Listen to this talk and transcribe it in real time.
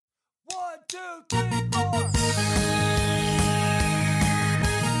2, 3, 4.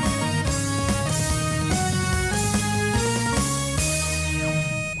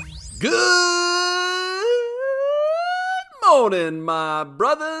 Good morning, my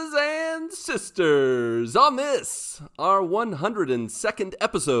brothers and sisters. On this, our 102nd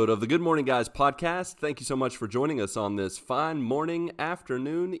episode of the Good Morning Guys podcast, thank you so much for joining us on this fine morning,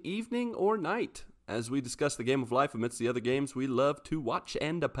 afternoon, evening, or night as we discuss the game of life amidst the other games we love to watch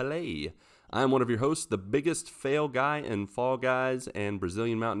and play. I'm one of your hosts, the biggest fail guy in Fall Guys and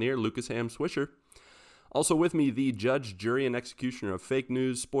Brazilian Mountaineer, Lucas Ham Swisher. Also with me, the judge, jury, and executioner of fake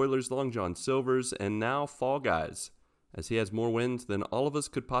news, spoilers, Long John Silvers, and now Fall Guys, as he has more wins than all of us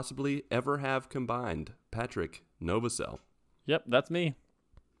could possibly ever have combined. Patrick Novosel. Yep, that's me.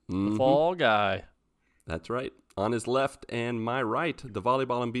 The Fall Guy. That's right. On his left and my right, the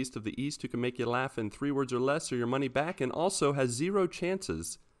volleyball and beast of the East who can make you laugh in 3 words or less or your money back, and also has 0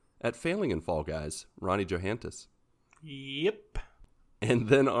 chances at failing in Fall Guys, Ronnie Johantis. Yep. And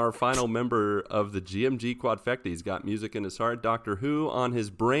then our final member of the GMG Quadfecta, he's got music in his heart, Doctor Who on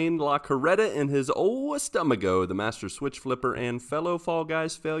his brain, La Coretta in his old stomacho, the master switch flipper and fellow Fall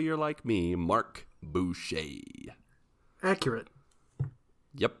Guys failure like me, Mark Boucher. Accurate.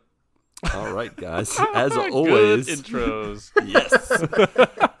 Yep. All right, guys. As always. Good intros. Yes.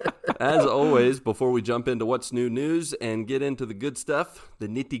 As always, before we jump into what's new news and get into the good stuff, the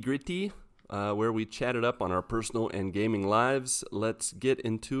nitty-gritty, where we chatted up on our personal and gaming lives, let's get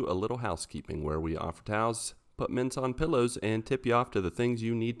into a little housekeeping where we offer towels, put mints on pillows, and tip you off to the things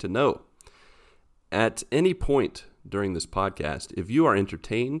you need to know. At any point during this podcast, if you are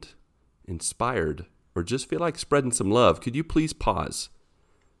entertained, inspired, or just feel like spreading some love, could you please pause?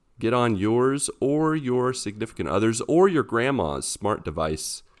 Get on yours or your significant other's or your grandma's smart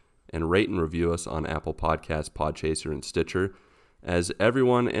device and rate and review us on Apple Podcasts, Podchaser, and Stitcher. As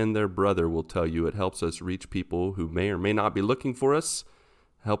everyone and their brother will tell you, it helps us reach people who may or may not be looking for us,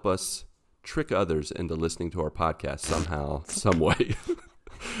 help us trick others into listening to our podcast somehow, some way.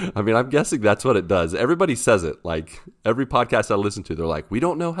 I mean, I'm guessing that's what it does. Everybody says it. Like, every podcast I listen to, they're like, we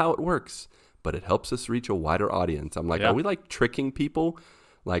don't know how it works, but it helps us reach a wider audience. I'm like, Are we like tricking people,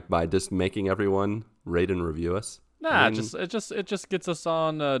 like by just making everyone rate and review us? Nah, I mean, it just gets us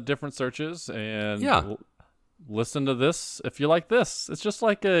on different searches and listen to this if you like this. It's just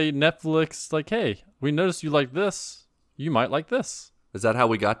like a Netflix, like, hey, we noticed you like this. You might like this. Is that how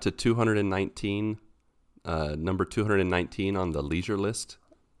we got to 219, number 219 on the leisure list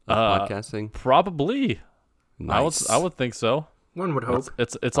of podcasting? Probably. Nice. I would think so. One would hope.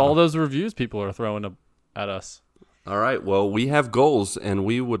 It's all those reviews people are throwing at us. All right. Well, we have goals, and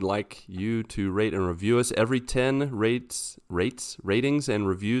we would like you to rate and review us. Every 10 ratings, and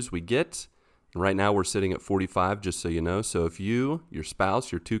reviews we get. And right now, we're sitting at 45, just so you know. So if you, your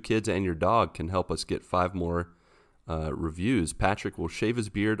spouse, your 2 kids, and your dog can help us get 5 more reviews, Patrick will shave his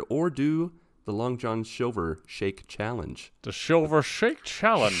beard or do the Long John Silver Shake Challenge. The Silver Shake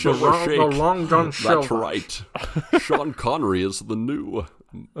Challenge. Silver Shake. The Long John Silver. That's right. Sean Connery is the new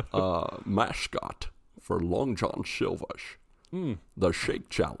mascot for Long John Silver's. The Shake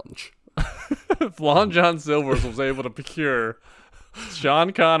Challenge. If Long John Silver's was able to procure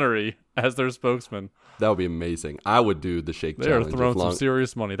Sean Connery as their spokesman, that would be amazing. I would do the Shake Challenge. Challenge. They're throwing some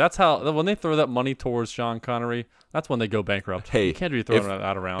serious money. That's how, when they throw that money towards Sean Connery, that's when they go bankrupt. Hey, you can't be throwing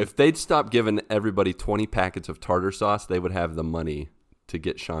that around. If they'd stop giving everybody 20 packets of tartar sauce, they would have the money to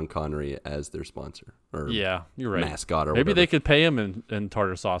get Sean Connery as their sponsor. Or yeah, you're right. Mascot or maybe whatever. They could pay him in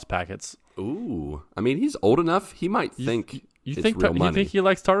tartar sauce packets. Ooh. I mean, he's old enough. He might think you it's think real money. You think he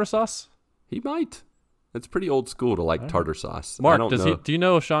likes tartar sauce? He might. It's pretty old school to like tartar sauce. Mark, I don't know. do you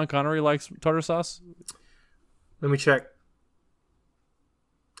know if Sean Connery likes tartar sauce? Let me check.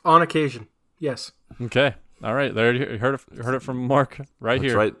 On occasion, yes. Okay. All right. There, you heard it from Mark right here.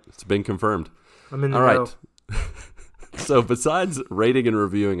 That's right. It's been confirmed. I'm in the All know. right. So besides rating and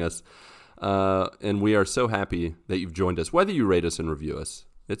reviewing us, and we are so happy that you've joined us, whether you rate us and review us,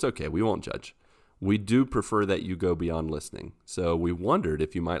 it's okay. We won't judge. We do prefer that you go beyond listening. So we wondered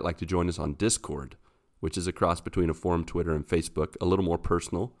if you might like to join us on Discord, which is a cross between a forum, Twitter, and Facebook, a little more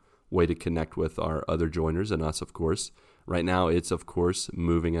personal way to connect with our other joiners and us, of course. Right now, it's, of course,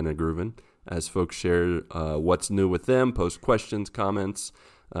 moving and a grooving as folks share what's new with them, post questions, comments,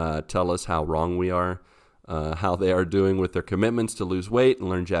 tell us how wrong we are, how they are doing with their commitments to lose weight and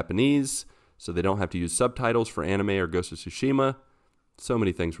learn Japanese so they don't have to use subtitles for anime or Ghost of Tsushima. So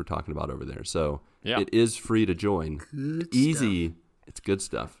many things we're talking about over there. So It is free to join. Good easy. stuff. It's good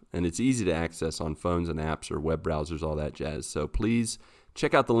stuff. And it's easy to access on phones and apps or web browsers, all that jazz. So please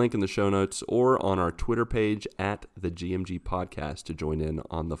check out the link in the show notes or on our Twitter page at the GMG Podcast to join in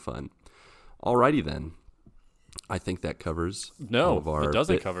on the fun. Alrighty then. I think that covers all of our... it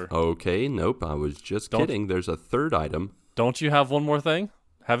doesn't cover. Okay, nope. I was just kidding. There's a third item. Don't you have one more thing?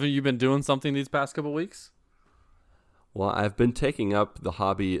 Haven't you been doing something these past couple weeks? Well, I've been taking up the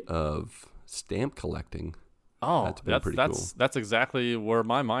hobby of stamp collecting. Oh, that's been pretty cool. That's exactly where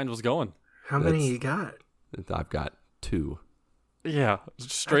my mind was going. How many you got? I've got 2. Yeah,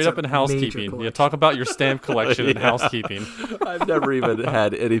 straight up in housekeeping. Yeah, talk about your stamp collection in housekeeping. I've never even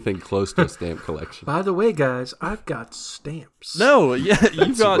had anything close to a stamp collection. By the way, guys, I've got stamps. No, yeah,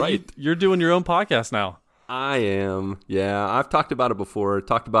 right. You're doing your own podcast now. I am. Yeah, I've talked about it before.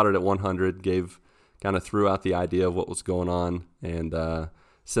 Talked about it at 100. Kind of threw out the idea of what was going on, and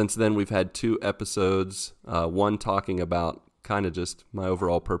since then we've had 2 episodes. One talking about kind of just my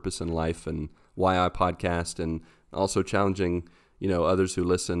overall purpose in life and why I podcast, and also challenging others who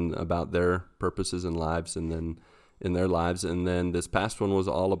listen about their purposes in lives and then in their lives. And then this past one was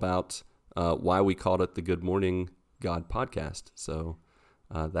all about why we called it the Good Morning God podcast. So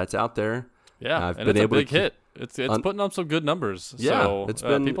that's out there. Yeah, I've and been it's able a big to hit. It's putting up some good numbers. Yeah, so,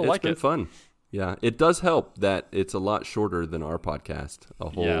 people like it. It's been fun. Yeah, it does help that it's a lot shorter than our podcast.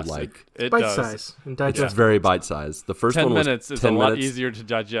 It bite does. size and digestible. It's very bite sized. The first 10 one was minutes is 10 a lot minutes. easier to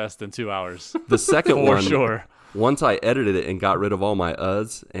digest than 2 hours. The second For one, sure. Once I edited it and got rid of all my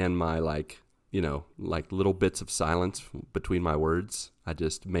uhs and my little bits of silence between my words, I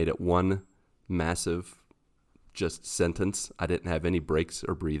just made it one massive just sentence. I didn't have any breaks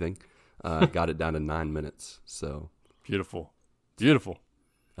or breathing. Got it down to 9 minutes. So Beautiful.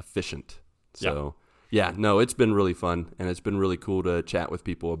 Efficient. So no, it's been really fun, and it's been really cool to chat with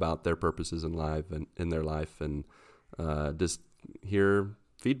people about their purposes in life and in their life, and just hear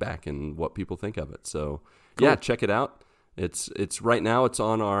feedback and what people think of it. So Cool. check it out. It's right now. It's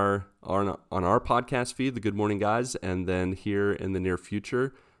on our podcast feed, the Good Morning Guys, and then here in the near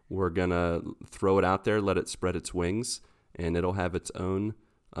future, we're gonna throw it out there, let it spread its wings, and it'll have its own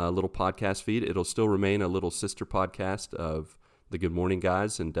little podcast feed. It'll still remain a little sister podcast of the Good Morning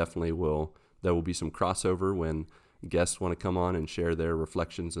Guys, and definitely there will be some crossover when guests want to come on and share their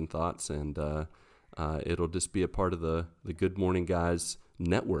reflections and thoughts, and it'll just be a part of the Good Morning Guys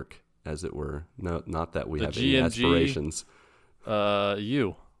network, as it were. No, not that we have any aspirations.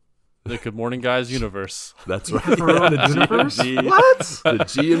 The Good Morning Guys universe. That's right. Our own universe? What? The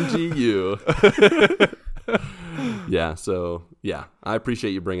GMGU. I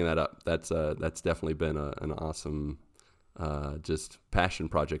appreciate you bringing that up. That's definitely been an awesome just passion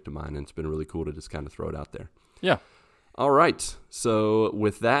project of mine, and it's been really cool to just kind of throw it out there. Yeah. All right. So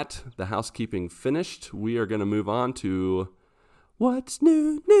with that, the housekeeping finished, we are going to move on to What's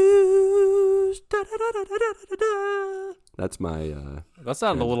New News. Da, da, da, da, da, da, da. That's my that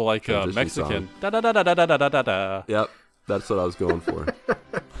sounded a little like Mexican. Da, da, da, da, da, da, da, da. Yep, that's what I was going for.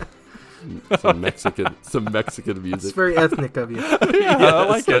 some Mexican music. It's very ethnic of you.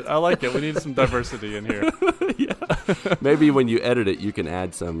 Yes. I like it. We need some diversity in here. Yeah. Maybe when you edit it, you can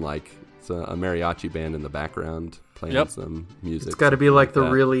add some a mariachi band in the background playing some music. It's got to be like the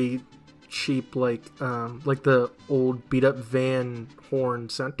really cheap, like the old beat up van horn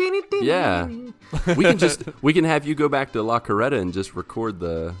sound. Yeah. we can have you go back to La Coretta and just record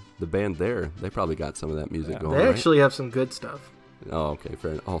the band there. They probably got some of that music going. They actually have some good stuff. Oh, okay,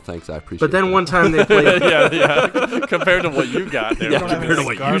 fair enough. Oh, thanks, I appreciate it. But then that. one time they played... Compared to what you got there. Compared to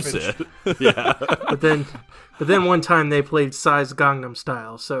what you said. Yeah. But then one time they played Psy's Gangnam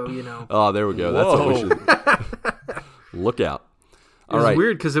Style, so, Oh, there we go. That's what we should... Look out. It was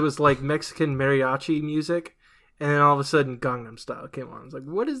weird because it was like Mexican mariachi music, and then all of a sudden Gangnam Style came on. I was like,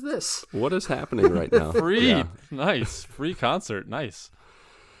 what is this? What is happening right now? Nice. Free concert. Nice.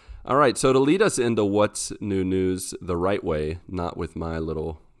 All right, so to lead us into what's new news the right way, not with my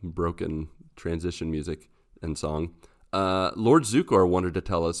little broken transition music and song, Lord Zukor wanted to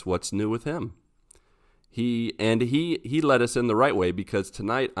tell us what's new with him. He led us in the right way, because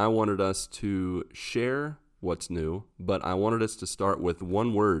tonight I wanted us to share what's new, but I wanted us to start with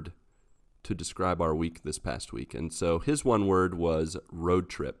one word to describe our week this past week. And so his one word was road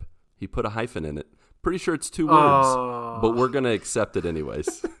trip. He put a hyphen in it. Pretty sure it's 2 words, but we're going to accept it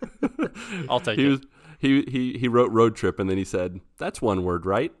anyways. I'll take it. He wrote road trip, and then he said, that's one word,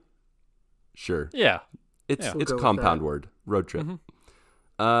 right? Sure. Yeah. It's a compound word, road trip.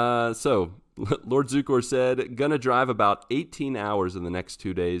 Mm-hmm. So Lord Zukor said, gonna drive about 18 hours in the next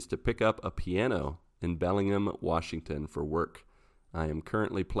 2 days to pick up a piano in Bellingham, Washington for work. I am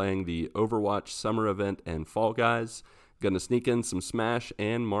currently playing the Overwatch summer event and Fall Guys. Gonna sneak in some Smash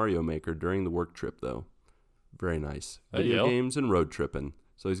and Mario Maker during the work trip, though. Very nice. Video games and road tripping.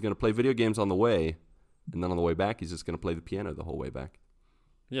 So he's gonna play video games on the way, and then on the way back, he's just gonna play the piano the whole way back.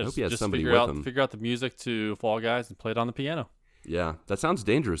 Yeah, I hope he has just somebody figure with him. Figure out the music to Fall Guys and play it on the piano. Yeah, that sounds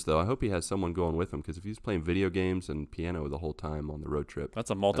dangerous, though. I hope he has someone going with him, because if he's playing video games and piano the whole time on the road trip,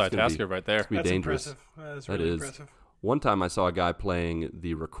 that's a multitasker right there. That's dangerous. Impressive. That is really impressive. One time I saw a guy playing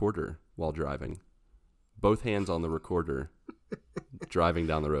the recorder while driving, both hands on the recorder, driving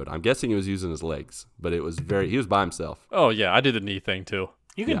down the road. I'm guessing he was using his legs, but he was by himself. Oh, yeah, I do the knee thing, too.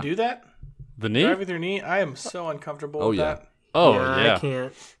 You can do that? The knee? Drive with your knee? I am so uncomfortable with that. Oh, yeah. I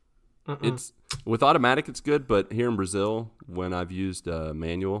can't. It's with automatic, it's good, but here in Brazil, when I've used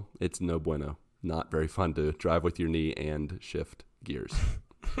manual, it's no bueno. Not very fun to drive with your knee and shift gears.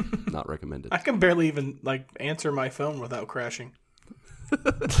 Not recommended. I can barely even answer my phone without crashing.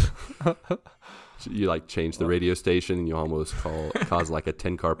 You change the radio station, and you almost cause like a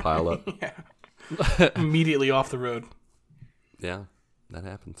 10-car pileup. Yeah. Immediately off the road. Yeah, that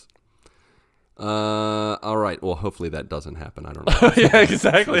happens. All right. Well, hopefully that doesn't happen. I don't know. Yeah,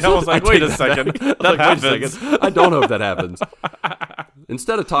 exactly. I was like, wait a second. That happens. I don't hope that happens.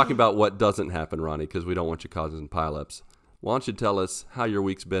 Instead of talking about what doesn't happen, Ronnie, because we don't want you causing pileups, why don't you tell us how your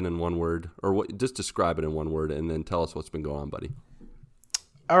week's been in one word, or just describe it in one word, and then tell us what's been going on, buddy.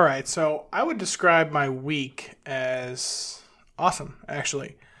 All right. So I would describe my week as awesome,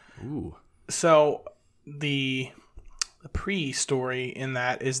 actually. Ooh. So the pre-story in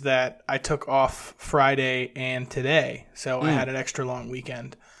that is that I took off Friday and today, so I had an extra long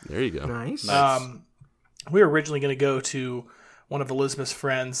weekend. There you go. Nice. We were originally going to go to one of Elizabeth's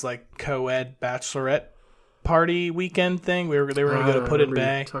friends' co-ed bachelorette party weekend thing. They were going to go to Put in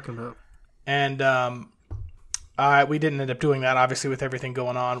Bay. Talking about. And we didn't end up doing that. Obviously, with everything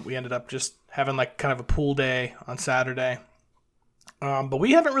going on, we ended up just having kind of a pool day on Saturday. But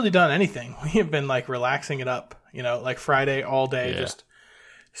we haven't really done anything. We have been relaxing it up. Friday all day, just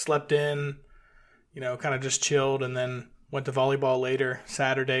slept in, kind of just chilled, and then went to volleyball later.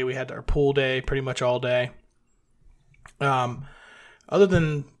 Saturday, we had our pool day pretty much all day. Other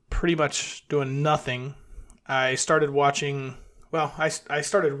than pretty much doing nothing, I started watching, I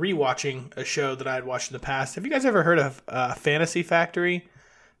started rewatching a show that I had watched in the past. Have you guys ever heard of Fantasy Factory?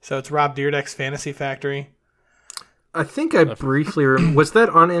 So it's Rob Dyrdek's Fantasy Factory. I think I briefly was that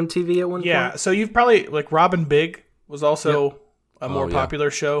on MTV at one point? Yeah, so you've probably Robin Big was also a more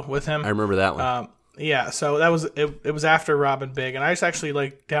popular show with him. I remember that one. Yeah, so that was it was after Robin Big, and I just actually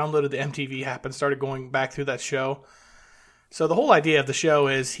downloaded the MTV app and started going back through that show. So the whole idea of the show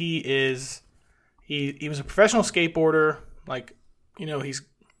is he was a professional skateboarder, he's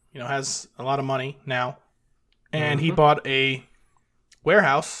has a lot of money now, and he bought a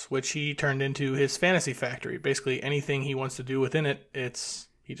warehouse, which he turned into his fantasy factory. Basically, anything he wants to do within it,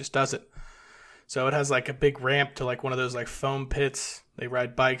 he just does it. So it has a big ramp to one of those foam pits. They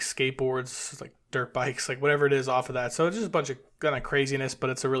ride bikes, skateboards, dirt bikes, whatever it is off of that. So it's just a bunch of kind of craziness, but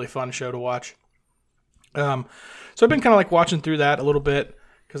it's a really fun show to watch. So I've been kind of watching through that a little bit,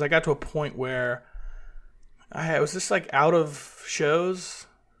 because I got to a point where I was just out of shows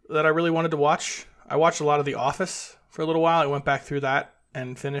that I really wanted to watch. I watched a lot of The Office for a little while. I went back through that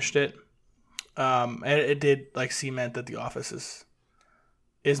and finished it. And it did cement that The Office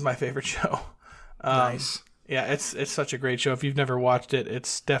is my favorite show. Nice. Yeah, it's such a great show. If you've never watched it,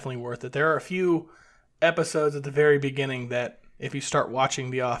 it's definitely worth it. There are a few episodes at the very beginning that if you start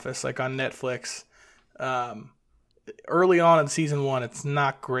watching The Office, on Netflix, early on in season 1, it's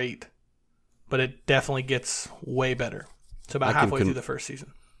not great, but it definitely gets way better. It's about halfway through the first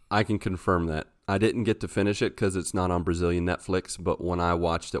season. I can confirm that. I didn't get to finish it because it's not on Brazilian Netflix, but when I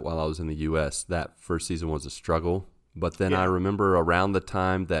watched it while I was in the U.S., that first season was a struggle. But then I remember around the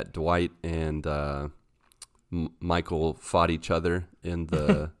time that Dwight and Michael fought each other in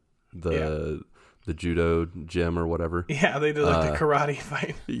the judo gym or whatever. Yeah, they did the karate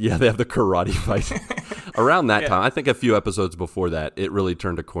fight. Yeah, they have the karate fight. Around that time, I think a few episodes before that, it really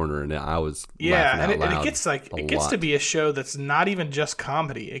turned a corner, and I was laughing out loud. And it gets to be a show that's not even just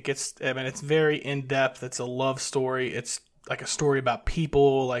comedy. It's very in depth. It's a love story. It's a story about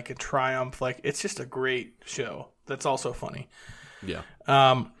people, a triumph. It's just a great show that's also funny. Yeah.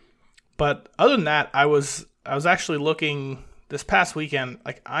 But other than that, I was actually looking this past weekend.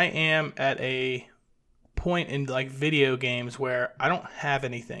 I am at a point in video games where I don't have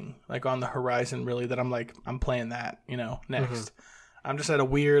anything on the horizon really that I'm playing that next. Mm-hmm. I'm just at a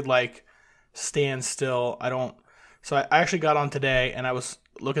weird standstill. So I actually got on today and I was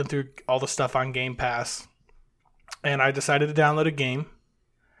looking through all the stuff on Game Pass, and I decided to download a game,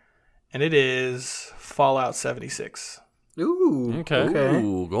 and it is Fallout 76. Ooh, okay.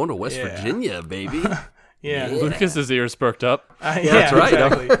 Ooh, going to West Virginia, baby. Yeah. Lucas's ears perked up. Yeah, that's right.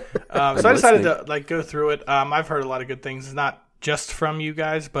 Exactly. So I decided to go through it. I've heard a lot of good things. It's not just from you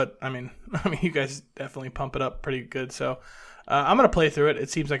guys, but I mean, you guys definitely pump it up pretty good. So I'm gonna play through it. It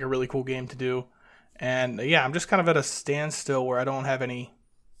seems like a really cool game to do, and yeah, I'm just kind of at a standstill where I don't have any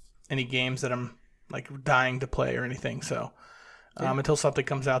games that I'm like dying to play or anything. So until something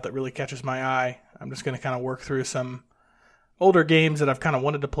comes out that really catches my eye, I'm just gonna kind of work through some older games that I've kind of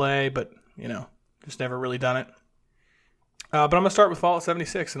wanted to play, but just never really done it. But I'm gonna start with Fallout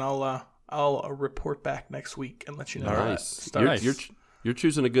 76, and I'll report back next week and let you know. Nice. You're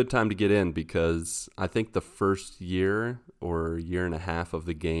choosing a good time to get in, because I think the first year or year and a half of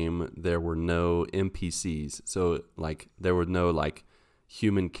the game, there were no NPCs. So like there were no like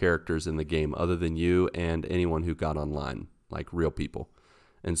human characters in the game other than you and anyone who got online, like real people.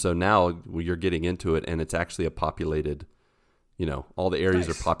 And so now you're getting into it, and it's actually a populated, all the areas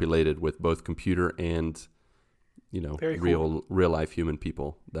are populated with both computer and Very real life human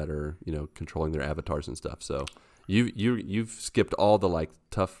people that are controlling their avatars and stuff. So you've skipped all the like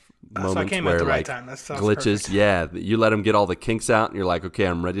tough moments so I came where at the right like time. That sounds glitches. perfect. Yeah, you let them get all the kinks out, and you're like, okay,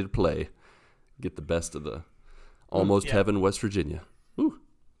 I'm ready to play. Get the best of the almost heaven, West Virginia. Ooh.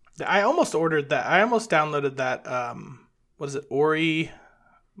 I almost ordered that. I almost downloaded that. What is it, Ori?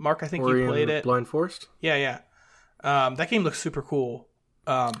 Mark, I think Ori you played and it. Blind Forest. Yeah. That game looks super cool.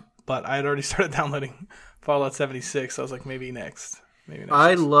 But I had already started downloading Fallout 76. So I was like, maybe next.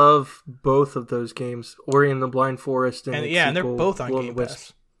 I love both of those games, Ori and the Blind Forest, and and they're both on Game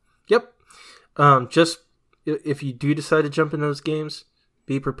Pass. Yep. Just if you do decide to jump in those games,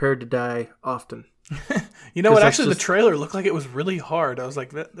 be prepared to die often. You know what? Actually, the trailer looked like it was really hard. I was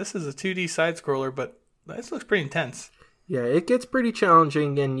like, this is a 2D side scroller, but this looks pretty intense. Yeah, it gets pretty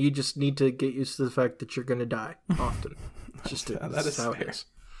challenging, and you just need to get used to the fact that you're going to die often. That is how fair. it is.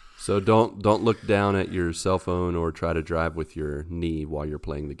 So don't look down at your cell phone or try to drive with your knee while you're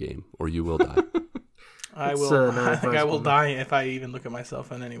playing the game, or you will die. I will. I think I will die if I even look at my cell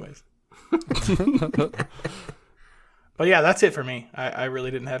phone, anyways. But yeah, that's it for me. I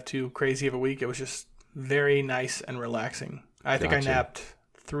really didn't have too crazy of a week. It was just very nice and relaxing. I think I napped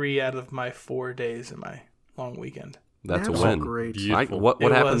 3 out of my 4 days in my long weekend. That's a win. Great. What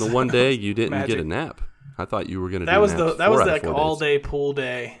happened the one day you didn't get a nap? I thought you were going to. That was like all day pool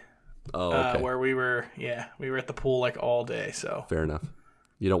day. Oh, okay. Where we were at the pool like all day. So fair enough.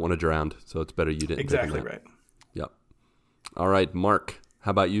 You don't want to drown, so it's better you didn't. Exactly take a nap. right. Yep. All right, Mark. How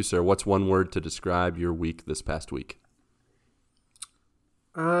about you, sir? What's one word to describe your week this past week?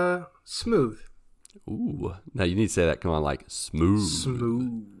 Smooth. Ooh. Now you need to say that. Come on, like smooth.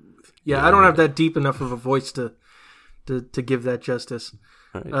 Smooth. Yeah, I don't have that deep enough of a voice to give that justice.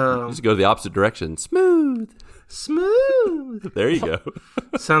 All right. Just go the opposite direction. Smooth. Smooth. There you go.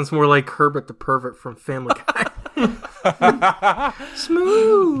 Sounds more like Herbert the Pervert from Family Guy.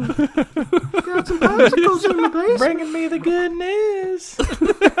 Smooth. Got some popsicles in the basement. Bringing me the good news.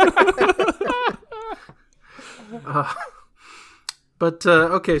 But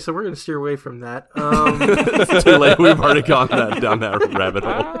okay, so we're going to steer away from that. It's too late. We've already gone down that rabbit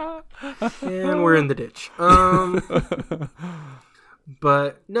hole. And we're in the ditch.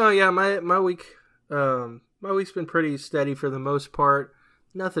 But no, yeah, my week's been pretty steady for the most part.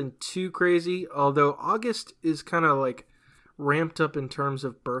 Nothing too crazy. Although August is kind of like ramped up in terms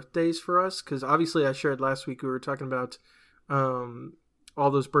of birthdays for us, because obviously I shared last week we were talking about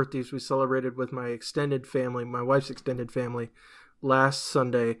all those birthdays we celebrated with my extended family, my wife's extended family, last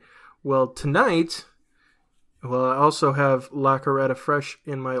Sunday. Well, tonight, I also have La Coretta fresh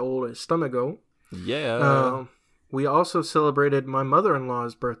in my old estomago. Yeah. We also celebrated my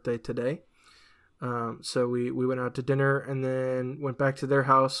mother-in-law's birthday today. So we went out to dinner and then went back to their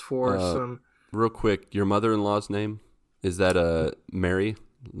house for some... Real quick, your mother-in-law's name? Is that Mary,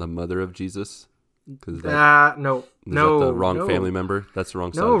 the mother of Jesus? No. Is that the wrong no. family member? That's the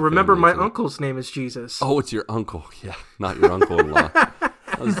wrong side. No, of the remember family, my uncle's name is Jesus. Oh, it's your uncle. Yeah, not your uncle-in-law.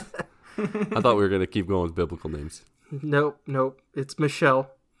 I thought we were going to keep going with biblical names. Nope. It's Michelle.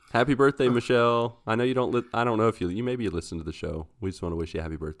 Happy birthday, Michelle. I know you don't. I don't know if you maybe you listen to the show. We just want to wish you a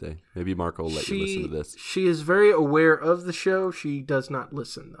happy birthday. Maybe Marco will let you listen to this. She is very aware of the show. She does not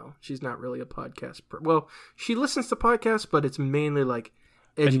listen, though. She's not really a podcast. Well, she listens to podcasts, but it's mainly like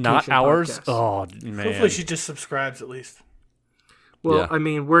education and not ours. Podcasts. Oh man! Hopefully, she just subscribes at least. Well, Yeah. I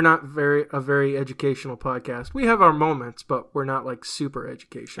mean, we're not a very educational podcast. We have our moments, but we're not like super I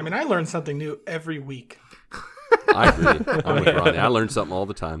educational. mean, I learn something new every week. I agree. I'm with Ronnie. I learn something all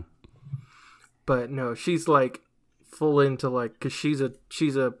the time. But no, she's like full into like, because she's a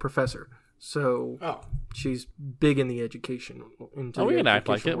professor, so she's big in the education. We can act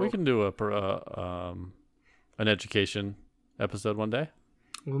like it. We can do an education episode one day.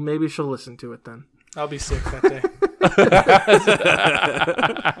 Well, maybe she'll listen to it then. I'll be sick that day.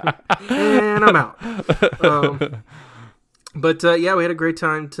 And I'm out. But yeah, we had a great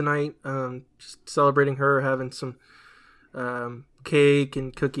time tonight. Just celebrating her, having some cake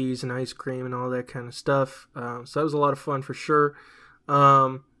and cookies and ice cream and all that kind of stuff. So that was a lot of fun for sure.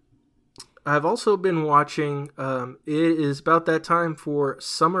 I've also been watching, it is about that time for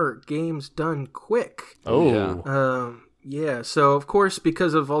Summer Games Done Quick. Oh. Yeah, so of course,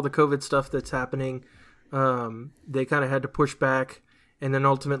 because of all the COVID stuff that's happening, they kind of had to push back and then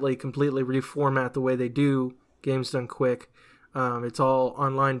ultimately completely reformat the way they do Games Done Quick. It's all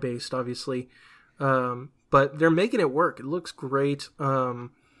online based, obviously. But they're making it work. It looks great.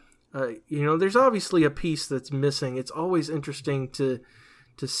 There's obviously a piece that's missing. It's always interesting to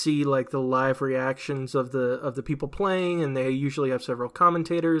see like the live reactions of the people playing, and they usually have several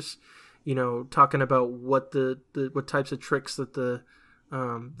commentators, talking about what what types of tricks that the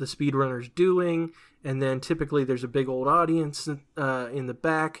speedrunner's doing, and then typically there's a big old audience in the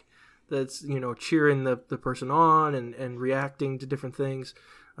back that's cheering the person on and reacting to different things,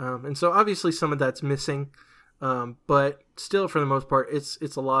 and so obviously some of that's missing, but still for the most part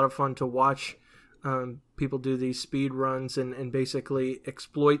it's a lot of fun to watch. People do these speed runs and basically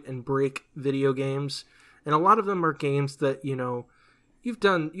exploit and break video games, and a lot of them are games that you've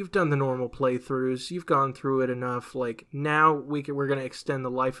done the normal playthroughs, you've gone through it enough. Like now we're going to extend the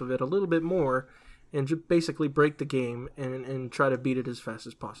life of it a little bit more and just basically break the game and try to beat it as fast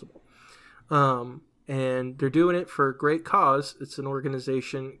as possible. And they're doing it for a great cause. It's an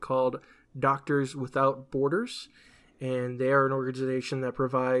organization called Doctors Without Borders. And they are an organization that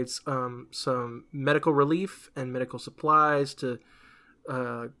provides some medical relief and medical supplies to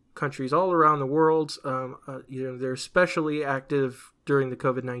countries all around the world. They're especially active during the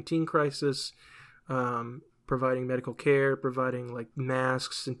COVID-19 crisis, providing medical care, providing like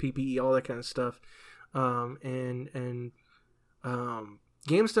masks and PPE, all that kind of stuff.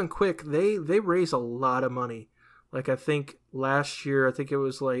 Games Done Quick, they raise a lot of money. Like I think last year, it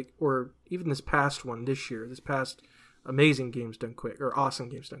was like, or even this past Amazing Games Done Quick, or Awesome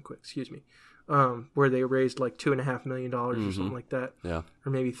Games Done Quick, excuse me, where they raised like $2.5 million or something like that, yeah,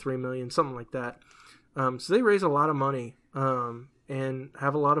 or maybe $3 million, something like that. So they raise a lot of money and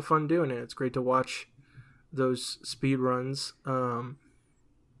have a lot of fun doing it. It's great to watch those speed runs.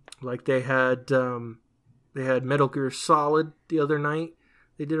 Like they had Metal Gear Solid the other night.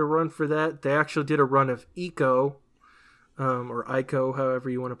 They did a run for that. They actually did a run of Ico, or Ico,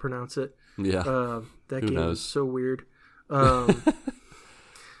 however you want to pronounce it. Yeah, that Who game knows? is so weird. But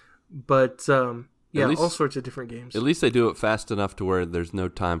all sorts of different games. At least they do it fast enough to where there's no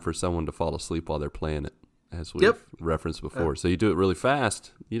time for someone to fall asleep while they're playing it, as we've referenced before. So you do it really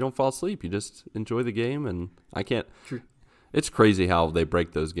fast. You don't fall asleep. You just enjoy the game. And I can't. True. It's crazy how they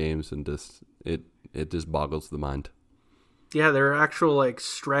break those games, and it just boggles the mind. Yeah, there are actual like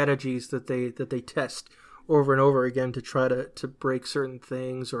strategies that they test over and over again to try to break certain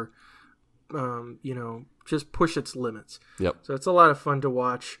things or just push its limits. Yep. So it's a lot of fun to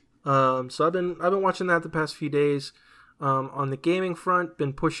watch. So I've been watching that the past few days. On the gaming front,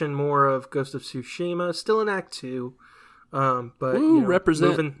 been pushing more of Ghost of Tsushima, still in Act 2. But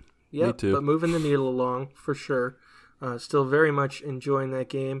represent. Me too. But moving the needle along for sure. Still very much enjoying that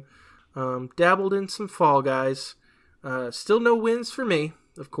game. Dabbled in some Fall Guys. Still no wins for me,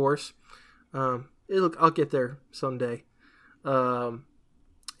 of course. I'll get there someday. And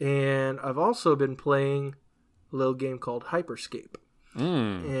I've also been playing a little game called Hyperscape.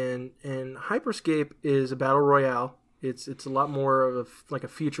 And Hyperscape is a battle royale. It's a lot more of like a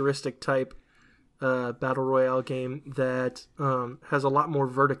futuristic type battle royale game that has a lot more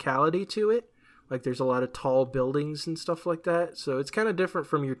verticality to it. Like there's a lot of tall buildings and stuff like that. So it's kind of different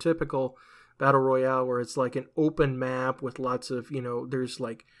from your typical battle royale where it's like an open map with lots of,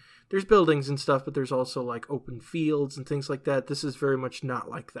 there's buildings and stuff, but there's also like open fields and things like that. This is very much not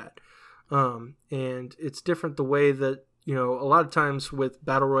like that. And it's different the way that, a lot of times with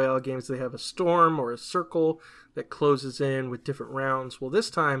battle royale games, they have a storm or a circle that closes in with different rounds. Well, this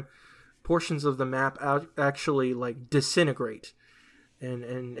time portions of the map actually like disintegrate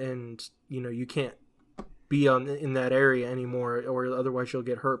and you can't be in that area anymore, or otherwise you'll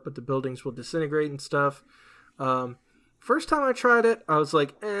get hurt, but the buildings will disintegrate and stuff. First time I tried it, I was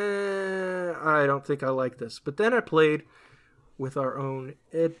like, I don't think I like this. But then I played with our own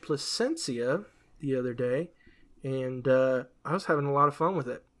Ed Placencia the other day, and I was having a lot of fun with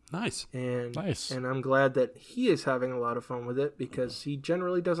it. Nice. And I'm glad that he is having a lot of fun with it, because he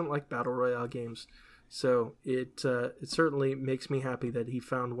generally doesn't like battle royale games. So it certainly makes me happy that he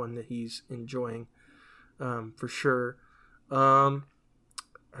found one that he's enjoying, for sure. I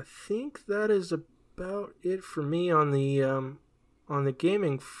think that is about it for me on the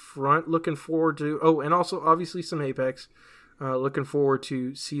gaming front. Looking forward to and also obviously some Apex. Looking forward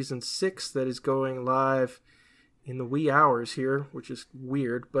to Season 6 that is going live in the wee hours here, which is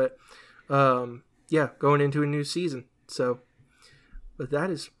weird, but going into a new season. So, but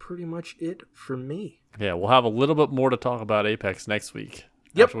that is pretty much it for me. Yeah, we'll have a little bit more to talk about Apex next week.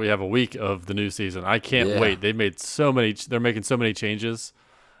 Yep. After we have a week of the new season. I can't wait. They're making so many changes.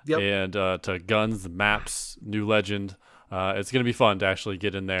 Yep. And to guns, maps, new legend. It's going to be fun to actually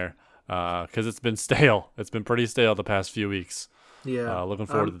get in there. Because it's been stale. It's been pretty stale the past few weeks. Yeah. Looking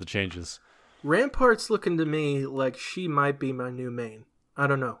forward to the changes. Rampart's looking to me like she might be my new main. I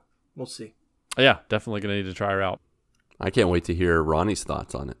don't know. We'll see. Yeah, definitely going to need to try her out. I can't wait to hear Ronnie's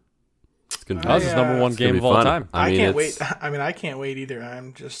thoughts on it. It's going to be That was his number one game of all time. I can't wait. I mean, I can't wait either.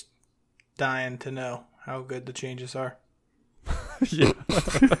 I'm just dying to know how good the changes are. Yeah.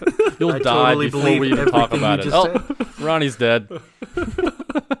 You'll die totally before we even talk about it. Oh, Ronnie's dead.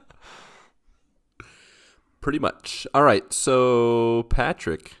 Pretty much. All right. So,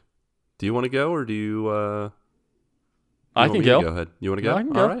 Patrick, do you want to go or do you? I can go. Go ahead. You want to go? No, I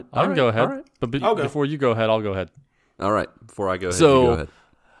can go. All right. I can go ahead. All right. But before you go ahead, I'll go ahead. All right. Before I go ahead, So, you go ahead.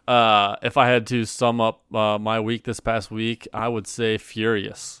 If I had to sum up my week this past week, I would say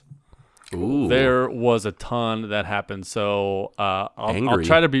furious. Ooh. There was a ton that happened, so I'll Angry.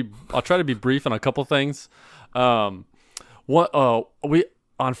 try to be brief on a couple things. We on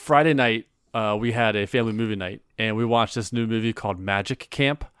Friday night we had a family movie night, and we watched this new movie called Magic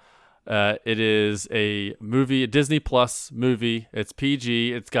Camp. It is a Disney Plus movie. It's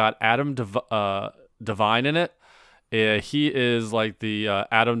PG. It's got Adam Devine in it. He is like the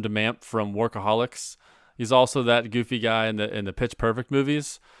Adam DeMamp from Workaholics. He's also that goofy guy in the Pitch Perfect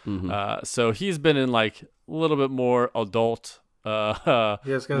movies. Mm-hmm. So he's been in like a little bit more adult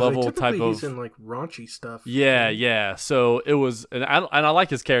level type of. He's in like raunchy stuff. Yeah. So it was, and I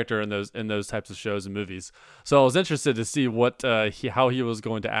like his character in those types of shows and movies. So I was interested to see what how he was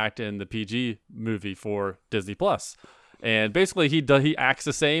going to act in the PG movie for Disney Plus. And basically he acts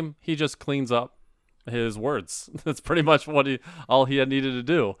the same. He just cleans up his words. That's pretty much all he had needed to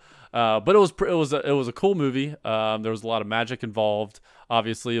do. But it was a cool movie. There was a lot of magic involved.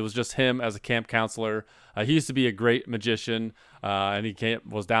 Obviously, it was just him as a camp counselor. He used to be a great magician, and he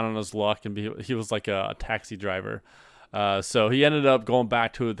was down on his luck, and he was like a taxi driver. So he ended up going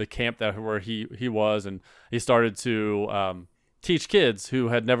back to the camp where he was, and he started to teach kids who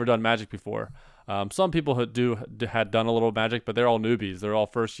had never done magic before. Some people had done a little magic, but they're all newbies. They're all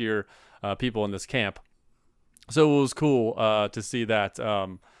first year people in this camp. So it was cool to see that.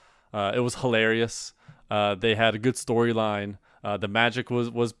 It was hilarious. They had a good storyline. The magic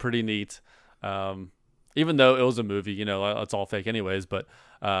was pretty neat. Even though it was a movie, it's all fake anyways. But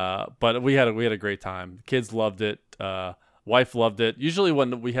we had a great time. Kids loved it. Wife loved it. Usually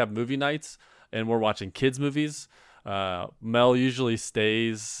when we have movie nights and we're watching kids movies, Mel usually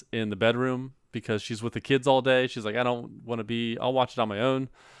stays in the bedroom because she's with the kids all day. She's like, I don't want to be. I'll watch it on my own.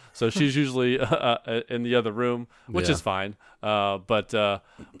 So she's usually in the other room, which is fine. But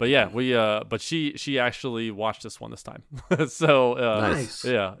she actually watched this one this time. So nice.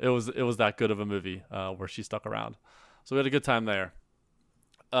 Yeah, it was that good of a movie where she stuck around. So we had a good time there.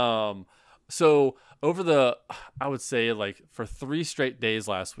 So I would say like for 3 straight days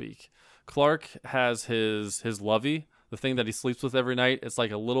last week, Clark has his lovey, the thing that he sleeps with every night. It's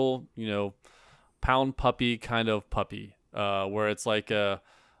like a little, pound puppy kind of puppy, where it's like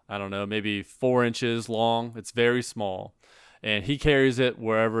I don't know, maybe 4 inches long. It's very small, and he carries it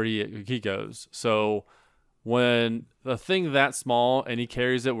wherever he goes. So when the thing that small and he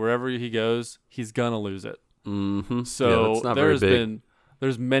carries it wherever he goes, he's gonna lose it. Mm-hmm. So that's not very big.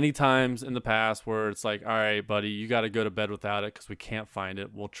 There's many times in the past where it's like, all right, buddy, you got to go to bed without it because we can't find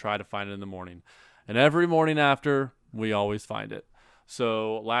it. We'll try to find it in the morning, and every morning after, we always find it.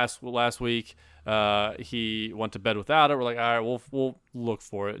 So last week, he went to bed without it. We're like, all right, we'll look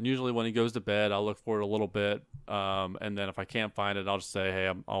for it. And usually when he goes to bed, I'll look for it a little bit, and then if I can't find it, I'll just say,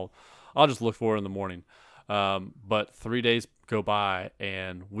 hey, I'll just look for it in the morning. But 3 days go by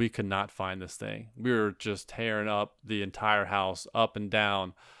and we could not find this thing. We were just tearing up the entire house, up and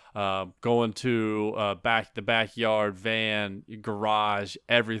down, going to the backyard, van, garage,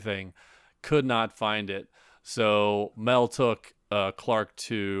 everything. Could not find it. So Mel took Clark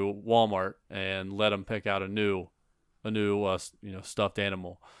to Walmart and let him pick out a new stuffed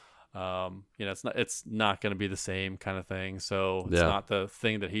animal. It's not going to be the same kind of thing. So it's not the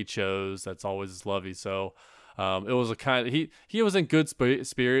thing that he chose. That's always his lovey. So it was he was in good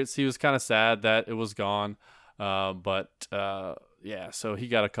spirits. He was kind of sad that it was gone. But yeah, so he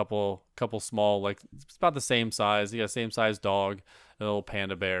got a couple small, like it's about the same size. He got the same size dog, a little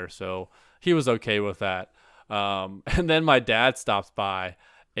panda bear, so he was okay with that. And then my dad stops by,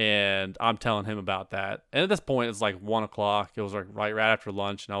 and I'm telling him about that. And at this point, it's like 1:00. It was like right after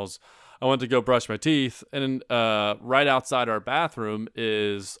lunch, and I went to go brush my teeth, and right outside our bathroom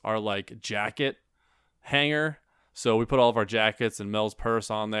is our like jacket hanger. So we put all of our jackets and Mel's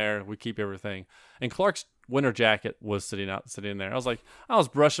purse on there. We keep everything. And Clark's winter jacket was sitting there. I was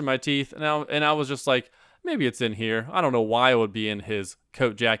brushing my teeth, and I was just like, maybe it's in here. I don't know why it would be in his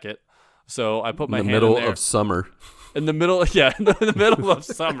coat jacket. So I put my hand in there. In the middle of summer. In the middle, yeah, in the middle of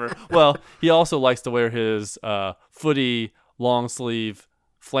summer. Well, he also likes to wear his footy long sleeve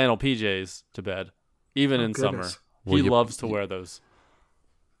flannel PJs to bed, even in summer. Well, he loves to wear those.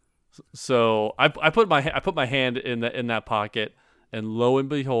 So I put my hand in that pocket, and lo and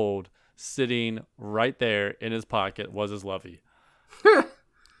behold, sitting right there in his pocket was his lovey.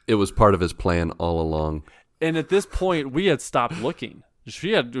 It was part of his plan all along. And at this point, we had stopped looking.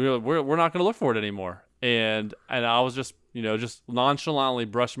 We're not going to look for it anymore. And I was just nonchalantly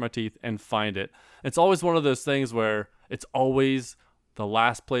brushing my teeth and find it. It's always one of those things where it's always the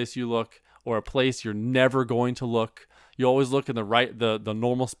last place you look, or a place you're never going to look. You always look in the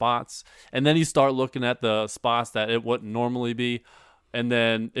normal spots, and then you start looking at the spots that it wouldn't normally be, and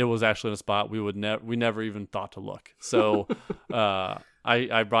then it was actually in a spot we never even thought to look. So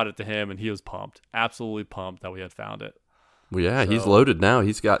I brought it to him, and he was pumped, absolutely pumped that we had found it. Well, yeah, So, he's loaded now.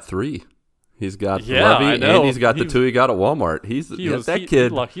 He's got 3. He's got Yeah, Lovey, I know. and he's got the 2 he got at Walmart. He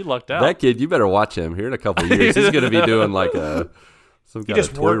lucked out. That kid, you better watch him. Here in a couple of years, he's going to be doing like some kind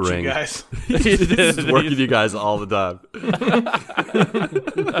of toy ring. You guys. He's just working you guys all the time.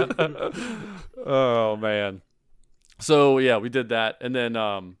 Oh man. So yeah, we did that, and then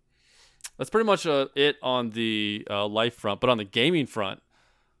that's pretty much it on the life front. But on the gaming front,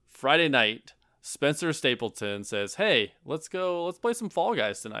 Friday night, Spencer Stapleton says, "Hey, let's play some Fall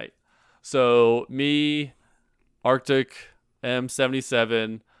Guys tonight." So me, Arctic,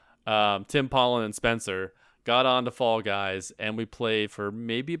 M77, Tim Pollen, and Spencer got on to Fall Guys, and we played for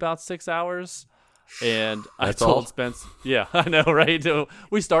maybe about 6 hours. And I told Spence, yeah, I know, right?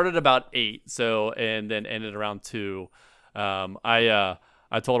 We started about 8, and then ended around 2. I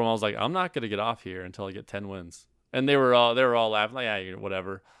told him, I was like, I'm not gonna get off here until I get 10 wins. And they were all laughing, like, yeah,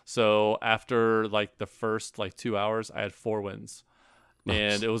 whatever. So after like the first 2 hours, I had 4 wins.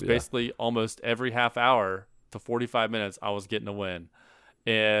 And it was basically almost every half hour to 45 minutes, I was getting a win.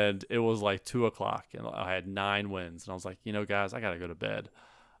 And it was like 2:00, and I had 9 wins. And I was like, guys, I got to go to bed.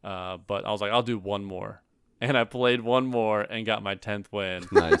 But I was like, I'll do one more. And I played one more and got my 10th win.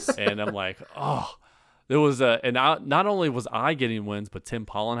 Nice. And I'm like, oh, there was not only was I getting wins, but Tim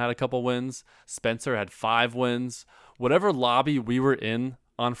Pollen had a couple wins. Spencer had 5 wins. Whatever lobby we were in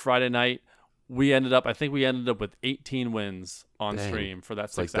on Friday night, we ended up with 18 wins on stream for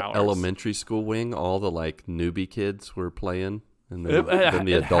that 6 hours. Like the elementary school wing, all the newbie kids were playing, and then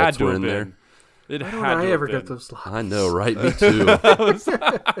the adults were in there. I ever get those slots? I know, right? Me too.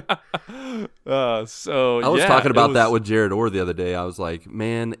 So I was talking about that with Jared Orr the other day. I was like,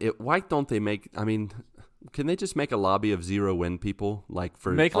 man, why don't they make? I mean, can they just make a lobby of 0 win people,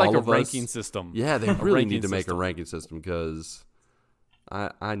 for make all like a of us? ranking system? Yeah, they really need to system. make a ranking system, because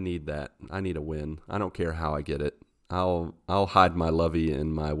I need that. I need a win. I don't care how I get it. I'll hide my lovey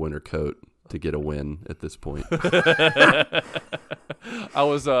in my winter coat to get a win at this point. I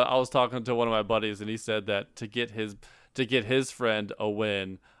was talking to one of my buddies, and he said that to get his friend a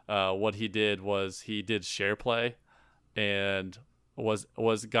win, what he did was he did share play, and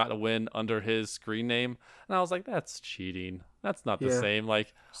got a win under his screen name. And I was like, that's cheating. That's not the same.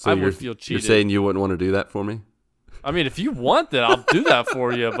 So I would feel cheated. You're saying you wouldn't want to do that for me? I mean, if you want that, I'll do that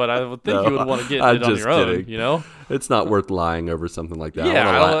for you. But I would think you would want to get it on your own. It's not worth lying over something like that. Yeah,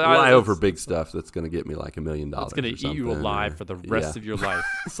 I lie over big stuff that's going to get me like $1 million. It's going to eat you alive for the rest of your life.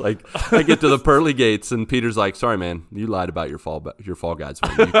 It's like I get to the pearly gates, and Peter's like, "Sorry, man, you lied about your Fall Guys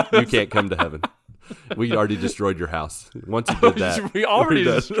win. You can't come to heaven. We already destroyed your house. Once you did that, we already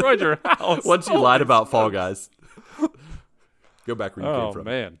destroyed your house. Once you lied about Fall Guys, go back where you came from."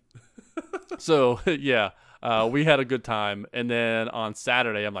 Oh man. So yeah. We had a good time, and then on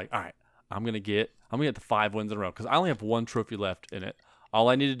Saturday, I'm like, all right, I'm gonna get the 5 wins in a row, because I only have 1 trophy left in it. All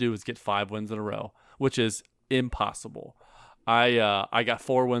I need to do is get 5 wins in a row, which is impossible. I got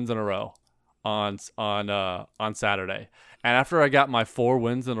 4 wins in a row. on Saturday. And after I got my 4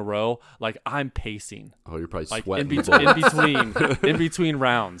 wins in a row, like I'm pacing. Oh, you're probably Like sweating. in between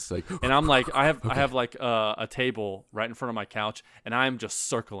rounds, Like, and I'm like, I have like a table right in front of my couch, and I'm just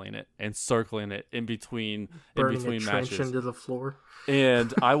circling it in between Burning a trench matches. into the floor.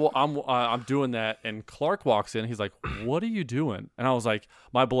 And I'm doing that, and Clark walks in. He's like, "What are you doing?" And I was like,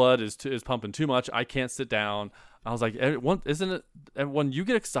 "My blood is pumping too much. I can't sit down." I was like, "Isn't it when you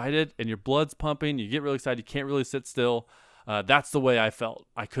get excited and your blood's pumping, you get really excited, you can't really sit still." That's the way I felt.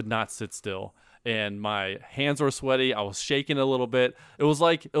 I could not sit still, and my hands were sweaty. I was shaking a little bit. It was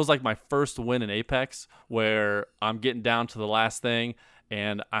like my first win in Apex, where I'm getting down to the last thing,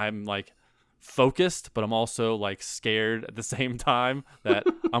 and I'm like focused, but I'm also like scared at the same time that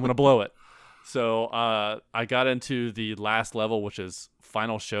I'm gonna blow it. So I got into the last level, which is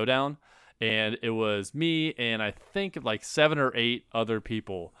Final Showdown, and it was me and I think like 7 or 8 other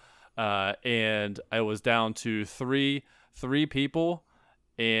people, and I was down to three people,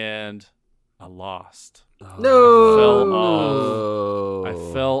 and I lost. No. I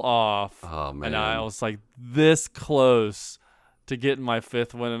fell off. Oh, man. And I was like this close to getting my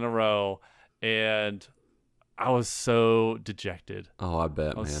 5th win in a row, and I was so dejected. Oh, I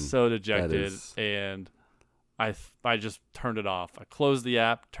bet, I was man. so dejected, is- and I just turned it off. I closed the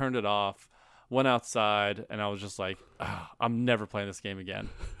app, turned it off, went outside, and I was just like, I'm never playing this game again,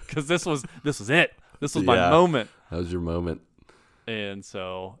 because this was it. This was my moment. That was your moment. And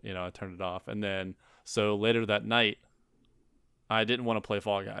so, I turned it off. And then, so later that night, I didn't want to play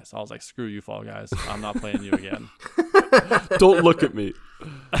Fall Guys. I was like, screw you, Fall Guys. I'm not playing you again. Don't look at me.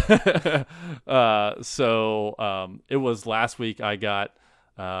 It was last week I got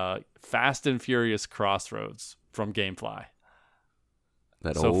Fast and Furious Crossroads from GameFly.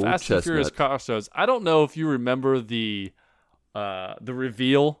 That So old Fast and Furious chestnut. Crossroads. I don't know if you remember the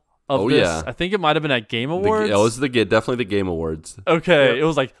reveal of Oh, this. yeah. I think it might have been at Game Awards. It was definitely the Game Awards. Okay, It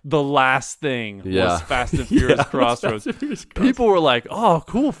was like the last thing Yeah. was Fast and Furious Yeah, Crossroads. Fast and Furious People were like, "Oh,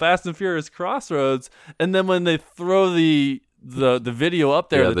 cool, Fast and Furious Crossroads," and then when they throw the video up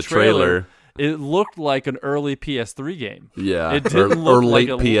there, Yeah, the the trailer, it looked like an early PS3 game. Yeah, It didn't or look late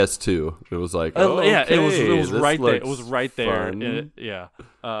like a- PS2. It was like, Yeah, it was okay, this right there. It looks was right there. fun.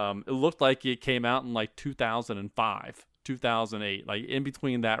 It looked like it came out in like 2005, 2008, like in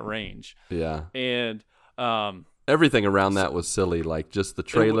between that range. Yeah, And everything around that was silly. Like just the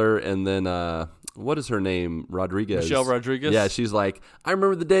trailer, and then what is her name? Rodriguez. Michelle Rodriguez? Yeah, she's like, I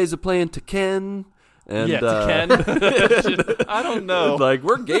remember the days of playing Tekken. And, Tekken. I don't know. Like,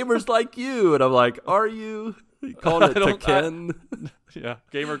 we're gamers like you. And I'm like, are you? You called it Tekken. Yeah,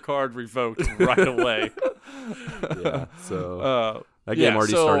 gamer card revoked right away. Yeah, so that game yeah,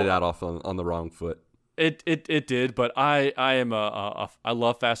 already so- started out off on the wrong foot. It did, but I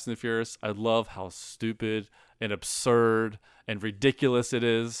love Fast and the Furious. I love how stupid and absurd and ridiculous it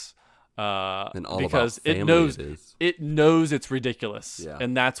is. And all because about it family knows it's ridiculous, Yeah.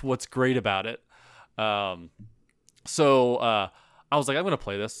 and that's what's great about it. So I was like, I'm gonna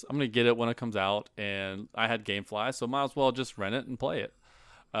play this. I'm gonna get it when it comes out, and I had GameFly, so might as well just rent it and play it.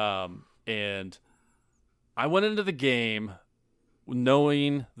 And I went into the game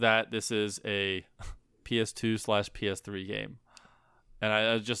knowing that this is a PS2/PS3 game, and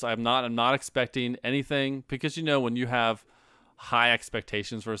I'm not expecting anything, because when you have high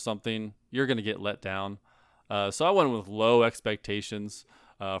expectations for something, you're gonna get let down. So I went with low expectations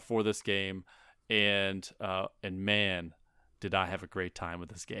for this game, and man, did I have a great time with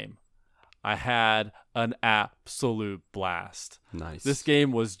this game. I had an absolute blast. Nice. This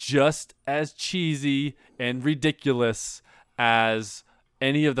game was just as cheesy and ridiculous as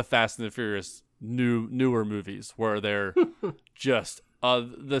any of the Fast and the Furious newer movies, where they're just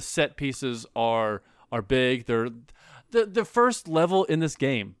the set pieces are big. They're the first level in this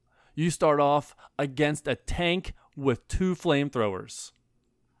game. You start off against a tank with 2 flamethrowers.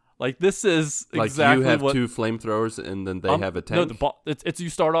 Like, this is like exactly you have what 2 flamethrowers, and then they have a tank. No, it's you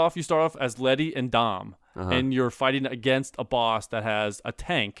start off as Letty and Dom, and you're fighting against a boss that has a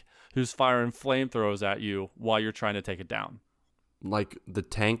tank who's firing flamethrowers at you while you're trying to take it down. Like the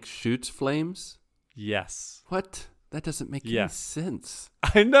tank shoots flames? Yes. What? That doesn't make any sense.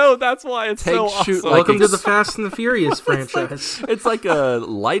 I know, that's why it's so Tanks shoot awesome. like Welcome to the Fast and the Furious franchise. It's like a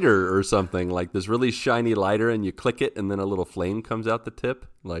lighter or something, like this really shiny lighter, and you click it, and then a little flame comes out the tip.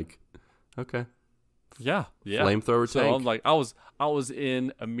 Like, okay, yeah. flamethrower So tank. I'm like, I was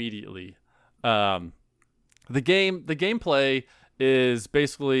in immediately. The gameplay is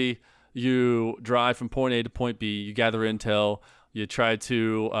basically you drive from point A to point B, you gather intel, you try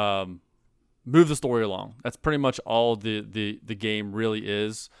to move the story along. That's pretty much all the game really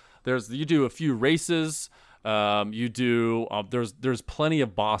is. you do a few races. You do there's plenty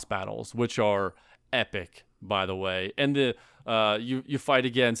of boss battles, which are epic, by the way. And you fight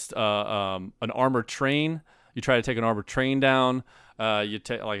against an armored train. You try to take an armored train down. You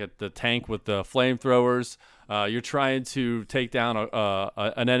take like the tank with the flamethrowers. You're trying to take down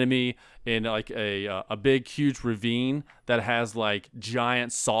an enemy in like a big huge ravine that has like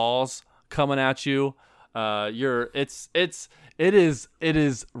giant saws coming at you. It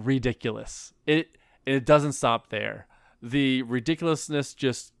is ridiculous. It doesn't stop there. The ridiculousness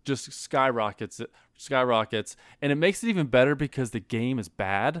just skyrockets, and it makes it even better because the game is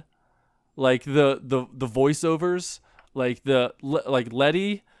bad. Like the voiceovers, like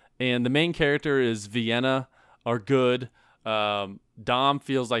Letty and the main character is Vienna are good. Dom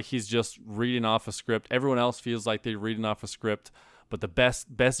feels like he's just reading off a script. Everyone else feels like they're reading off a script. But the best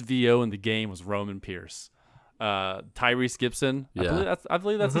VO in the game was Roman Pierce. Tyrese Gibson. Yeah. I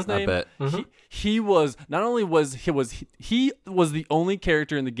believe that's his name. I bet. He was not only was the only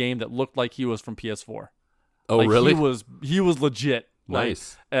character in the game that looked like he was from PS4. Oh, like, really? He was legit.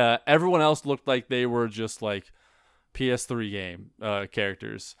 Nice. Like, everyone else looked like they were just like PS3 game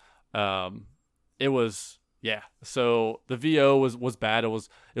characters. It was So the VO was bad. It was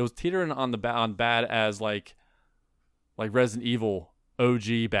teetering on bad as like Resident Evil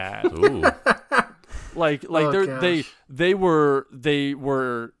OG bad. Ooh. They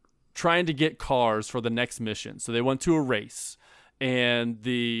were trying to get cars for the next mission. So they went to a race, and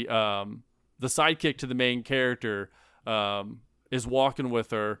the sidekick to the main character is walking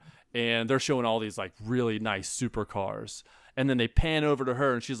with her, and they're showing all these like really nice supercars. And then they pan over to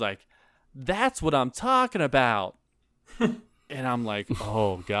her, and she's like, "That's what I'm talking about." And I'm like,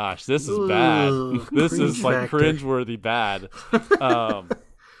 "Oh gosh, this is bad. This is like cringeworthy bad."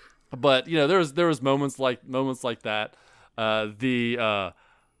 But there was moments like that. It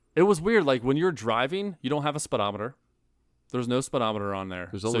was weird. Like when you're driving, you don't have a speedometer. There's no speedometer on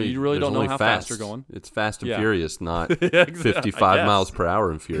there, so you really don't know how fast you're going. It's Fast and Furious, not 55 miles per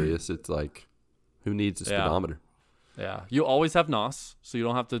hour and Furious. It's like, who needs a speedometer? Yeah, you always have NOS, so you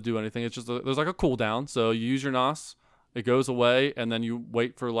don't have to do anything. It's just there's like a cooldown, so you use your NOS, it goes away, and then you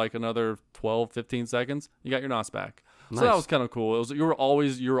wait for like another 12, 15 seconds. You got your NOS back. Nice. So that was kind of cool. You were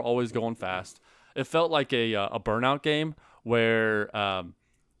always going fast. It felt like a Burnout game where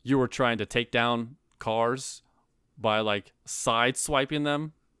you were trying to take down cars by like side swiping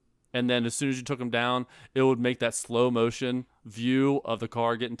them, and then as soon as you took them down, it would make that slow motion view of the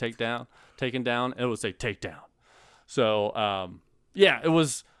car getting taken down, and it would say take down. So it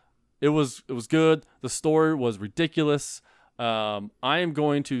was good. The story was ridiculous. I am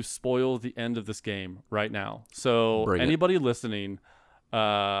going to spoil the end of this game right now. So anybody listening,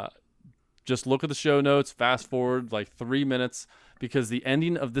 just look at the show notes, fast forward like 3 minutes, because the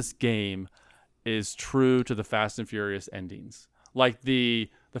ending of this game is true to the Fast and Furious endings. Like I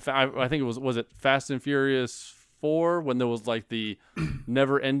think it was it Fast and Furious 4 when there was like the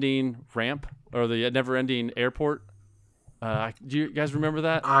never-ending ramp or the never-ending airport. Do you guys remember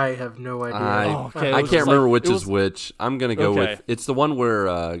that? I have no idea. I can't remember which is which. I'm gonna go with it's the one where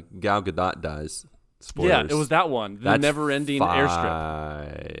Gal Gadot dies. Spoilers. Yeah, it was that one. The never-ending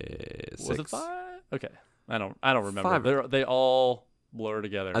airstrip. 6. Was it 5? Okay, I don't remember. They all blur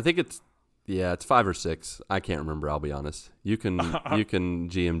together. I think it's 5 or 6. I can't remember. I'll be honest. You can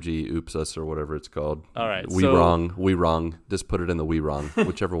GMG oops us or whatever it's called. All right, we wrong. Just put it in the we wrong,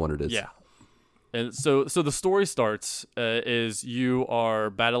 whichever one it is. Yeah. And so the story starts is you are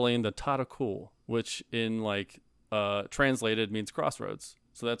battling the Tadakul, which in like translated means crossroads.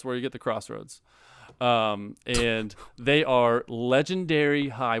 So that's where you get the crossroads. And they are legendary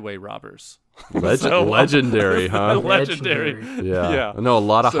highway robbers. Legendary, huh? Legendary. Yeah. I know a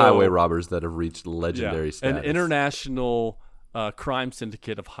lot of highway robbers that have reached legendary status. An international crime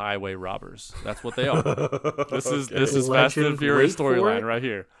syndicate of highway robbers. That's what they are. This is Fast and Furious storyline right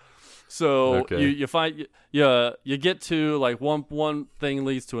here. So you find you get to like one thing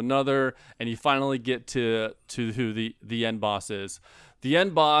leads to another, and you finally get to who the end boss is. The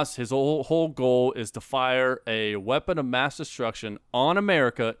end boss, his whole goal is to fire a weapon of mass destruction on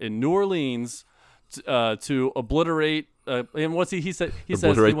America in New Orleans to obliterate. And what's he said? He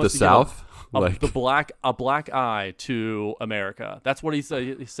says he wants the to South, a black eye to America. That's what he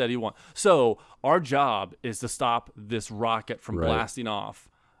said. He said he wants. So our job is to stop this rocket from blasting off.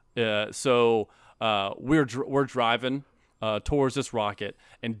 So we're driving towards this rocket,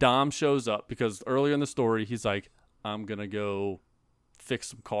 and Dom shows up because earlier in the story he's like, I'm gonna go fix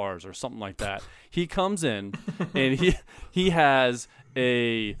some cars or something like that. He comes in and he has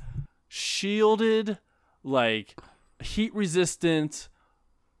a shielded, like heat resistant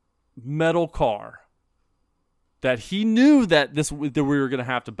metal car that he knew that we were going to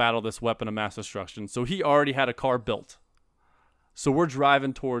have to battle this weapon of mass destruction. So he already had a car built. So we're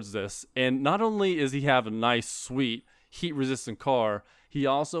driving towards this. And not only is he have a nice, sweet, heat-resistant car, he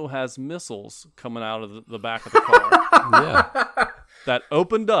also has missiles coming out of the back of the car. Yeah. That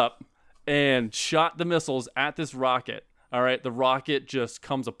opened up and shot the missiles at this rocket. All right, the rocket just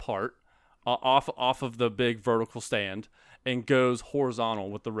comes apart off of the big vertical stand and goes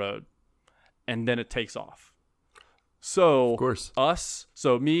horizontal with the road. And then it takes off. So, of course.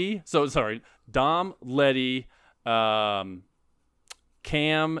 Dom, Letty,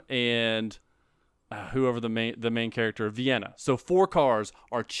 Cam, and whoever the main character, Vienna. So 4 cars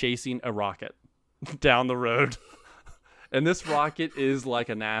are chasing a rocket down the road. And this rocket is like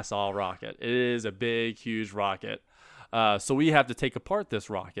a NASA rocket. It is a big, huge rocket. So we have to take apart this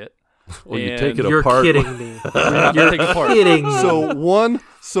rocket. Well, you take it You're apart. kidding me. You're kidding me.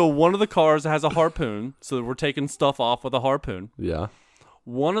 So one of the cars has a harpoon. So we're taking stuff off with a harpoon. Yeah.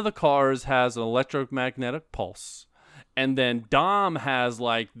 One of the cars has an electromagnetic pulse. And then Dom has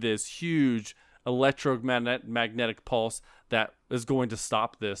like this huge electromagnetic pulse that is going to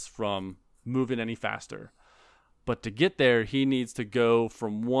stop this from moving any faster. But to get there, he needs to go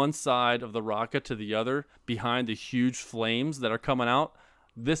from one side of the rocket to the other behind the huge flames that are coming out.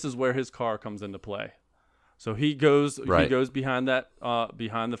 This is where his car comes into play. So he goes behind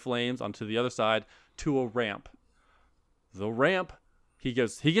the flames onto the other side to a ramp. The ramp, he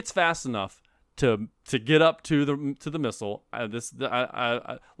gets fast enough to get up to the missile.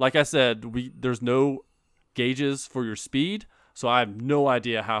 Like I said, there's no gauges for your speed, so I have no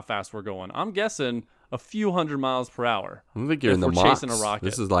idea how fast we're going. I'm guessing a few hundred miles per hour. I think you're in the Machs. chasing a rocket.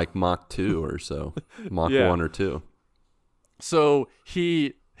 This is like Mach 2 or so. Mach Yeah. 1 or 2. So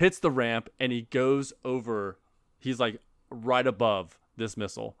he hits the ramp and he goes over. He's like right above this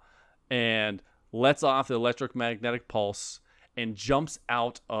missile and lets off the electromagnetic pulse and jumps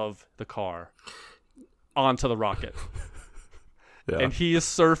out of the car onto the rocket. Yeah. And he is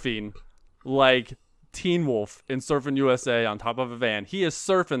surfing like Teen Wolf in Surfing USA on top of a van. He is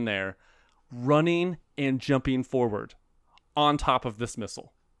surfing there, running and jumping forward on top of this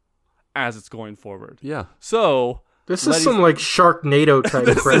missile as it's going forward. Yeah. So this is some like Sharknado type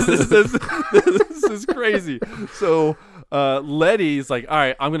crap. this is crazy. So Letty's like, all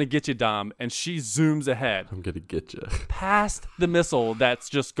right, I'm going to get you, Dom. And she zooms ahead I'm going to get you. past the missile that's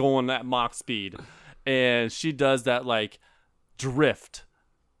just going at Mach speed. And she does that like drift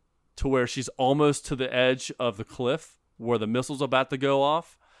to where she's almost to the edge of the cliff where the missile's about to go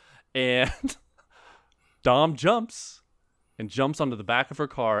off. And Dom jumps onto the back of her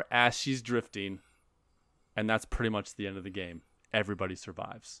car as she's drifting. And that's pretty much the end of the game. Everybody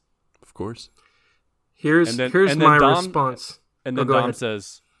survives. Of course. Here's my response. And then go Dom ahead.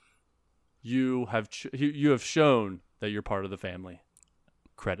 says, "You have shown that you're part of the family."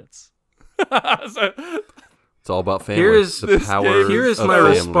 Credits. So, It's all about family. Here is the power Here is of my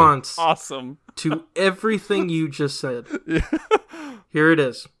family. response awesome. to everything you just said. Here it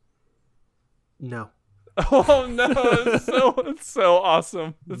is. No. Oh no! It's so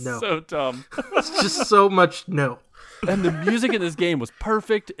awesome. It's No. so dumb. It's just so much no. And the music in this game was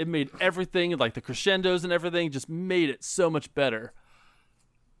perfect. It made everything, like the crescendos and everything, just made it so much better.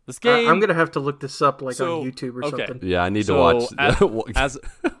 This game, I'm gonna have to look this up like So, on YouTube or okay. something. Yeah, I need to So, watch. as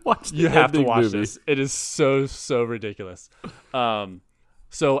watch the you have to ending watch movie. this. It is so ridiculous.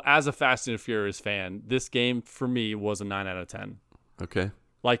 So as a Fast and Furious fan, this game for me was a 9 out of 10. Okay.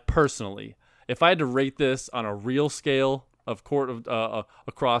 Like personally, if I had to rate this on a real scale of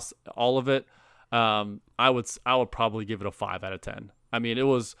across all of it, I would probably give it a 5 out of 10. I mean, it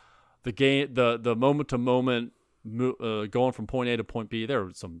was the game, the moment to moment going from point A to point B. There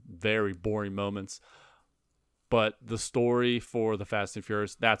were some very boring moments, but the story for the Fast and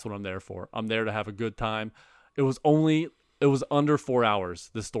Furious, that's what I'm there for. I'm there to have a good time. It was under 4 hours.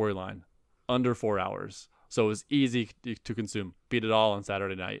 The storyline, under 4 hours, so it was easy to consume. Beat it all on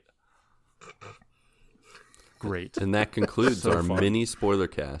Saturday night. Great. And that concludes So our fun. mini spoiler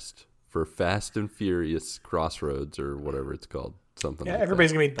cast for Fast and Furious Crossroads or whatever it's called. Something Yeah, like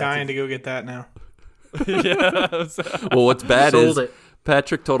everybody's that. gonna be dying to go get that now. Yeah. Well, what's bad Sold is it.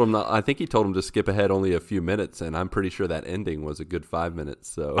 Patrick told him. I think he told him to skip ahead only a few minutes, and I'm pretty sure that ending was a good 5 minutes.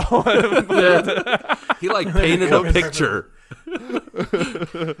 So he like painted a picture.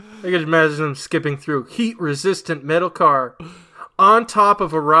 I could imagine them skipping through heat-resistant metal car on top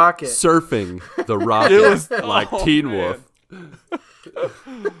of a rocket. Surfing the rocket It was- like oh, Teen man. Wolf.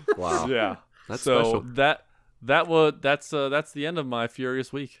 Wow. Yeah. That's so special. that's the end of my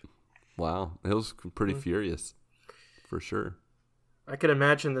Furious week. Wow. It was pretty furious for sure. I could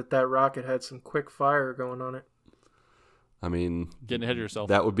imagine that rocket had some quick fire going on it. I mean, Getting ahead of yourself.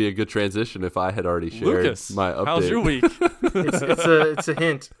 That would be a good transition if I had already shared Lucas, my update. how's your week? It's a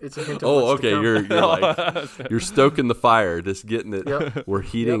hint. It's a hint. Of Oh, what's to okay. come. You're like you're stoking the fire, just getting it. Yep. We're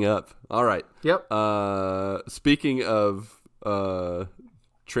heating up. All right. Yep. Speaking of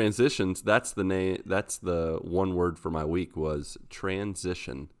transitions, that's the name. That's the one word for my week was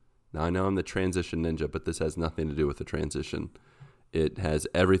transition. Now I know I'm the transition ninja, but this has nothing to do with the transition. It has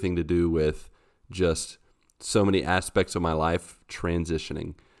everything to do with just so many aspects of my life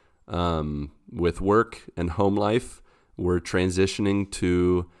transitioning. With work and home life, we're transitioning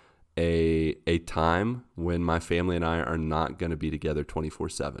to a time when my family and I are not going to be together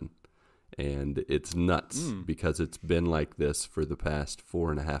 24/7. And it's nuts because it's been like this for the past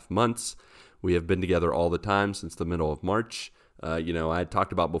 4.5 months. We have been together all the time since the middle of March. I had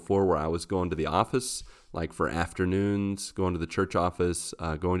talked about before where I was going to the office, like for afternoons, going to the church office,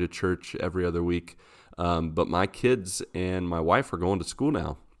 going to church every other week. But my kids and my wife are going to school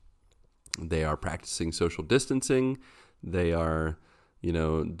now. They are practicing social distancing. They are,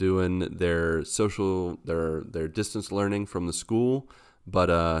 doing their their distance learning from the school.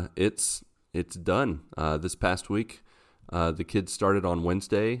 But it's done. This past week, the kids started on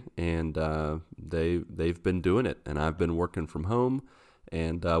Wednesday, and they've been doing it. And I've been working from home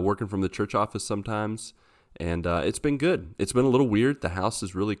and working from the church office sometimes. And it's been good. It's been a little weird. The house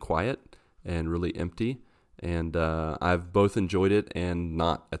is really quiet and really empty, and I've both enjoyed it and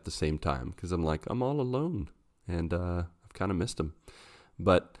not at the same time because I'm all alone, and I've kind of missed them.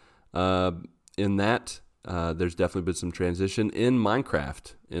 But in that, there's definitely been some transition in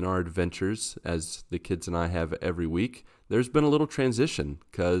Minecraft in our adventures, as the kids and I have every week. There's been a little transition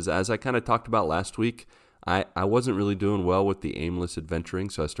because, as I kind of talked about last week, I wasn't really doing well with the aimless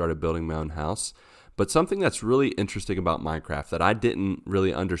adventuring, so I started building my own house. But something that's really interesting about Minecraft that I didn't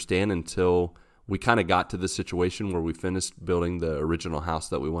really understand until we kind of got to the situation where we finished building the original house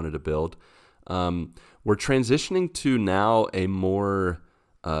that we wanted to build. We're transitioning to now a more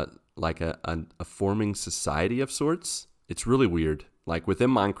like a forming society of sorts. It's really weird. Like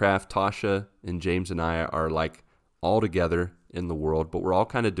within Minecraft, Tasha and James and I are like all together in the world, but we're all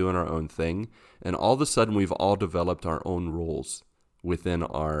kind of doing our own thing. And all of a sudden, we've all developed our own roles within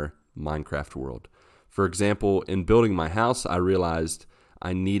our Minecraft world. For example, in building my house, I realized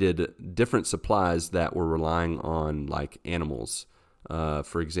I needed different supplies that were relying on like animals.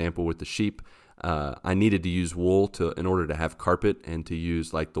 For example, with the sheep, I needed to use wool in order to have carpet and to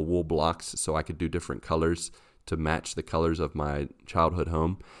use like the wool blocks so I could do different colors to match the colors of my childhood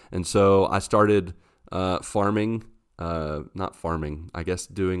home. And so I started not farming, I guess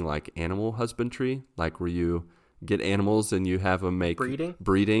doing like animal husbandry, like where you get animals and you have them make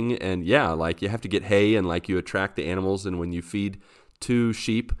breeding. And yeah, like you have to get hay and like you attract the animals. And when you feed 2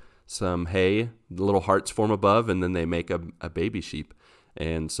 sheep some hay, the little hearts form above and then they make a baby sheep.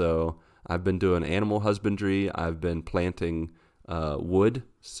 And so I've been doing animal husbandry. I've been planting wood,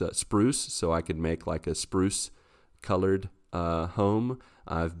 spruce, so I could make like a spruce colored home.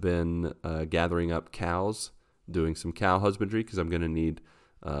 I've been gathering up cows, doing some cow husbandry because I'm going to need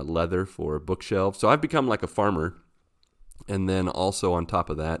leather for bookshelves. So I've become like a farmer. And then also on top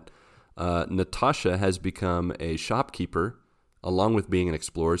of that, Natasha has become a shopkeeper along with being an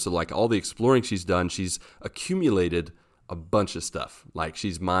explorer. So like all the exploring she's done, she's accumulated a bunch of stuff. Like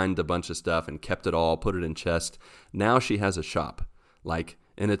she's mined a bunch of stuff and kept it all, put it in chest. Now she has a shop. And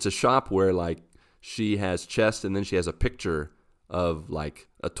it's a shop where like she has chest and then she has a picture of like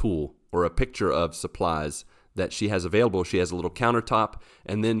a tool or a picture of supplies that she has available. She has a little countertop,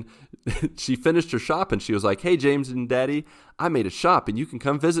 and then she finished her shop and she was like, "Hey, James and Daddy, I made a shop and you can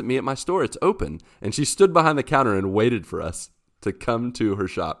come visit me at my store. It's open." And she stood behind the counter and waited for us to come to her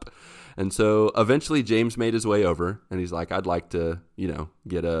shop. And so eventually James made his way over and he's like, "I'd like to,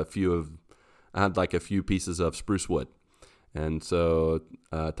 get a few pieces of spruce wood." And so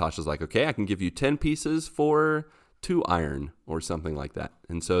Tasha's like, "Okay, I can give you 10 pieces for 2 iron," or something like that.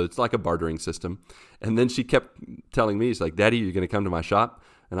 And so it's like a bartering system. And then she kept telling me, she's like, "Daddy, you're going to come to my shop?"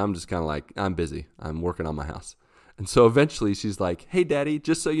 And I'm just kind of like, "I'm busy. I'm working on my house." And so eventually she's like, "Hey, Daddy,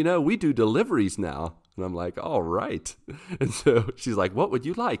 just so you know, we do deliveries now." And I'm like, "All right." And so she's like, "What would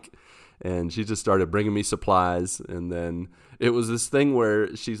you like?" And she just started bringing me supplies. And then it was this thing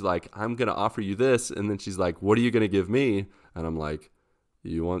where she's like, "I'm going to offer you this." And then she's like, "What are you going to give me?" And I'm like,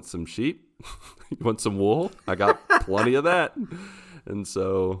 "You want some sheep? You want some wool? I got plenty of that." And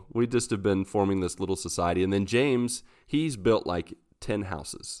so we just have been forming this little society. And then James, he's built like 10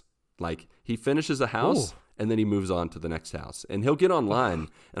 houses. Like he finishes a house and then he moves on to the next house. And he'll get online,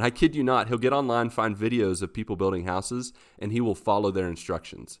 and I kid you not, he'll get online, find videos of people building houses, and he will follow their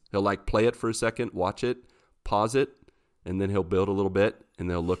instructions. He'll like play it for a second, watch it, pause it, and then he'll build a little bit, and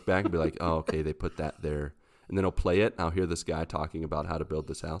they'll look back and be like, oh, okay, they put that there. And then he'll play it, and I'll hear this guy talking about how to build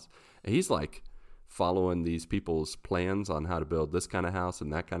this house. And he's like following these people's plans on how to build this kind of house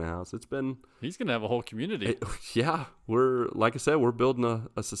and that kind of house. He's gonna have a whole community. Yeah, like I said, we're building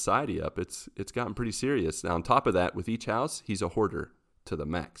a society up. It's gotten pretty serious. Now on top of that, with each house, he's a hoarder to the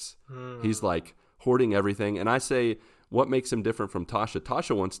max. He's like hoarding everything. And I say, what makes him different from Tasha?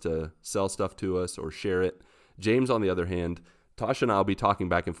 Tasha wants to sell stuff to us or share it. James, on the other hand, Tasha and I will be talking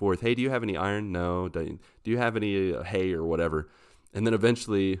back and forth. Hey, do you have any iron? No. Do you have any hay or whatever? And then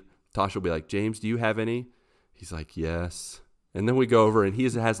eventually Tasha will be like, James, do you have any? He's like, yes. And then we go over and he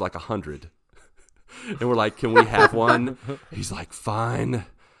has like 100. And we're like, can we have one? He's like, fine,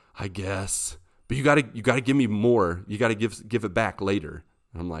 I guess. But you gotta give me more. You gotta give it back later.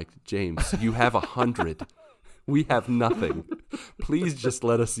 And I'm like, James, you have 100. We have nothing. Please just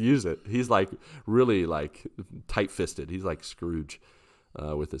let us use it. He's like really like tight-fisted. He's like Scrooge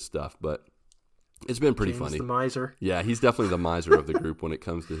with his stuff. But it's been pretty James funny. The miser. Yeah, he's definitely the miser of the group when it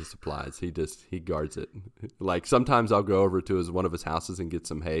comes to his supplies. He guards it. Like sometimes I'll go over to one of his houses and get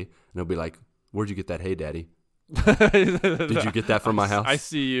some hay, and he'll be like, "Where'd you get that hay, Daddy? Did you get that from my house?" I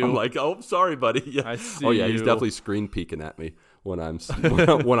see you. I'm like, "Oh, sorry, buddy." Yeah. I see Oh yeah, he's you. definitely screen peeking at me when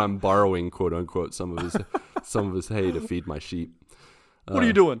I'm borrowing, quote unquote, some of his hay to feed my sheep. What are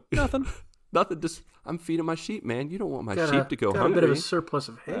you doing? Nothing. Nothing. Just I'm feeding my sheep, man. You don't want my Got sheep to go got hungry. a bit of a surplus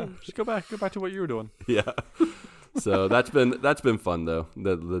of hay. Yeah, just go back to what you were doing. Yeah. So that's been fun though,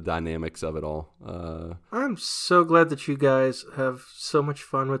 the dynamics of it all. I'm so glad that you guys have so much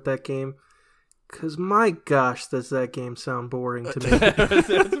fun with that game. Because my gosh, does that game sound boring to me.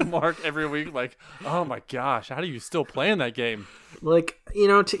 It's Mark every week like, oh my gosh, how do you still play in that game? Like,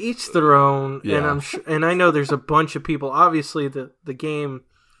 to each their own. Yeah. And I know there's a bunch of people. Obviously, the game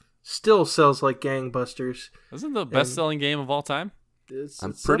still sells like gangbusters. Isn't it the best-selling game of all time? I'm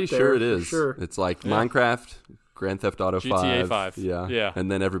It's pretty up there, sure it for is. Sure. It's like Minecraft, Grand Theft Auto GTA 5. 5. Yeah. And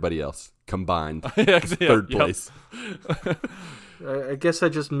then everybody else combined. Yeah, Third yep. place. I guess I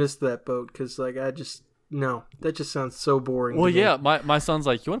just missed that boat because, like, no, that just sounds so boring. Well, to me. yeah, my son's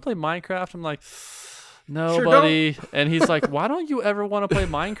like, you want to play Minecraft? I'm like, no, Sure buddy. And he's like, why don't you ever want to play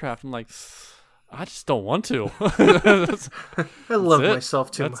Minecraft? I'm like, I just don't want to. I love it. myself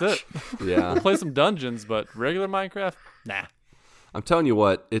too That's much. it. Yeah. Play some dungeons, but regular Minecraft, nah. I'm telling you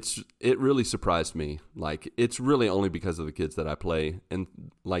what, it really surprised me. Like, it's really only because of the kids that I play. And,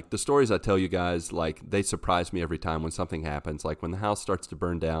 like, the stories I tell you guys, like, they surprise me every time when something happens. Like, when the house starts to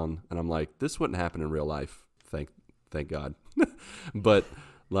burn down, and I'm like, this wouldn't happen in real life. Thank God. But,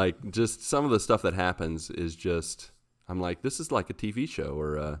 like, just some of the stuff that happens is just, I'm like, this is like a TV show.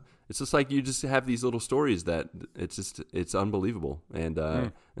 Or it's just like you just have these little stories that it's unbelievable. And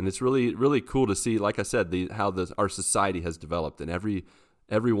and it's really, really cool to see, like I said, how our society has developed, and every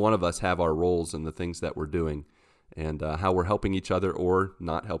one of us have our roles in the things that we're doing, and how we're helping each other or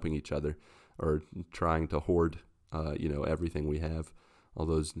not helping each other, or trying to hoard, everything we have, all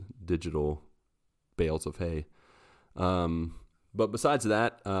those digital bales of hay. But besides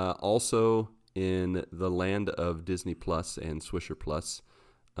that, also in the land of Disney Plus and Swisher Plus,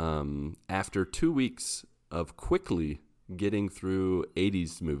 after 2 weeks of quickly getting through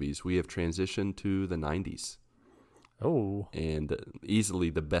 80s movies, we have transitioned to the 90s. Oh. And easily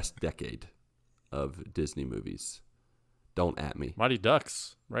the best decade of Disney movies. Don't at me. Mighty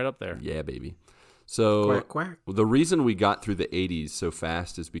Ducks, right up there. Yeah, baby. So Quack, quack. the reason we got through the 80s so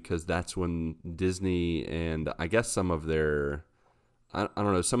fast is because that's when Disney and I guess some of their, I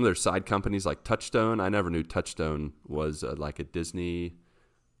don't know, some of their side companies like Touchstone. I never knew Touchstone was like a Disney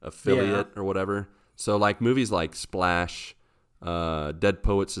affiliate or whatever. So like movies like Splash, Dead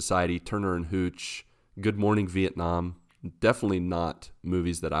Poets Society, Turner and Hooch, Good Morning Vietnam, definitely not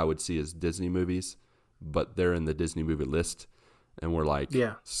movies that I would see as Disney movies, but they're in the Disney movie list, and we're like,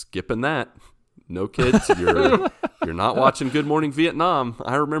 skipping that. No kids, you're not watching Good Morning Vietnam.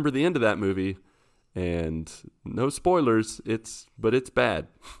 I remember the end of that movie, and no spoilers. But it's bad.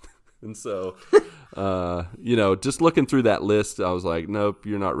 And so, just looking through that list, I was like, nope,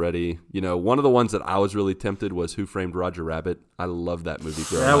 you're not ready. One of the ones that I was really tempted was Who Framed Roger Rabbit. I love that movie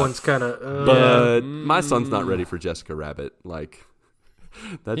growing That up. one's kind of. But my son's not ready for Jessica Rabbit. Like,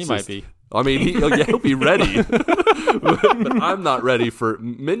 that's Might be. I mean, he'll be ready. But I'm not ready for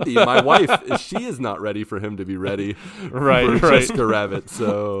Mindy, my wife. She is not ready for him to be ready Right. for Jessica Rabbit.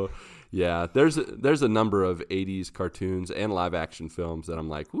 So, Yeah, there's a number of 80s cartoons and live action films that I'm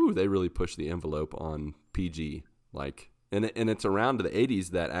like, ooh, they really push the envelope on PG. Like, and it's around the 80s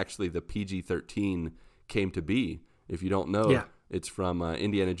that actually the PG-13 came to be. If you don't know, it's from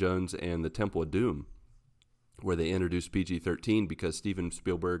Indiana Jones and the Temple of Doom, where they introduced PG-13 because Steven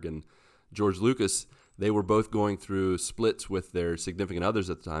Spielberg and George Lucas, they were both going through splits with their significant others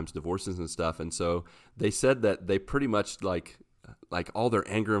at the time, divorces and stuff. And so they said that they pretty much like all their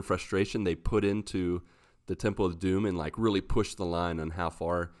anger and frustration they put into the Temple of Doom and like really pushed the line on how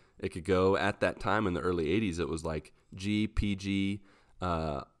far it could go. At that time in the early 80s, it was like G, PG,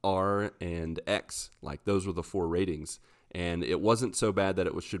 R, and X. Like those were the 4 ratings. And it wasn't so bad that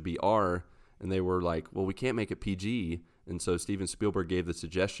it should be R. And they were like, well, we can't make it PG. And so Steven Spielberg gave the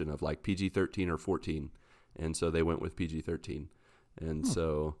suggestion of like PG-13 or 14. And so they went with PG-13. And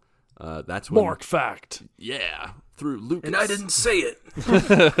so that's when... Mark fact. Yeah, through Lucas. And I didn't say it.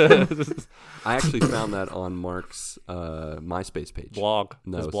 I actually found that on Mark's MySpace page. Blog.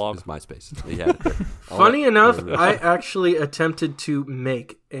 No, His it's blog. MySpace. He had it there. Funny enough, I actually attempted to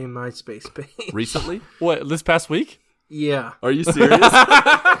make a MySpace page. Recently? What, this past week? Yeah. Are you serious?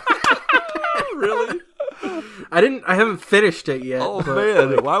 Really? I haven't finished it yet. Oh, but,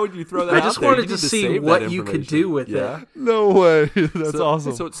 man. like, Why would you throw that I out just there? wanted You to need see save what that you could information. do with Yeah. it. No way. That's So-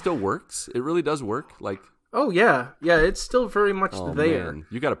 awesome. So it still works? It really does work? Like, Oh yeah, it's still very much oh, there. man.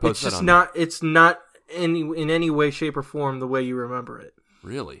 You got to post It's that just on... not. It's not in any way, shape, or form the way you remember it.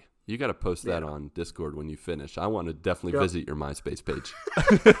 Really? You got to post that on Discord when you finish. I want to definitely Yep. visit your MySpace page.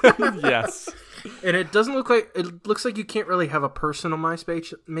 Yes. And it doesn't look like it looks like you can't really have a personal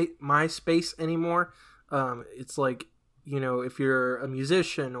MySpace anymore. It's like, if you're a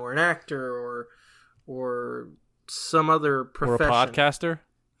musician or an actor or some other Or a profession. podcaster?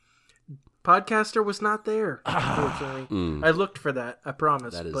 Podcaster was not there, unfortunately. I looked for that, I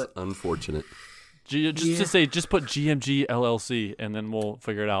promise. That is but unfortunate. Just put GMG LLC, and then we'll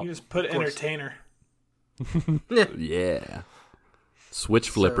figure it out. You just put entertainer. Yeah. Switch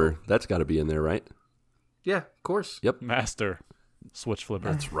Flipper. That's got to be in there, right? yeah, of course. Yep. Master Switch Flipper.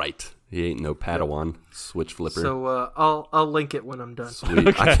 That's right. He ain't no Padawan. Switch Flipper. So I'll link it when I'm done. Sweet.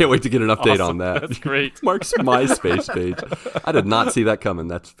 I can't wait to get an update on that. That's great. Mark's MySpace page. I did not see that coming.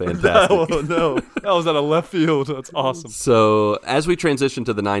 That's fantastic. Oh, no. That was out of left field. That's awesome. So as we transition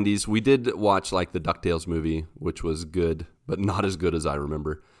to the 90s, we did watch like the DuckTales movie, which was good, but not as good as I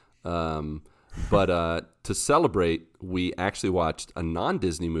remember. But to celebrate, we actually watched a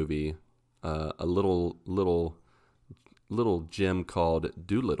non-Disney movie, a little gem called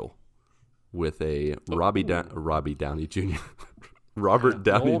Doolittle with a Robbie Downey Jr. Robert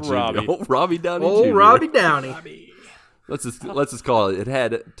Downey Old Jr. Robbie. Old Robbie Downey Old Jr. Robbie Downey. Let's just call it. It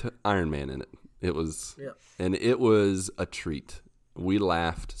had Iron Man in it. It was, and it was a treat. We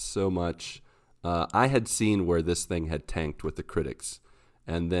laughed so much. I had seen where this thing had tanked with the critics,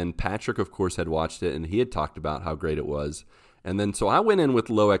 and then Patrick, of course, had watched it, and he had talked about how great it was. And then so I went in with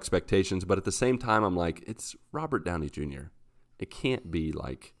low expectations, but at the same time, I'm like, it's Robert Downey Jr. It can't be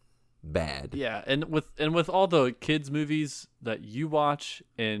like bad. Yeah, and with all the kids movies that you watch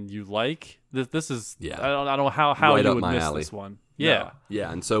and you like, this is Yeah. I don't know how Right you up would my miss alley. this one. Yeah.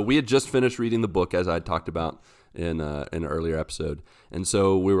 Yeah, and so we had just finished reading the book, as I talked about in an earlier episode, and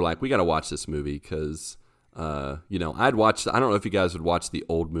so we were like, we got to watch this movie because, I'd watched. I don't know if you guys would watch the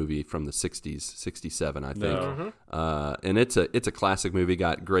old movie from the '60s, '67, I think, No. and it's a classic movie.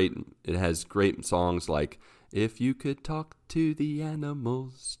 It has great songs like "If You Could Talk to the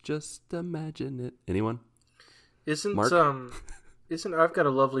Animals, Just Imagine It." Anyone? Isn't Mark? I've got a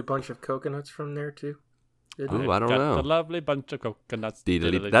lovely bunch of coconuts from there too? Ooh, I don't Got know. a lovely bunch of coconuts.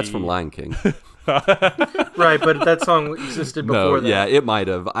 That's from Lion King. Right, but that song existed before No, that. yeah, it might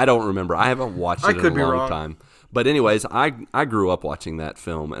have. I don't remember. I haven't watched it in could a be long wrong. time. But anyways, I grew up watching that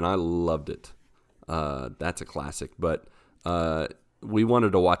film and I loved it. That's a classic. But we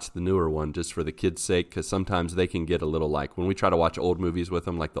wanted to watch the newer one just for the kids' sake because sometimes they can get a little like when we try to watch old movies with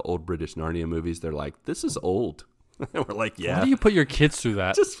them, like the old British Narnia movies. They're like, "This is old." And we're like, "Yeah." Why do you put your kids through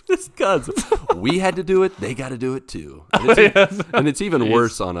that? Just because we had to do it, they got to do it too. And it's even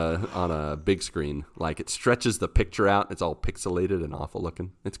worse on a big screen. Like it stretches the picture out. It's all pixelated and awful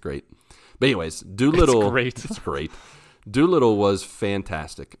looking. It's great. But anyways, Doolittle. It's great. Doolittle was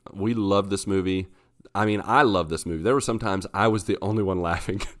fantastic. We loved this movie. I mean, I love this movie. There were some times I was the only one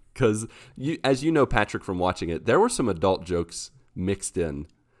laughing because, as you know, Patrick, from watching it, there were some adult jokes mixed in.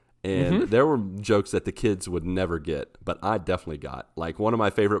 And there were jokes that the kids would never get, but I definitely got. Like one of my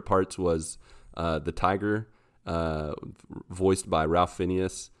favorite parts was the tiger, voiced by Ralph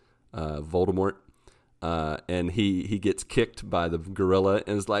Fiennes, Voldemort. and he gets kicked by the gorilla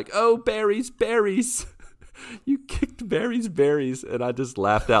and is like, "Oh, berries, berries." You kicked berries, and I just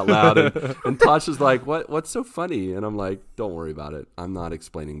laughed out loud. And Tasha's like, "What's so funny?" And I'm like, "Don't worry about it. I'm not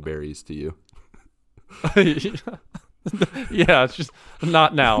explaining berries to you." Yeah, it's just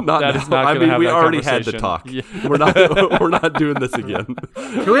not now. Not that now. is not I gonna mean, have we that already had the conversation. talk. Yeah. We're not doing this again.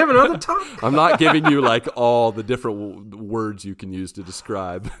 Can we have another talk? I'm not giving you like all the different words you can use to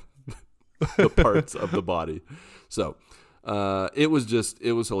describe the parts of the body. So. It was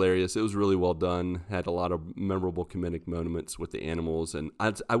hilarious. It was really well done. Had a lot of memorable comedic moments with the animals. And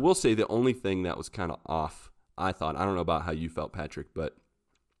I will say the only thing that was kind of off, I thought, I don't know about how you felt, Patrick, but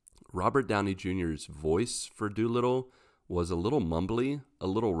Robert Downey Jr.'s voice for Doolittle was a little mumbly, a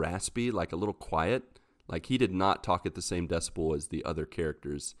little raspy, like a little quiet. Like he did not talk at the same decibel as the other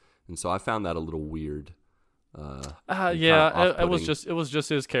characters. And so I found that a little weird. It was just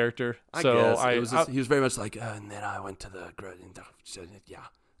his character. He was very much like, and then I went to the yeah,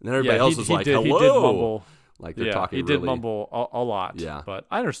 and then everybody else was like, hello. He did mumble. Like they're talking. He did really, mumble a lot. Yeah, but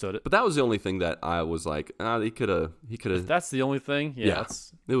I understood it. But that was the only thing that I was like, he could have. If that's the only thing. Yeah,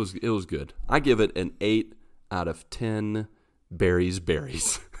 it was good. I give it an 8 out of 10 berries.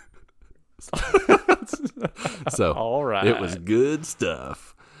 So all right, it was good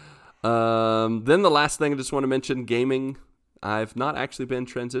stuff. Then the last thing I just want to mention, gaming. I've not actually been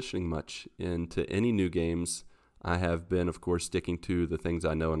transitioning much into any new games. I have been, of course, sticking to the things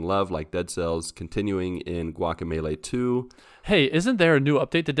I know and love, like Dead Cells, continuing in Guacamelee 2. Hey, isn't there a new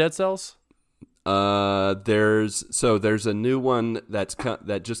update to Dead Cells? There's a new one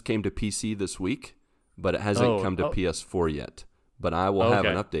that just came to PC this week, but it hasn't come to PS4 yet. But I will have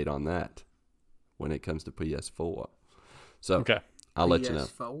an update on that when it comes to PS4. So I'll let you know.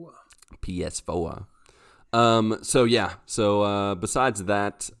 PS4. Besides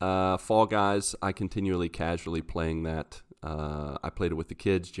that, Fall Guys, I continually casually playing that. I played it with the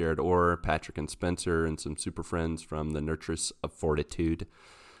kids, Jared Orr, Patrick and Spencer, and some super friends from the Nurturus of Fortitude.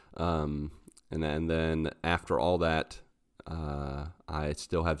 And then after all that, I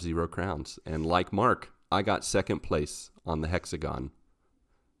still have 0 crowns. And like Mark, I got second place on the hexagon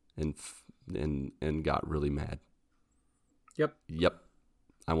and got really mad. Yep.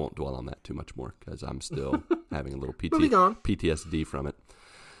 I won't dwell on that too much more because I'm still having a little PTSD from it.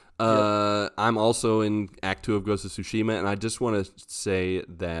 I'm also in Act 2 of Ghost of Tsushima, and I just want to say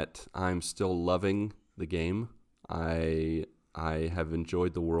that I'm still loving the game. I have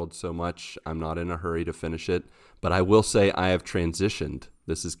enjoyed the world so much. I'm not in a hurry to finish it, but I will say I have transitioned.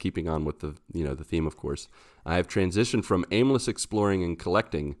 This is keeping on with the theme, of course. I have transitioned from aimless exploring and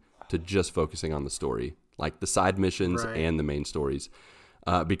collecting to just focusing on the story, like the side missions and the main stories.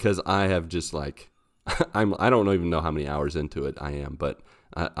 Because I have just like, I don't even know how many hours into it I am, but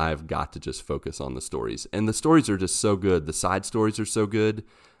I've got to just focus on the stories. And the stories are just so good. The side stories are so good.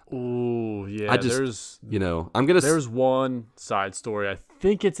 Ooh, yeah. There's one side story. I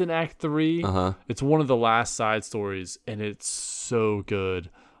think it's in Act 3. It's one of the last side stories, and it's so good.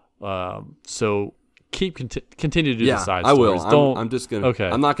 So continue to do the side stories. I will. I'm just gonna. Okay.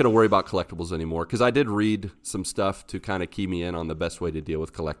 I'm not gonna worry about collectibles anymore because I did read some stuff to kind of key me in on the best way to deal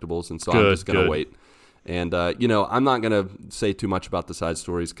with collectibles, and so I'm just gonna wait. And I'm not gonna say too much about the side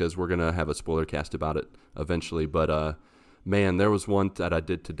stories because we're gonna have a spoiler cast about it eventually. But man, there was one that I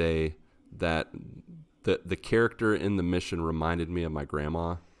did today that the character in the mission reminded me of my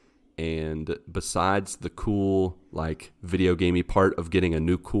grandma. And besides the cool like video gamey part of getting a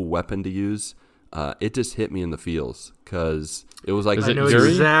new cool weapon to use. It just hit me in the feels because it was like I know Yuri?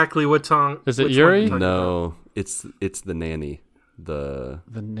 Exactly what song. Is it Yuri? No, it's the nanny. The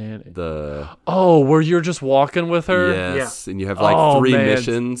nanny. Where you're just walking with her. Yes, and you have like 3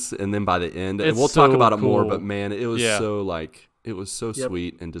 missions, and then by the end, and we'll talk about it more. But man, it was so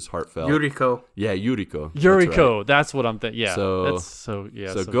sweet and just heartfelt. Yuriko. Yeah, Yuriko. Yuriko. That's what I'm thinking. Yeah. So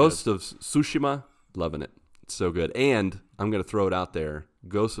Ghost good. of Tsushima, loving it. It's so good. And I'm gonna throw it out there.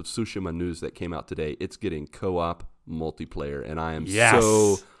 Ghost of Tsushima news that came out today. It's getting co-op multiplayer, and I am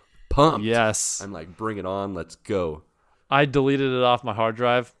so pumped. Yes. I'm like, bring it on. Let's go. I deleted it off my hard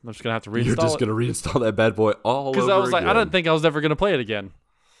drive. I'm just going to have to reinstall it. You're just going to reinstall that bad boy all over again. Because I was like, I didn't think I was ever going to play it again.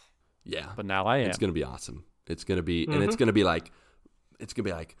 Yeah. But now I am. It's going to be awesome. It's going to be, and it's going to be like,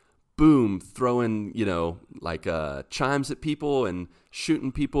 boom, throwing, chimes at people and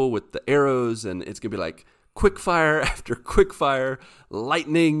shooting people with the arrows, and it's going to be like, quickfire after quickfire,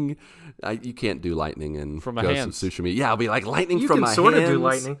 lightning. You can't do lightning in from my Ghost hands. of Tsushima. Yeah, I'll be like lightning you from my hands. You can sort of do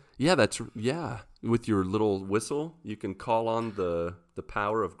lightning. Yeah, with your little whistle, you can call on the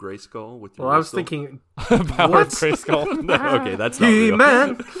power of Grayskull with your I was whistle. thinking power of Grayskull. No, okay, that's not real.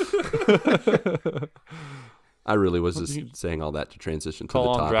 man. I really was just saying all that to transition to Call the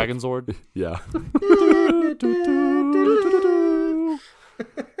on topic. Dragonzord. Yeah.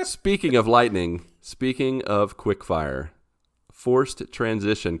 Speaking of lightning, speaking of Quickfire, forced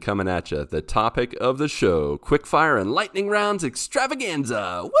transition coming at you. The topic of the show, Quickfire and Lightning Rounds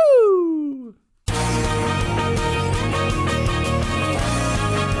Extravaganza. Woo!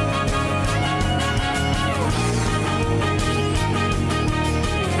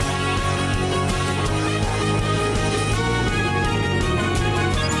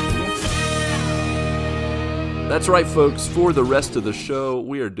 That's right, folks. For the rest of the show,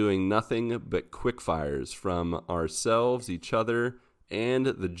 we are doing nothing but quickfires from ourselves, each other, and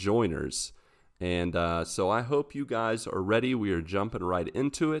the joiners. And so I hope you guys are ready. We are jumping right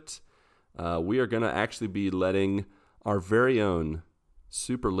into it. We are going to actually be letting our very own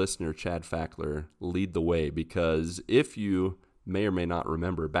super listener, Chad Fackler, lead the way. Because if you may or may not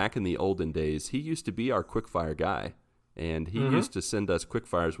remember, back in the olden days, he used to be our quickfire guy. And he used to send us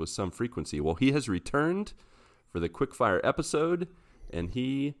quickfires with some frequency. Well, he has returned for the Quickfire episode, and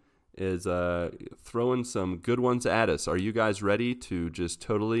he is throwing some good ones at us. Are you guys ready to just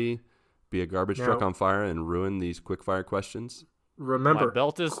totally be a garbage truck on fire and ruin these Quickfire questions? My Remember,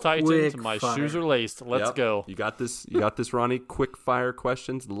 belt is tightened, my shoes are laced. Let's go. You got this. You got this, Ronnie. Quickfire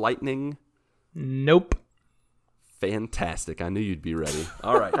questions. Lightning. Nope. Fantastic. I knew you'd be ready.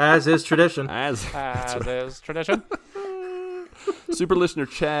 All right. as is tradition. As is tradition. Super listener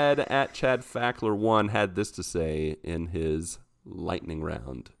Chad at Chad Fackler 1 had this to say in his lightning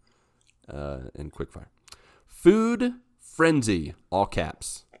round in Quickfire. Food frenzy, all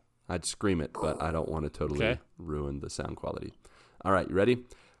caps. I'd scream it, but I don't want to totally ruin the sound quality. All right, you ready?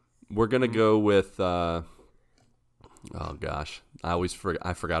 We're going to go with, oh gosh,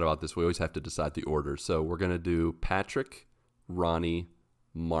 I forgot about this. We always have to decide the order. So we're going to do Patrick, Ronnie,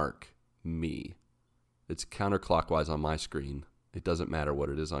 Mark, me. It's counterclockwise on my screen. It doesn't matter what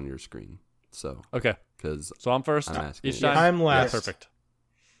it is on your screen. So okay, because so I'm first each time. I'm last. Yeah, perfect.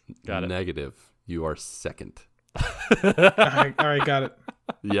 Got it. Negative. You are second. All right, got it.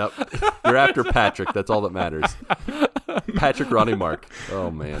 Yep. You're after Patrick. That's all that matters. Patrick, Ronnie, Mark. Oh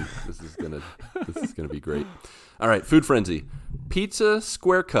man, this is gonna be great. All right, food frenzy. Pizza,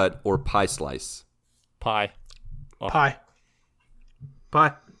 square cut, or pie slice? Pie. Oh.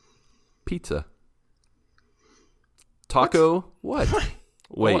 Pie. Pizza. Taco. What?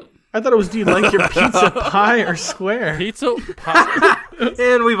 Wait. What? I thought it was, do you like your pizza pie or square? Pizza pie.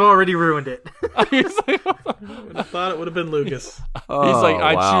 And we've already ruined it. He's like, I thought it would have been Lucas.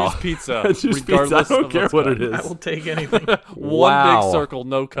 I wow. choose pizza. I choose pizza. I regardless don't of care what's what cut. it I is. will take anything. One big circle,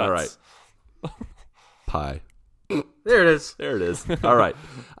 no cuts. All right. Pie. There it is. There it is. All right.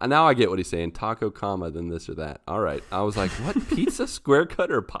 Now I get what he's saying. Taco, comma, then this or that. All right. I was like, what? Pizza, square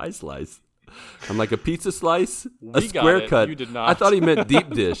cut, or pie slice? I'm like, a pizza slice, a We got square it. cut. You did not. I thought he meant deep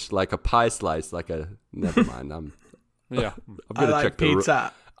dish, like a pie slice, like a. Never mind. Yeah. I'm I gonna like check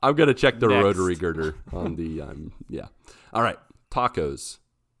pizza. I'm gonna check the Next. rotary girder on the. Yeah. All right. Tacos,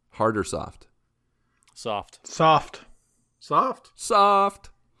 hard or soft? Soft. Soft. Soft.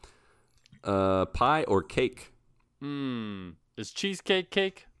 Pie or cake? Is cheesecake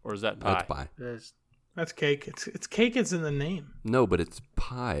cake or is that pie? That's pie. That's cake. It's cake. It's in the name. No, but it's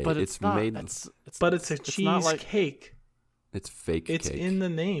pie. But it's not. made. But it's a not cheese like- cake. It's fake It's cake. in the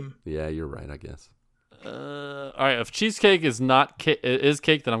name. Yeah, you're right. I guess. All right. If cheesecake is not is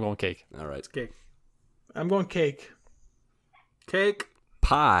cake, then I'm going cake. All right. Cake. I'm going cake.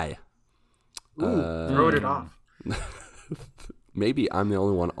 Pie. Ooh, throwing it off. Maybe I'm the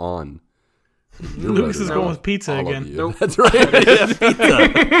only one on. Lucas is going with pizza All again. of you. Nope. That's right. Yeah,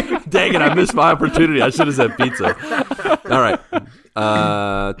 pizza. Dang it! I missed my opportunity. I should have said pizza. All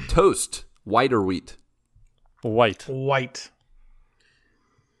right. Toast. White or wheat? White. White.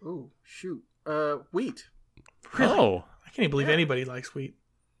 Ooh, shoot. Wheat. Really? Oh. I can't even believe anybody likes wheat.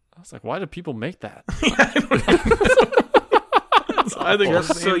 I was like, why do people make that? I think it's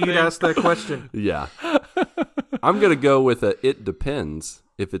the Just so same you'd thing. ask that question. Yeah. I'm gonna go with it depends.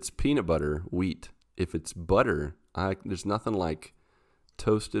 If it's peanut butter, wheat. If it's butter, there's nothing like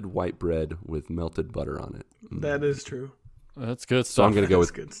toasted white bread with melted butter on it. That is true. That's good So stuff. I'm gonna go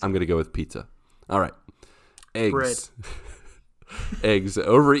That's with good stuff. I'm gonna go with pizza. All right. Eggs. Bread. Eggs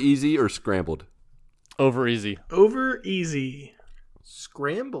over easy or scrambled? Over easy. Over easy.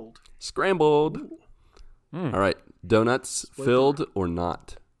 Scrambled. Scrambled. All right. Donuts filled or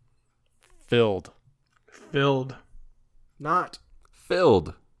not? Filled. Filled. Not.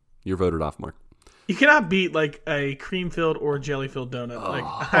 Filled. You're voted off, Mark. You cannot beat like a cream filled or jelly filled donut.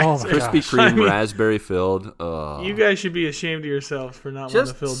 Krispy Kreme raspberry filled. You guys should be ashamed of yourselves for not wanting to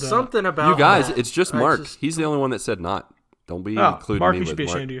Just fill donut. something about You guys, that. it's just Mark. He's the only one that said not. Don't be including Mark, me you with should be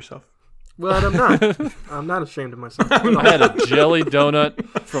Mark. ashamed of yourself. Well, I'm not. I'm not ashamed of myself. I had a jelly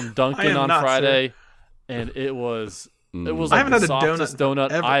donut from Dunkin' on not, Friday, and it was I like haven't the had a softest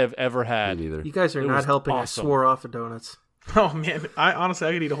donut ever. I have ever had. Me neither. You guys are It not was helping. awesome. I swore off of donuts. Oh man, I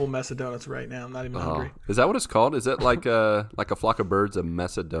honestly could eat a whole mess of donuts right now. I'm not even hungry. Is that what it's called? Is that like a flock of birds, a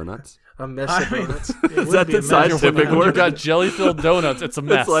mess of donuts? A mess I of mean, donuts. it would that be the a mess. scientific When you word? got jelly-filled donuts, it's a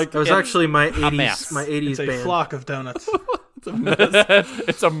mess. like That was actually my mess. 80s. My 80s It's a band. flock of donuts.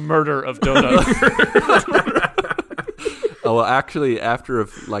 It's a murder of donuts. Oh, well, actually, after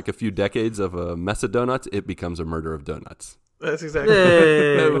like a few decades of a mess of donuts, it becomes a murder of donuts. That's exactly.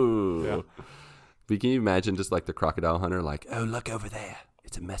 Hey. No. Yeah. But can you imagine just like the crocodile hunter, like, oh, look over there.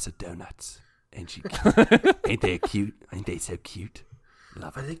 It's a mess of donuts. Ain't she cute? Ain't they cute? Ain't they so cute?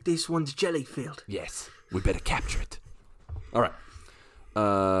 Love I it. think this one's jelly filled. Yes. We better capture it. All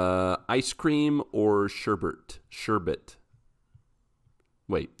right. Ice cream or sherbet? Sherbet.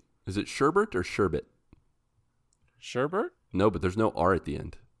 Wait. Is it sherbet or sherbet? Sherbet? No, but there's no R at the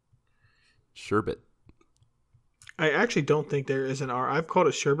end. Sherbet. I actually don't think there is an R. I've called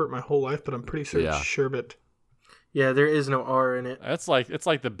it sherbet my whole life, but I'm pretty sure Yeah. it's sherbet. Yeah, there is no R in it. It's like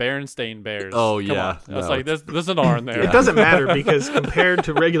the Berenstain Bears. Oh, Come yeah. on. No, It's like there's an R in there. It doesn't matter because compared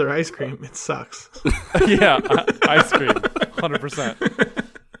to regular ice cream, it sucks. Yeah, ice cream, 100%.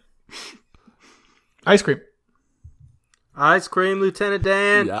 Ice cream. Ice cream, Lieutenant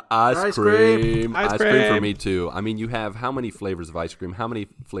Dan. Yeah, ice Ice cream. cream. Ice Ice cream for cream. me too. I mean, you have how many flavors of ice cream? How many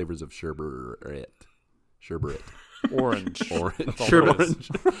flavors of sherbet? Sherbet. Orange. Orange. That's all Sherbet.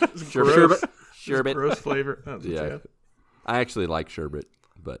 it is. Gross. Sherbet. Gross flavor. That's what you Yeah. have. I actually like sherbet,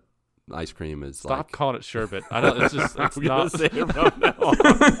 but ice cream is Stop like. calling it sherbet. I don't. It's just. It's I'm gonna not. say it from now on.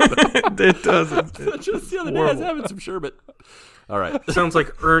 It doesn't. Just the other day, I was Horrible. having some sherbet. All right. Sounds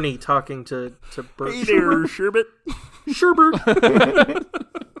like Ernie talking to Bert. Hey there, sherbet. Sherbert.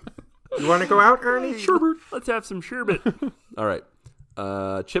 You want to go out, Ernie? Sherbert. Let's have some sherbet. All right.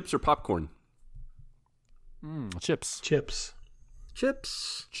 Chips or popcorn? Chips. Chips.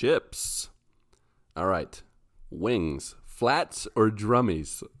 Chips. Chips. All right. Wings. Flats or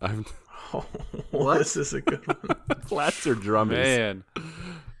drummies? Oh, What? This is a good one. Flats or drummies? Man.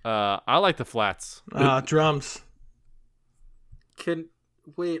 I like the flats. Drums.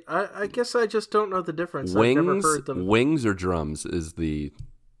 Wait, I guess I just don't know the difference. I've never Wings. heard them. Wings or drums is the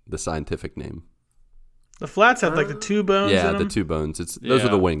scientific name. The flats have like the two bones Yeah, in the them, two bones. Those are Yeah.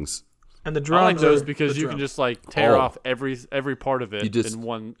 the wings. and the I drums like those are because the you can drums. just like tear Oh. off every part of it You just- in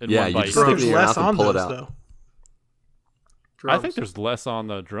one you bite. just I stick thought it in there's your less mouth and on pull it those out. though. I Drums. think there's less on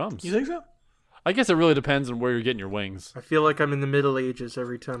the drums. You think so? I guess it really depends on where you're getting your wings. I feel like I'm in the Middle Ages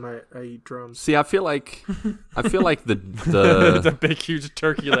every time I eat drums. See, I feel like the The big huge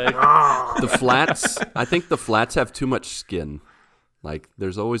turkey leg. the flats. I think the flats have too much skin. Like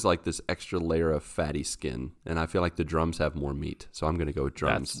there's always like this extra layer of fatty skin, and I feel like the drums have more meat. So I'm gonna go with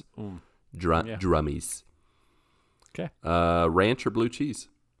drums. Yeah. Drummies. Okay. Ranch or blue cheese?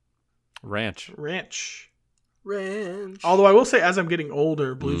 Ranch. Ranch. Ranch. Although I will say, as I'm getting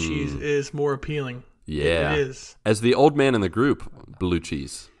older, blue cheese is more appealing. Yeah. It is. As the old man in the group, blue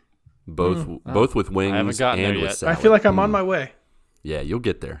cheese. Both with wings haven't gotten and there with yet. salad. I feel like I'm on my way. Yeah, you'll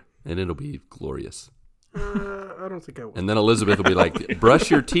get there, and it'll be glorious. I don't think I will. And then Elizabeth will be like, "Brush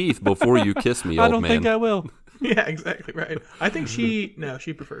your teeth before you kiss me, I old don't man." think I will. Yeah, exactly right. I think she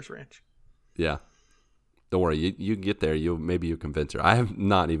prefers ranch. Yeah. Don't worry, you get there. Maybe you convince her. I am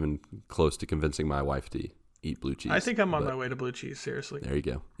not even close to convincing my wife to eat blue cheese. I think I'm on but my way to blue cheese. Seriously. There you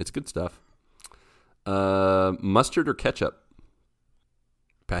go. It's good stuff. Mustard or ketchup?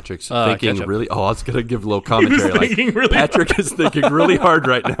 Patrick's thinking ketchup. really. Oh, I was gonna give a little commentary. Like thinking really Patrick is thinking really hard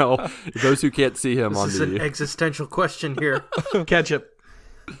right now. Those who can't see him This on is an the existential question here. Ketchup.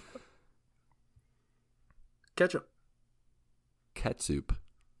 Ketchup. catsup.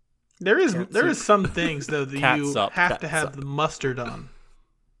 There is some things though that you Catsup. have to have the mustard on.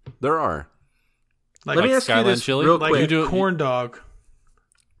 There are. Like, Let me Like ask you Skyline this chili? real like quick. You do- corn dog.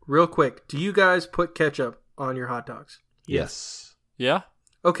 Real quick. Do you guys put ketchup on your hot dogs? Yes. Yeah.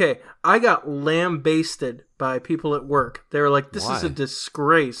 Okay, I got lambasted by people at work. They were like, "This is Why? a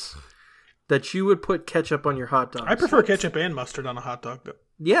disgrace that you would put ketchup on your hot dogs." I prefer ketchup and mustard on a hot dog though.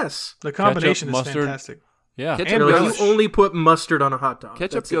 Yes. The combination is mustard. fantastic. Yeah. Ketchup They're like, goes- you only put mustard on a hot dog.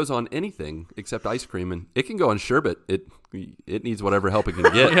 Ketchup That's it. goes on anything except ice cream, and it can go on sherbet. It needs whatever help it can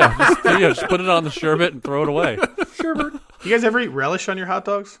get. Yeah, just put it on the sherbet and throw it away. Sherbet. You guys ever eat relish on your hot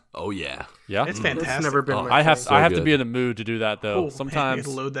dogs? Oh yeah. Yeah. It's It's fantastic. never been Oh, my I have thing. I have to good. be in a mood to do that though. Oh, Sometimes.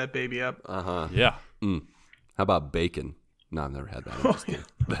 man, you load that baby up. Yeah. How about bacon? No, I've never had that. I'm just kidding.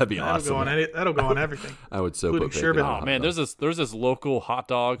 That'd be That'll awesome. That'll go on everything. I would so Including put bacon sherbet. on a Oh hot man, dog. there's this local hot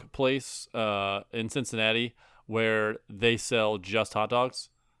dog place in Cincinnati where they sell just hot dogs,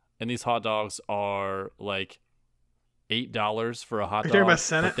 and these hot dogs are like $8 for a hot Are you dog. talking about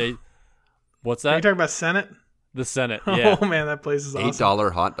Senate? What's Are you that? talking about Senate? The Senate, yeah. Oh man, that place is awesome.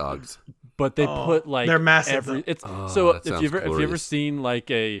 $8 hot dogs. But they Oh, put like they're massive, every. though. It's Oh, so that if sounds you ever glorious. seen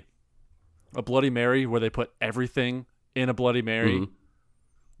like a Bloody Mary where they put everything in a Bloody Mary. Mhm.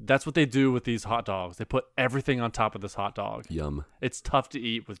 That's what they do with these hot dogs. They put everything on top of this hot dog. Yum. It's tough to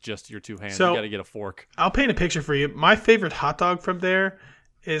eat with just your two hands. So- You got to get a fork. I'll paint a picture for you. My favorite hot dog from there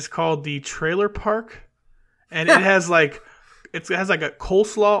is called the Trailer Park, and it has like a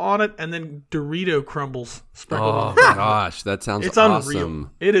coleslaw on it, and then Dorito crumbles sprinkled Oh on my it. gosh, that sounds It's awesome.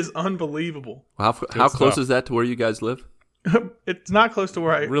 unreal. It is unbelievable. How close stuff. is that to where you guys live? It's not close to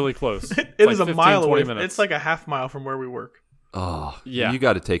where I. Really close. It It's is like a 15, mile 20 away. minutes. It's like a half mile from where we work. Oh, Yeah. You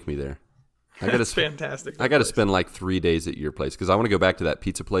got to take me there. I got It's to. fantastic. I got to spend like 3 days at your place because I want to go back to that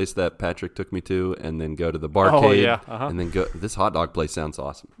pizza place that Patrick took me to, and then go to the barcade. Oh, yeah. Uh-huh. And then go. This hot dog place sounds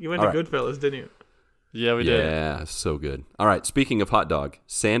awesome. You went All to right. Goodfellas, didn't you? Yeah, we did. Yeah, so good. All right. Speaking of hot dog,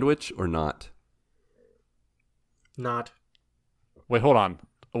 sandwich or not? Not Wait, hold on.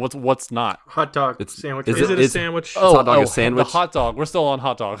 What's not? hot dog It's- sandwich. is Is it a Is- sandwich? hot dog a sandwich? The hot dog. We're still on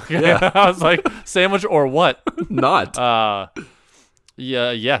hot dog. Yeah. I was like, sandwich or what? Not.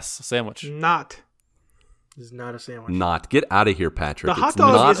 Yeah, yes, sandwich. Not. is not a sandwich. Not. Get out of here, Patrick. The hot it's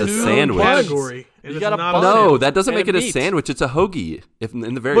dog not is a its own sandwich. category. It You is got a not bun. No, Sandwich. that doesn't And make it a meat. sandwich. It's a hoagie, if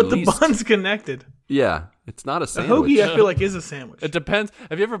in the very But the least. bun's connected. Yeah, it's not a A sandwich. hoagie, I feel like, is a sandwich. It depends.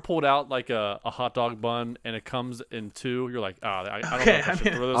 Have you ever pulled out like a hot dog bun and it comes in two? You're like, I don't know Okay, if I I should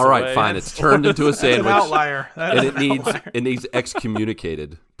mean- throw this All right, away. fine. It's turned into a That's an sandwich, outlier. That and is it an needs outlier. it needs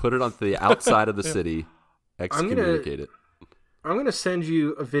excommunicated. Put it on the outside of the city. Excommunicate it. I'm gonna send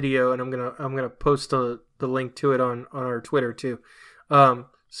you a video, and I'm gonna post the link to it on our Twitter too.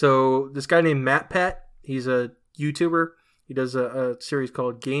 So this guy named Matt Pat, he's a YouTuber. He does a series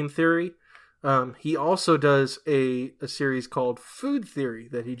called Game Theory. He also does a series called Food Theory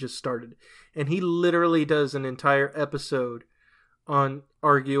that he just started, and he literally does an entire episode on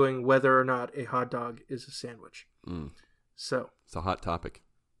arguing whether or not a hot dog is a sandwich. So It's a hot topic.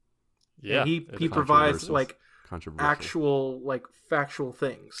 Yeah, and he it's provides controversial. like Controversial. actual like factual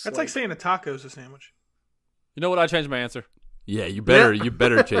things. That's like saying a taco is a sandwich. You know what? I changed my answer. Yeah, you better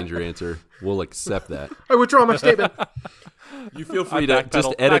change your answer. We'll accept that. I withdraw my statement. You feel I free to just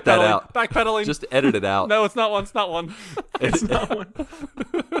backpedal- edit that backpedaling- out. Backpedaling. Just edit it out. No, it's not one. It's not one. It's not one.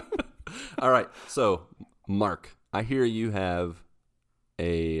 All right. So, Mark, I hear you have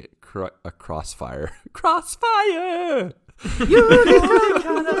a crossfire. Crossfire.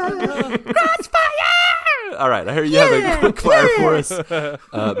 All right. I hear you have a quick fire for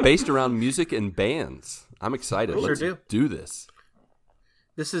us, based around music and bands. I'm excited. Sure Let's do. do this.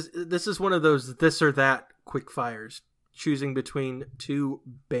 This is one of those this or that quick fires, choosing between two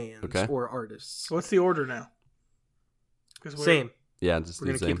bands Okay. or artists. What's the order now? 'Cause we're- Same. Yeah, just We're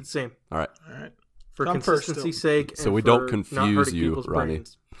do gonna the keep same. it the same All right. All right. for I'm first consistency's still. sake. So and we don't for not confuse hurting you, people's Ronnie.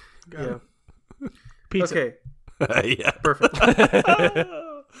 brains. Got Yeah. it. Pizza. Okay. Yeah. Perfect. Never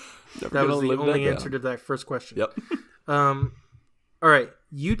That gonna was the live only that answer down. to that first question. Yep. All right.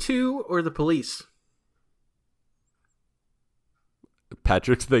 U2 or the Police?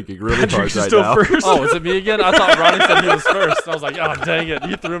 Patrick's thinking really Patrick's hard right still now. first. Oh, is it me again? I thought Ronnie said he was first. I was like, oh, dang it.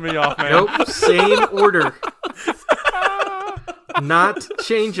 You threw me off, man. Nope. Same order. Not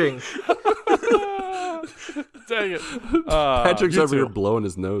changing. Dang it. Patrick's you over two. here blowing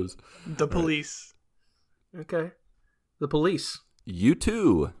his nose. The Police. Okay. The Police. You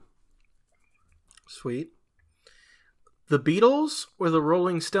too. Sweet. The Beatles or the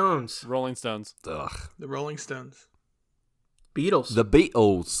Rolling Stones? Rolling Stones. Ugh. The Rolling Stones. Beatles. The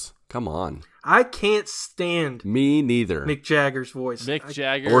Beatles. Come on. I can't stand Me neither. Mick Jagger's voice. Mick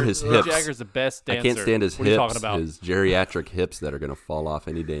Jagger. Or his Mick hips. Jagger's the best I dancer. can't stand his What are you hips, talking about? his geriatric hips that are going to fall off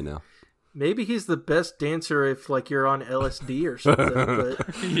any day now. Maybe he's the best dancer if like you're on LSD or something.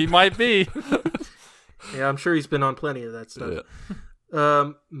 But He might be. yeah, I'm sure he's been on plenty of that stuff.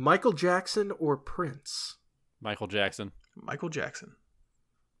 Michael Jackson or Prince? Michael Jackson. Michael Jackson.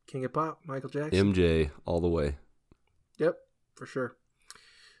 King of Pop, Michael Jackson. MJ all the way. Yep, for sure.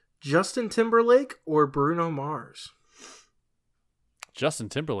 Justin Timberlake or Bruno Mars? Justin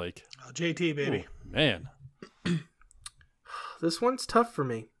Timberlake. Oh, JT, baby. Man. This one's tough for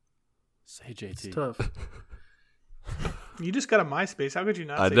me. Say JT. It's tough. You just got a MySpace. How could you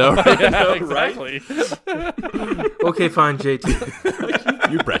not I say know, that? right? Yeah, Right? exactly. Okay, fine,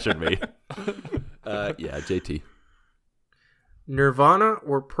 JT. You pressured me. Yeah, JT. Nirvana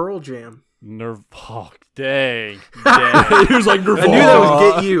or Pearl Jam? Oh, dang. He was like, I knew that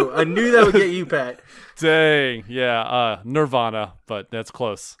would get you. I knew that would get you, Pat. Dang. Yeah, Nirvana, but that's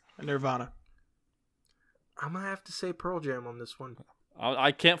close. Nirvana. I'm gonna have to say Pearl Jam on this one.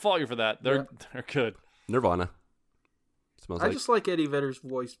 I can't fault you for that. They're good. Nirvana. Smells I like just like Eddie Vedder's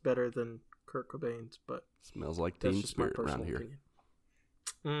voice better than Kurt Cobain's, but smells like that's Teen just my Spirit around personal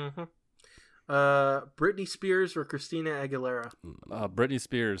here. opinion. Britney Spears or Christina Aguilera? Britney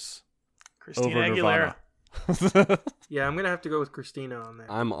Spears. Christina Over Aguilera. Nirvana. Yeah, I'm gonna have to go with Christina on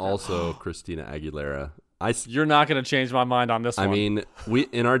that. I'm also Christina Aguilera. You're not going to change my mind on this one. I mean, we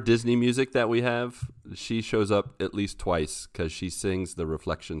in our Disney music that we have, she shows up at least twice because she sings the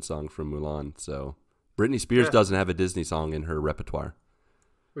Reflection song from Mulan. So Britney Spears doesn't have a Disney song in her repertoire.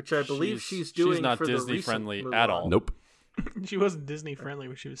 Which I believe she's doing she's not for Disney the recent friendly Mulan. at all. Nope. She wasn't Disney friendly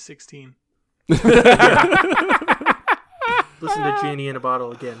when she was 16. Listen to Genie in a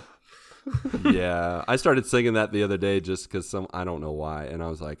Bottle again. Yeah, I started singing that the other day just because I don't know why, and I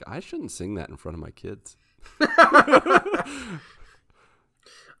was like, I shouldn't sing that in front of my kids.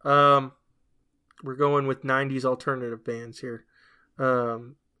 We're going with 90s alternative bands here.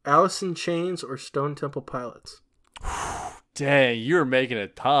 Alice in Chains or Stone Temple Pilots? Dang, you're making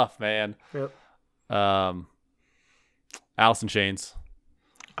it tough, man. Yep. Alice in Chains.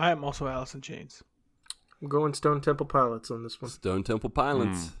 I am also Alice in Chains. I'm going Stone Temple Pilots on this one. Stone Temple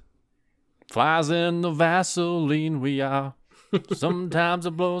Pilots. Flies in the Vaseline we are. Sometimes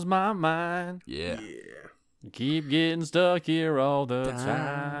it blows my mind. Yeah. Keep getting stuck here all the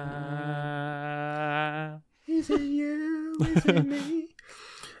time. Is it you? Is it me?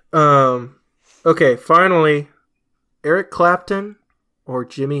 Okay, finally, Eric Clapton or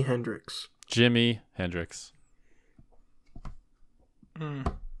Jimi Hendrix? Jimi Hendrix.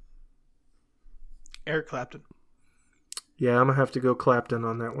 Eric Clapton. Yeah, I'm gonna have to go Clapton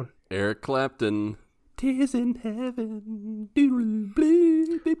on that one. Eric Clapton. Tears in heaven.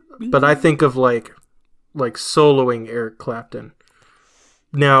 But I think of like soloing Eric Clapton.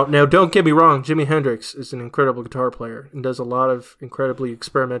 Now, don't get me wrong. Jimi Hendrix is an incredible guitar player and does a lot of incredibly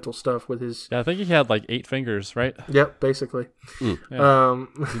experimental stuff with his. Yeah, I think he had like 8 fingers, right? Yep, basically. Yeah.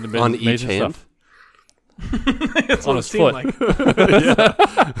 On each hand? That's On what his it seemed foot. like.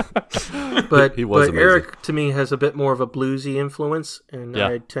 But He was amazing. Eric to me has a bit more of a bluesy influence, and Yeah.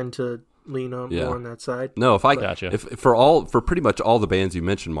 I tend to lean on more on that side. No, if I Gotcha. if for pretty much all the bands you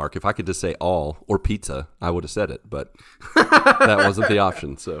mentioned, Mark, if I could just say all or pizza, I would have said it, but that wasn't the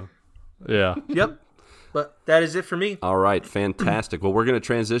option. So, Yeah. Yep. But that is it for me. all right, fantastic. Well, we're going to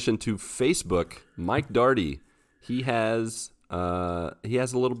transition to Facebook. Mike Darty, he has a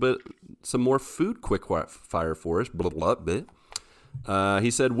little bit some more food quick fire for us. Blah, blah, blah. He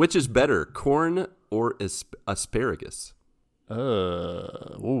said, which is better, corn or asparagus?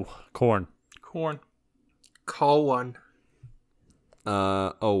 Corn. Corn. Call one.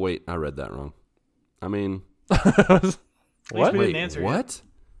 Oh wait, I read that wrong. I mean, At least we wait, didn't answer yet. what?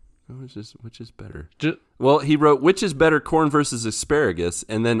 Which is better? Ju- Well, he wrote, which is better, corn versus asparagus?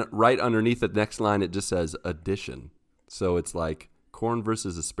 And then right underneath the next line, it just says addition. So it's like corn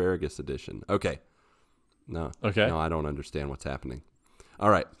versus asparagus addition. Okay. No. Okay. No, I don't understand what's happening. All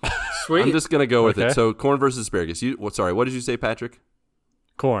right. Sweet. I'm just going to go with it. Okay. So corn versus asparagus. Sorry, what did you say, Patrick?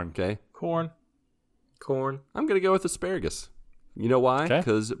 Corn. Okay. Corn. Corn. I'm going to go with asparagus. You know why? Okay.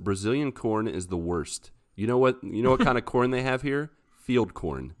 Because Brazilian corn is the worst. You know what kind of corn they have here? Field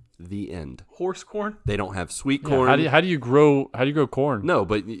corn. The end. Horse corn. They don't have sweet Yeah, corn. how do you grow corn? No,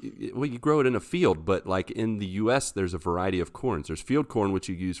 but you grow it in a field. But like in the U.S., there's a variety of corns. There's field corn, which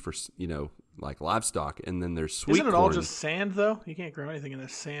you use for like livestock, and then there's sweet Isn't it corn. all just sand though? You can't grow anything in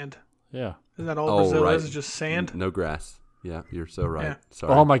this sand. Yeah. Isn't that all Oh, Brazil right. is? Just sand. No grass. Yeah, you're so right. Yeah.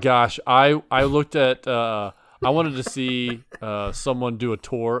 Sorry. Oh my gosh, I looked at I wanted to see someone do a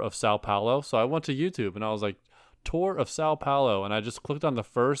tour of Sao Paulo, so I went to YouTube and I was like, tour of Sao Paulo, and I just clicked on the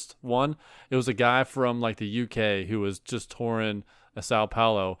first one. It was a guy from like the UK who was just touring Sao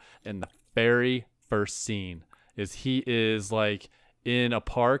Paulo, and the very first scene is he is like in a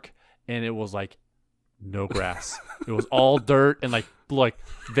park, and it was like no grass. It was all dirt and like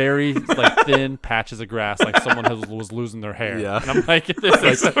very like thin patches of grass, like someone was losing their hair. Yeah. And I'm like, this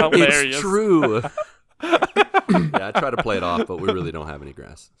is hilarious. It's true. Yeah, I try to play it off, but we really don't have any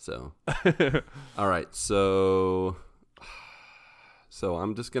grass. So, all right. So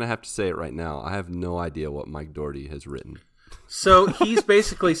I'm just gonna have to say it right now. I have no idea what Mike Doherty has written. So he's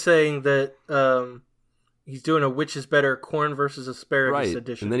basically saying that He's doing a which is better, corn versus asparagus Right.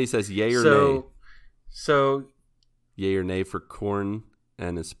 edition. And then he says yay or nay. So Yay or nay for corn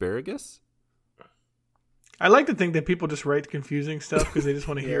and asparagus? I like to think that people just write confusing stuff because they just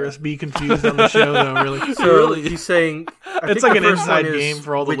want to hear us be confused on the show, though, really. So Really? he's saying It's like an inside game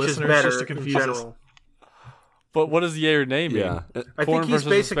for all the which is listeners better just to in confuse us. general. But what does yay or nay mean? Yeah. I Corn think he's versus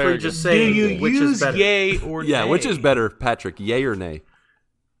basically asparagus. just Do saying you which is use better. yay or Yeah, nay? which is better, Patrick? Yay or nay?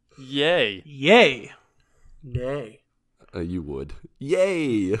 Yay. Yay. Nay. You would.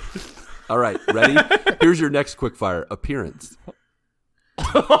 Yay! All right, ready? Here's your next quickfire appearance.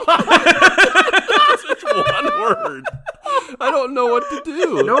 Such one word. I don't know what to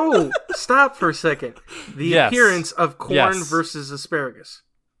do. No, stop for a second. The Yes. appearance of corn Yes. versus asparagus.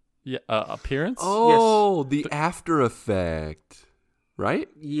 Yeah, appearance? Oh, the after effect, right?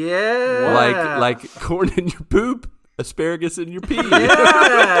 Yeah. Like corn in your poop, asparagus in your pee.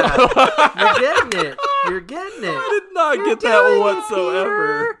 Yeah. You're getting it. You're getting it. I did not You're get that doing it,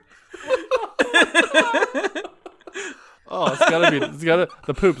 whatsoever. Oh,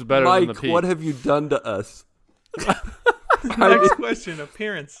 the poop's better than the Mike, pee. what have you done to us? Next question,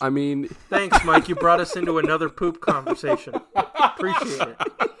 appearance. I mean, Thanks, Mike. You brought us into another poop conversation. Appreciate it.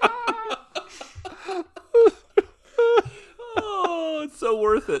 oh, it's so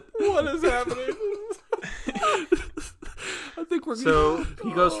worth it. What is happening? I think we're So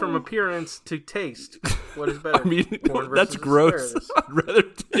he goes from appearance to taste. What is better? I mean, corn that's versus gross. asparagus? I'd rather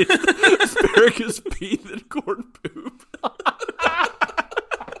taste asparagus pee than corn poop.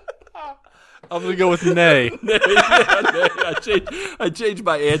 I'm going to go with nay. Nay. I changed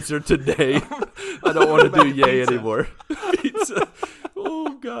my answer to nay. I don't want to do yay pizza. anymore. Pizza.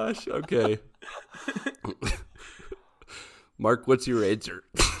 Oh, gosh. Okay. Mark, what's your answer?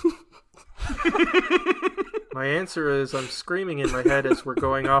 My answer is I'm screaming in my head as we're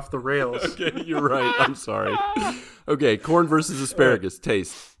going off the rails. Okay, you're right. I'm sorry. Okay, corn versus asparagus.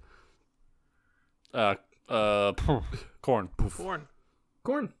 Taste. Corn. Corn.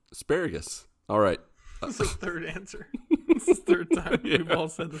 Corn. Asparagus. All right. This is the third answer. This is the third time we've all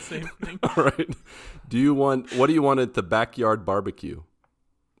said the same thing. All right. What do you want at the backyard barbecue?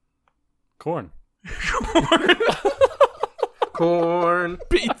 Corn. Corn.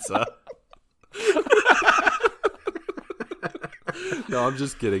 Pizza. No, I'm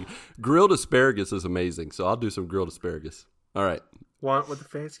just kidding. Grilled asparagus is amazing, so I'll do some grilled asparagus. All right. Want with the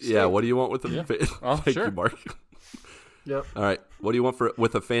fancy steak? Yeah, what do you want with the Oh, Thank sure. you, Mark. Yep. All right. What do you want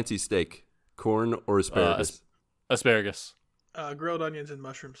with a fancy steak? Corn or asparagus? Asparagus. Grilled onions and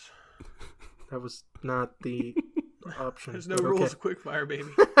mushrooms. That was not the option. There's no but rules okay. of Quickfire, baby.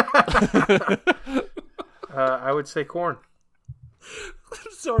 I would say corn.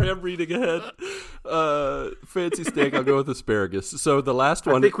 Sorry, I'm reading ahead. Fancy steak, I'll go with asparagus. So the last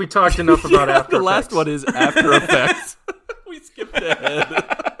one. I think we talked enough about After the last Effects. one is After Effects. We skipped ahead.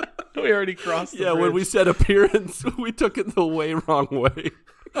 We already crossed the Yeah, when we bridge. said appearance, we took it the wrong way.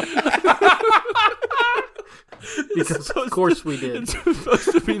 Because of course we did. It's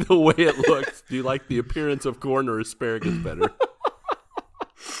supposed to be the way it looks. Do you like the appearance of corn or asparagus better?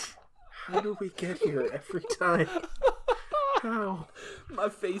 How do we get here every time? How? My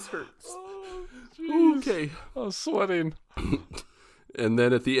face hurts. Okay. I'm sweating. And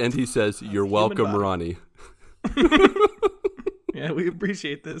then at the end he says, "You're welcome, body. Ronnie." Yeah, we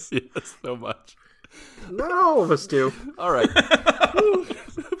appreciate this. Yes, so much. Not all of us do. All right.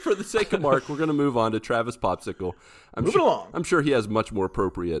 For the sake of Mark, we're going to move on to Travis Popsicle. Moving along. I'm sure he has much more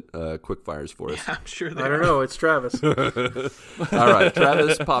appropriate quickfires for us. I'm sure they I are. don't know. It's Travis. All right,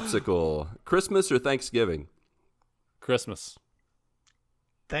 Travis Popsicle. Christmas or Thanksgiving? Christmas.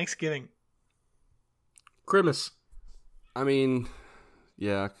 Thanksgiving. Grimace. I mean,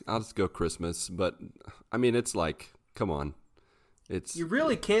 yeah, I'll just go Christmas. But, I mean, it's like, come on. It's You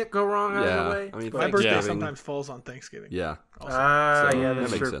really can't go wrong either Yeah, way. I mean, My birthday Thanksgiving. sometimes falls on Thanksgiving. Yeah. Also. So yeah, that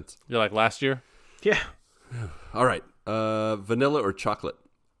that's makes true. sense. You're like last year? Yeah. All right. Vanilla or chocolate?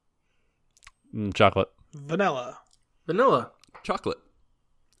 Chocolate. Vanilla. Vanilla. Chocolate.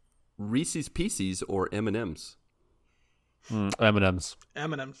 Reese's Pieces or M&M's? M&M's.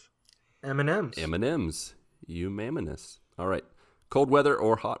 M&M's. M&M's. M&M's. You mammoness. All right. Cold weather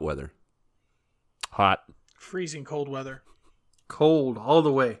or hot weather? Hot. Freezing cold weather. Cold all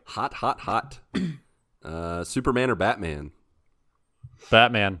the way. Hot, hot, hot. Superman or Batman?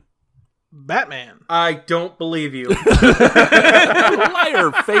 Batman. Batman. I don't believe you.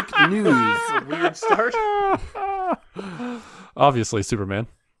 Liar. Fake news. Weird start. Obviously, Superman.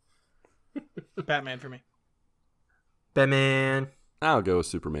 Batman for me. Batman. I'll go with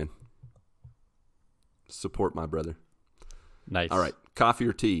Superman. Support my brother. Nice. All right. Coffee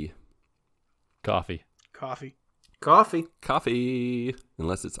or tea? Coffee. Coffee. Coffee. Coffee,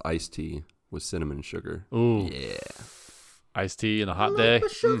 unless it's iced tea with cinnamon sugar. Ooh, Yeah. iced tea and a hot day. The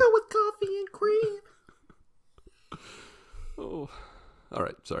sugar with coffee and cream. Oh, all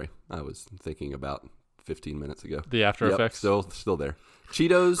right. Sorry, I was thinking about 15 minutes ago. The after Yep, effects. still there.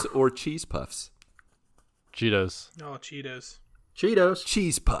 Cheetos or cheese puffs? Cheetos. Oh, Cheetos. Cheetos.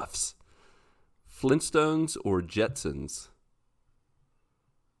 Cheese puffs. Flintstones or Jetsons?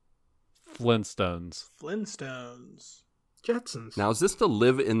 Flintstones. Flintstones. Jetsons. Now, is this to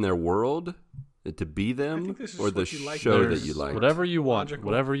live in their world, to be I them, think this is or the what you like show better. that you like? Whatever you want. Logical.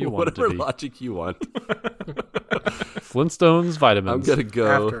 Whatever you want it Whatever to be. logic you want. Flintstones vitamins. I'm gonna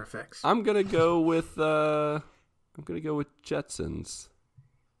go. After Effects. I'm gonna go with. Jetsons.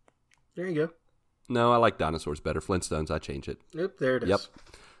 There you go. No, I like dinosaurs better. Flintstones, I change it. Yep, there it is. Yep.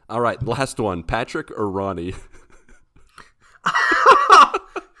 All right, last one. Patrick or Ronnie?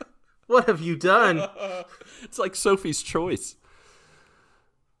 What have you done? It's like Sophie's Choice.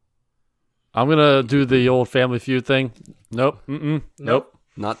 I'm gonna do the old Family Feud thing. Nope. Nope.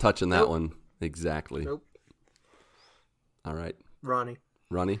 Not touching that Nope. one. Exactly. Nope. All right. Ronnie.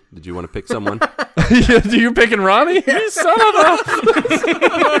 Ronnie, did you want to pick someone? You're picking Ronnie? You son of a.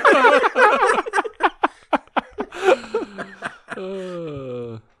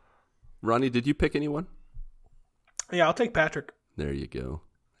 Ronnie, did you pick anyone? Yeah, I'll take Patrick. There you go.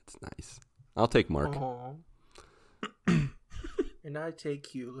 That's nice. I'll take Mark. Aw. And I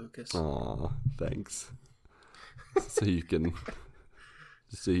take you, Lucas. Aw, thanks. So you can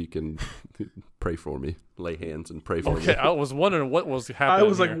pray for me, lay hands and pray for Okay, me. I was wondering what was happening. I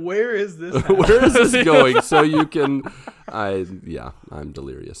was like, here. where is this? Where is this going? So you can, I'm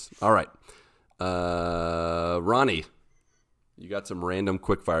delirious. All right, Ronnie, you got some random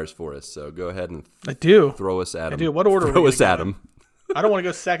quickfires for us. So go ahead and I do. throw us at him. I do. What order are Throw we us gonna at go him. I don't want to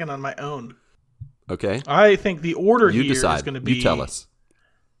go second on my own. Okay, I think the order you here is decide. going to be You tell us.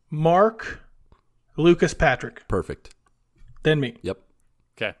 Mark, Lucas, Patrick, Perfect. then me. Yep.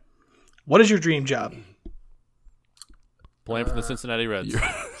 Okay. What is your dream job? Playing for the Cincinnati Reds.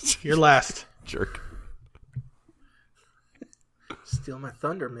 You're last. Jerk. Steal my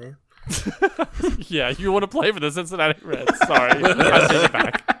thunder, man. Yeah, you want to play for the Cincinnati Reds. Sorry. I take it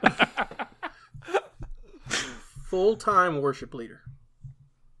back. Full-time worship leader.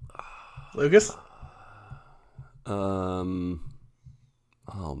 Lucas? Oh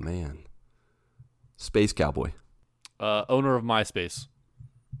man. Space Cowboy. Owner of MySpace.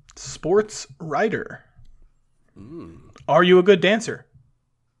 Sports writer. Are you a good dancer?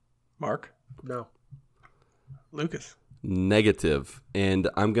 Mark? No. Lucas? Negative. And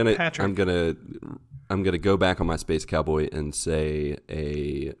Patrick. I'm gonna go back on my Space Cowboy and say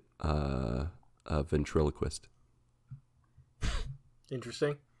a ventriloquist.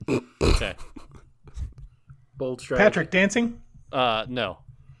 Interesting. Okay. Bold strategy. Patrick, dancing? No.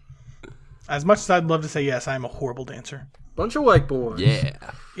 As much as I'd love to say yes, I'm a horrible dancer. Bunch of white boys. Yeah.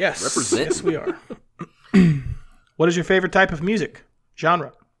 Yes. Represent. Yes, we are. What is your favorite type of music?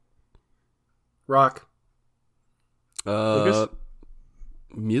 Genre? Rock. Lucas?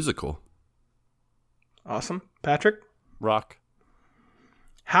 Musical. Awesome. Patrick? Rock.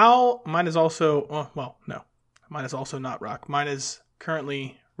 Mine is also, no. Mine is also not rock. Mine is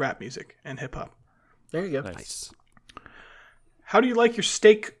currently rap music and hip hop. There you go. Nice. How do you like your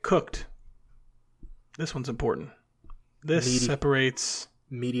steak cooked? This one's important. This Meaty. separates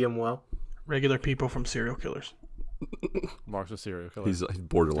Medium well. regular people from serial killers. Mark's a serial killer. He's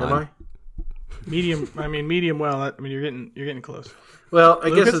borderline. Am I? Medium well. You're getting close. Well, I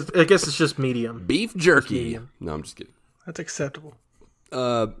Lucas? guess it's just medium. Beef jerky. Medium. No, I'm just kidding. That's acceptable.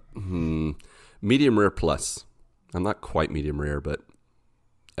 Medium rare plus. I'm not quite medium rare, but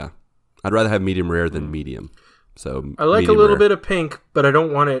yeah, I'd rather have medium rare than medium. So I like a medium little rare. bit of pink, but I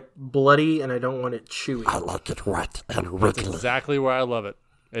don't want it bloody and I don't want it chewy. like it wet and That's wriggly. exactly where I love it.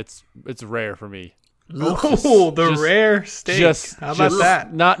 It's rare for me. Oh, the just- rare steak. How about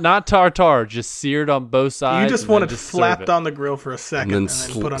that? Not tartar, just seared on both sides. You just and want then it just flapped serve on the grill for a second And and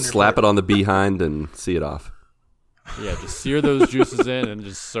then, then put on your slap plate. it on the behind and see it off. Yeah, just sear those juices in and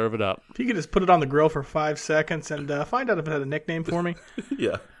just serve it up. If you could just put it on the grill for 5 seconds and find out if it had a nickname for me.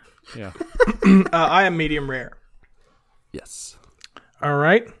 Yeah. Yeah. I am medium rare. Yes. All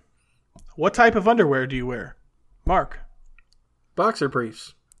right. What type of underwear do you wear? Mark. Boxer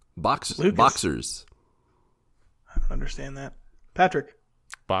briefs. Lucas. Boxers. I don't understand that. Patrick.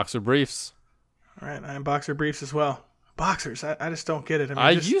 Boxer briefs. All right. I am boxer briefs as well. Boxers. I just don't get it.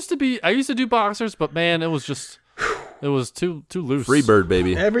 I used to do boxers, but man, it was too loose. Free bird,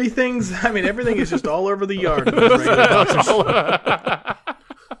 baby. everything is just all over the yard. in those regular boxers.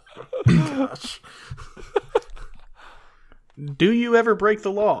 Gosh. Do you ever break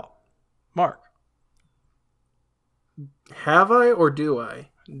the law? Mark. Have I or do I?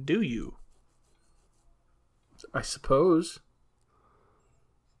 Do you? I suppose.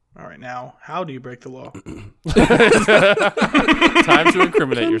 All right, now, how do you break the law? Time to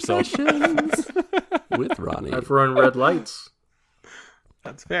incriminate yourself. With Ronnie. I've run red lights.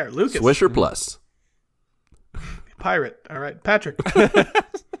 That's fair. Lucas. Swisher Plus. Pirate. All right, Patrick.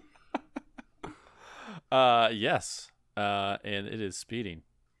 Yes. And it is speeding.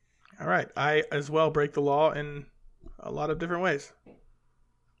 All right, I as well break the law in a lot of different ways.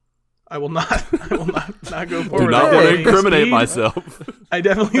 I will not go forward. Do not I want to definitely incriminate speed. myself. I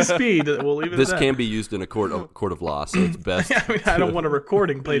definitely speed. We'll leave it This at that. can be used in a court of law, so it's best. I mean, I don't want a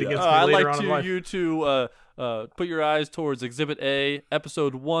recording played against me I'd later like on in life. you to put your eyes towards Exhibit A,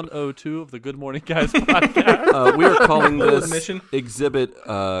 Episode 102 of the Good Morning Guys podcast. We are calling The this mission. exhibit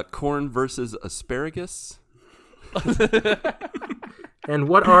corn versus asparagus. And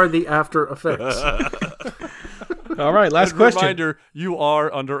what are the after effects? All right, last Good question. reminder, you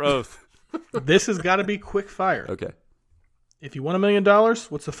are under oath. This has got to be quick fire. Okay. If you won $1 million,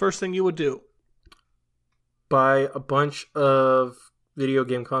 what's the first thing you would do? Buy a bunch of video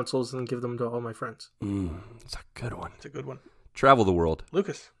game consoles and give them to all my friends. It's a good one. It's a good one. Travel the world.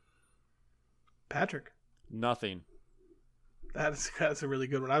 Lucas. Patrick. Nothing. That's a really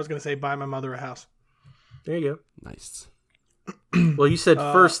good one. I was going to say buy my mother a house. There you Nice. go. Well, you said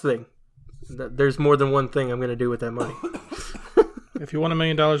first thing. There's more than one thing I'm going to do with that money. If you won $1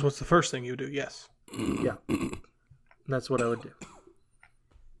 million, what's the first thing you would do? Yes. Yeah. That's what I would do.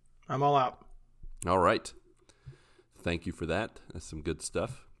 I'm all out. All right. Thank you for that. That's some good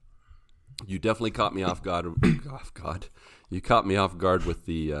stuff. You definitely caught me off guard. You caught me off guard with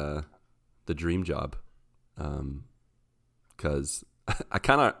the dream job, because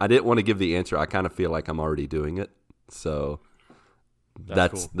I didn't want to give the answer. I kind of feel like I'm already doing it, so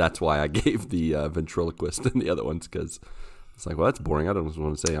That's cool. that's why I gave the ventriloquist and the other ones, because it's like, well, that's boring. I don't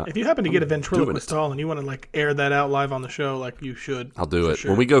want to say. If you happen to get a doing ventriloquist it. all and you want to like air that out live on the show, like you should. I'll do for it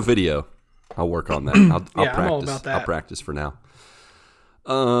sure. when we go video. I'll work on that. I'll Yeah, practice. I'm all about that. I'll practice for now.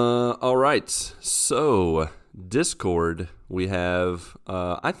 All right. So Discord, we have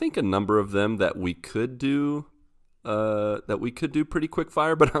I think a number of them that we could do pretty quick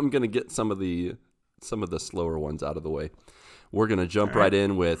fire, but I'm gonna get some of the slower ones out of the way. We're gonna jump right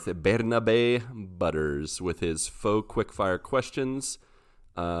in with Bernabe Butters with his faux quickfire questions.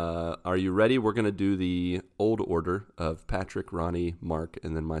 Are you ready? We're gonna do the old order of Patrick, Ronnie, Mark,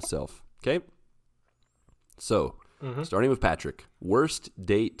 and then myself. Okay. So, starting with Patrick, worst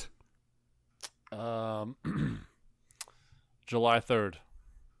date. July 3rd.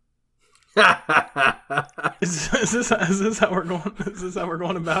 Is this how we're going? Is this how we're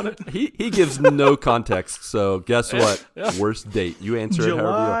going about it? He gives no context. So guess what? Yeah. Worst date. You answer it however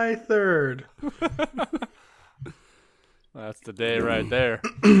July 3rd. That's the day right there.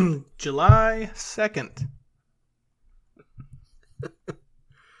 July 2nd.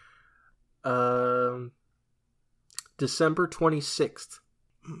 December 26th.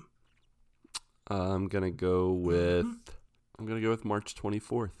 I'm gonna go with March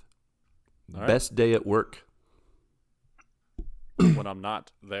 24th. All right. Best day at work. When I'm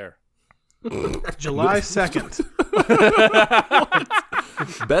not there. July 2nd.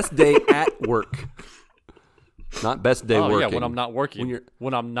 Best day at work. Not best day working. Yeah, when I'm not working. When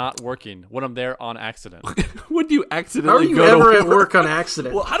When I'm not working. When I'm there on accident. when do you How are accidentally you go ever to at work on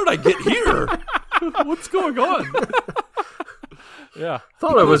accident? Well, how did I get here? What's going on? Yeah.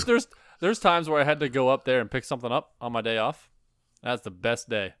 Thought I was- There's times where I had to go up there and pick something up on my day off. That's the best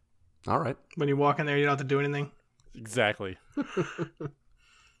day. All right. When you walk in there, you don't have to do anything. Exactly.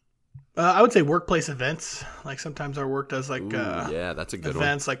 I would say workplace events. Like sometimes our work does like Yeah, that's a good one.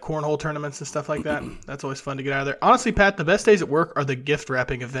 events, like cornhole tournaments and stuff like that. That's always fun to get out of there. Honestly, Pat, the best days at work are the gift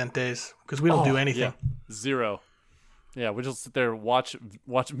wrapping event days because we don't do anything. Yeah. Zero. Yeah, we just sit there and watch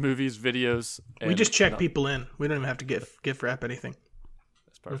movies, videos. We and- just check people in. We don't even have to gift wrap anything.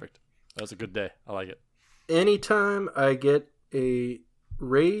 That's perfect. That was a good day. I like it. Anytime I get a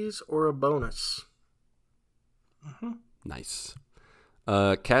raise or a bonus. Nice.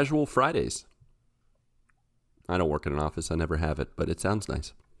 Casual Fridays. I don't work in an office. I never have it, but it sounds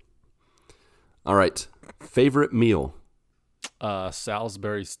nice. All right. Favorite meal.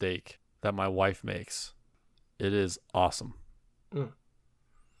 Salisbury steak that my wife makes. It is awesome.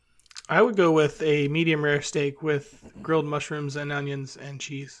 I would go with a medium rare steak with grilled mushrooms and onions and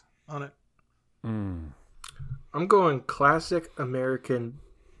cheese on it. I'm going classic American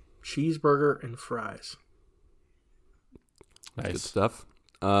cheeseburger and fries. Nice. Good stuff.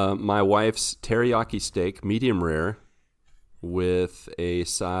 My wife's teriyaki steak, medium rare, with a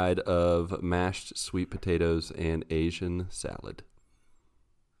side of mashed sweet potatoes and Asian salad.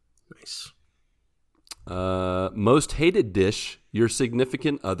 Nice. Most hated dish your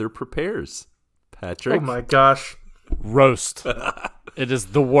significant other prepares. Patrick? Oh my gosh. Roast. It is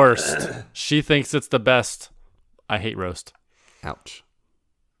the worst. She thinks it's the best. I hate roast. Ouch.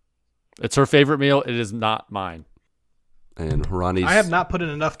 It's her favorite meal. It is not mine. And Ronnie's... I have not put in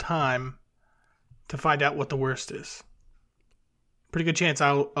enough time to find out what the worst is. Pretty good chance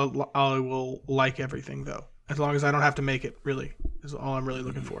I will like everything, though. As long as I don't have to make it, really, is all I'm really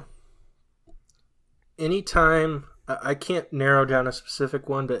looking for. Anytime, I can't narrow down a specific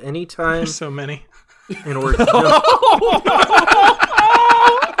one, but anytime... There's so many. In order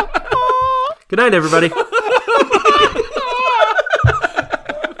Good night, everybody.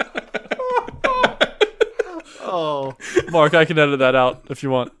 Oh, Mark, I can edit that out if you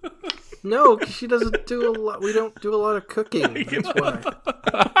want. No, 'cause she doesn't do a lot. We don't do a lot of cooking. That's why.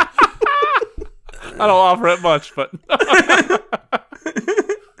 I don't offer it much, but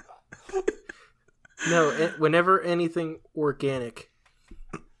no. Whenever anything organic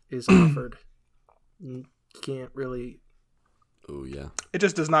is offered, you can't really. Oh yeah. It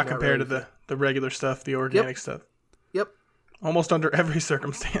just does not compare really. to the regular stuff, the organic stuff. Yep. Almost under every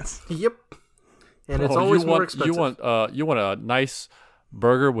circumstance. Yep. And it's always more expensive. You want a nice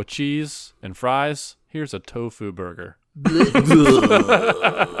burger with cheese and fries? Here's a tofu burger.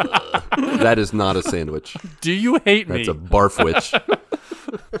 That is not a sandwich. Do you hate me? That's a barfwich.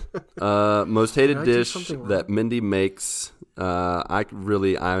 Most hated do dish something wrong? that Mindy makes. I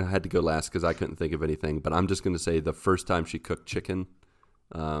had to go last because I couldn't think of anything. But I'm just going to say the first time she cooked chicken,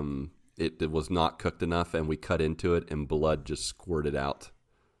 it was not cooked enough, and we cut into it, and blood just squirted out.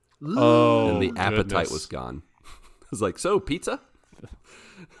 Oh, And the appetite goodness. was gone. I was like, so pizza?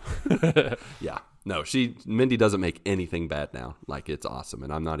 Yeah. No, Mindy doesn't make anything bad now. Like, it's awesome.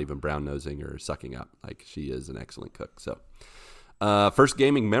 And I'm not even brown nosing or sucking up. Like, she is an excellent cook. So, first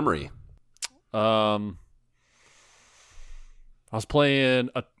gaming memory. I was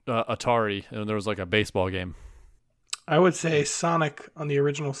playing Atari, and there was like a baseball game. I would say Sonic on the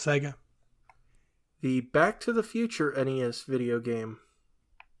original Sega. The Back to the Future NES video game.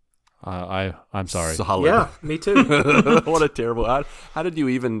 I'm sorry. Solid. Yeah, me too. What a terrible. How did you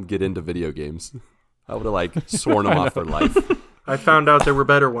even get into video games? I would have sworn them off for life. I found out there were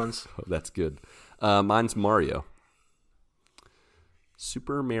better ones. Oh, that's good. Mine's Mario.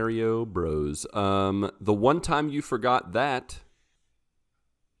 Super Mario Bros. The one time you forgot that.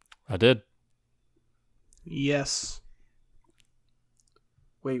 I did. Yes.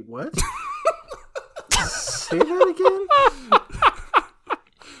 Wait, what? Say that again?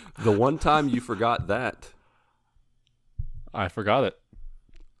 The one time you forgot that. I forgot it.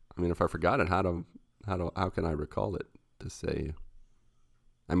 I mean, if I forgot it, how can I recall it to say?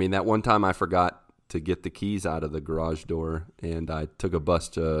 I mean, that one time I forgot to get the keys out of the garage door, and I took a bus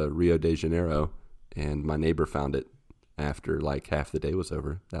to Rio de Janeiro, and my neighbor found it after half the day was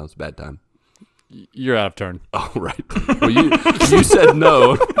over. That was a bad time. You're out of turn. Oh, right. Well, you said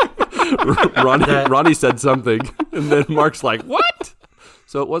no. Ronnie said something, and then Mark's like, what?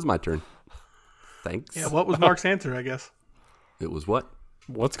 So it was my turn. Thanks. Yeah, what was Mark's answer, I guess? It was what?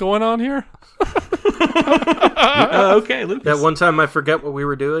 What's going on here? Okay, Lucas. That one time I forgot what we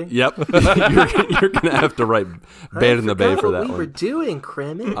were doing? Yep. You're going to have to write Band in the Bay for that what we one. were doing,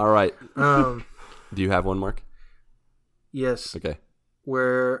 Crammy. All right. Um, Do you have one, Mark? yes. Okay.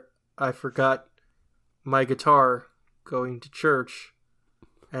 Where I forgot my guitar going to church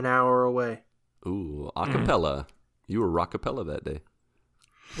an hour away. Ooh, acapella. You were rockapella that day.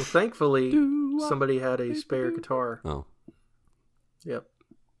 Well, thankfully, somebody had a spare guitar. Oh, Yep.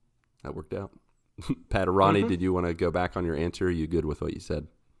 that worked out. Pat or Ronnie, did you want to go back on your answer? Or are you good with what you said?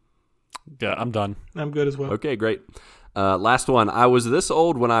 Yeah, I'm done. I'm good as well. Okay, great. Last one. I was this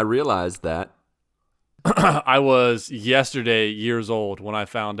old when I realized that. I was yesterday years old when I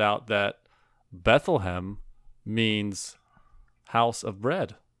found out that Bethlehem means house of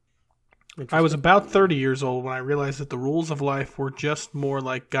bread. I was about 30 years old when I realized that the rules of life were just more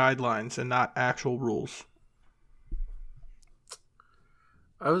like guidelines and not actual rules.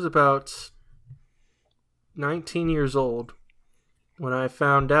 I was about 19 years old when I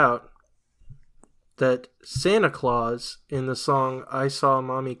found out that Santa Claus in the song I Saw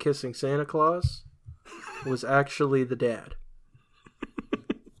Mommy Kissing Santa Claus was actually the dad.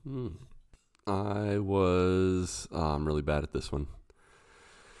 I was... Oh, I'm really bad at this one.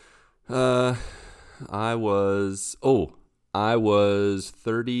 I was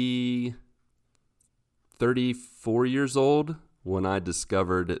 34 years old when I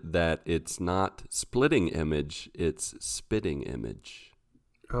discovered that it's not splitting image, it's spitting image.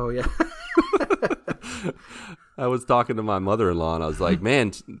 Oh, yeah. I was talking to my mother-in-law, and I was like,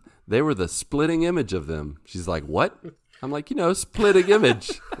 man, they were the splitting image of them. She's like, what? I'm like, splitting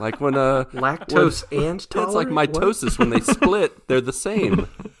image. Like when Lactose and tolerant? it's like mitosis. When they split, they're the same.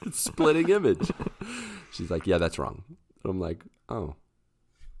 It's splitting image. She's like, yeah, that's wrong. I'm like, oh,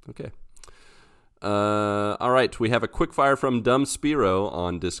 okay. All right, we have a quickfire from Dumb Spiro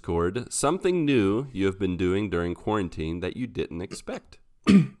on Discord. Something new you have been doing during quarantine that you didn't expect.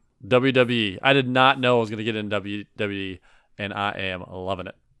 WWE. I did not know I was going to get in WWE, and I am loving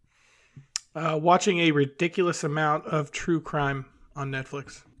it. Watching a ridiculous amount of true crime on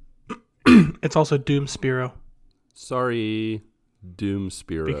Netflix. It's also Doom Spiro. Sorry, Doom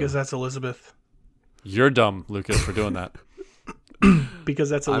Spiro. Because that's Elizabeth. You're dumb, Lucas, for doing that. Because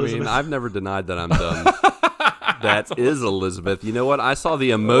that's Elizabeth. I mean, I've never denied that I'm dumb. That is Elizabeth. You know what? I saw the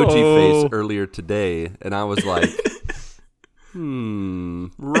emoji face earlier today, and I was like,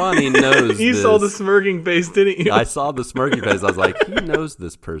 Ronnie knows You this. saw the smirking face, didn't you? I saw the smirky face. I was like, he knows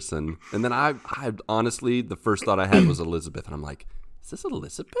this person. And then I honestly, the first thought I had was Elizabeth. And I'm like, is this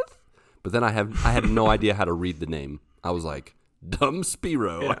Elizabeth? But then I had no idea how to read the name. I was like, Dumb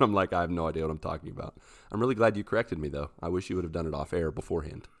Spiro. Yeah. And I'm like, I have no idea what I'm talking about. I'm really glad you corrected me, though. I wish you would have done it off air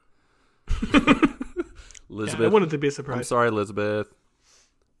beforehand. Elizabeth. Yeah, I wanted to be a I'm surprise. sorry, Elizabeth.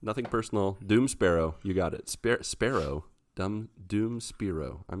 Nothing personal. Doom Sparrow. You got it. Sparrow. Doom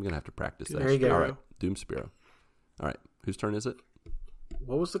Spiro. I'm going to have to practice that. There you go. All right. Doom Spiro. All right. Whose turn is it?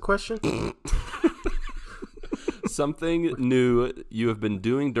 What was the question? Something new you have been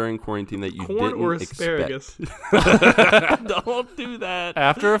doing during quarantine that you Corn didn't or asparagus? expect. Don't do that.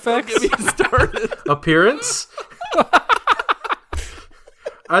 After Effects? Don't get me started. Appearance?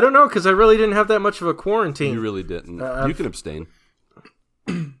 I don't know, because I really didn't have that much of a quarantine. You really didn't. You can abstain.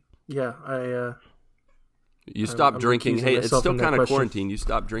 Yeah, You stopped I'm drinking. accusing Hey, it's myself still in that kind of question. quarantine. You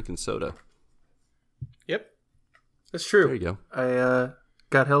stopped drinking soda. Yep. That's true. There you go. I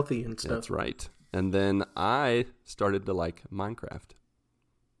got healthy and stuff. That's right. And then I started to like Minecraft.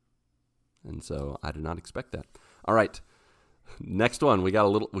 And so I did not expect that. All right. Next one. We got a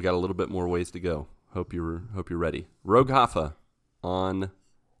little bit more ways to go. Hope you're ready. Rogue Hoffa on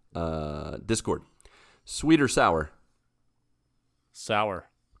Discord. Sweet or sour? Sour.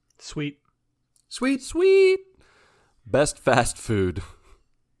 Sweet. Sweet. Best fast food.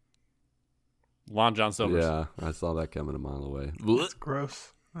 Lon John Silver's. Yeah, I saw that coming a mile away. That's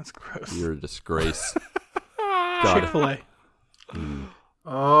gross. That's gross. You're a disgrace. God. Chick-fil-A.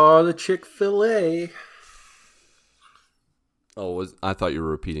 Oh, the Chick-fil-A. Oh, I thought you were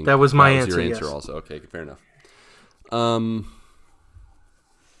repeating. That was my Your answer, answer yes. also. Okay, fair enough. I'm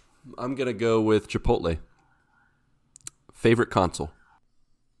gonna go with Chipotle. Favorite console?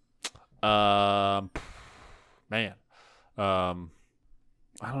 Man. I don't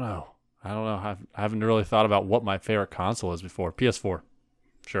know. I haven't really thought about what my favorite console is before. PS4.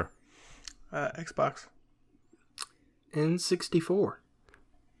 Sure. Xbox. N64. I'm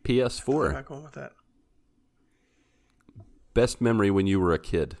PS4. not going with that. Best memory when you were a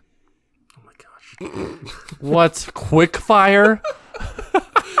kid? Oh my gosh. What's Quickfire?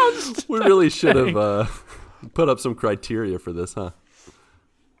 We really should have put up some criteria for this, huh?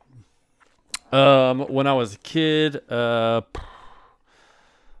 When I was a kid,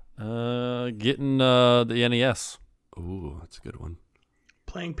 getting the NES. Ooh, that's a good one.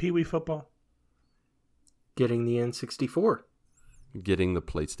 Playing Pee Wee football. Getting the N64. Getting the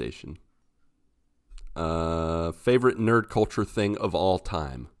PlayStation. Favorite nerd culture thing of all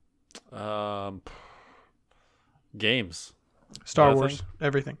time? Games. Star Nothing. Wars.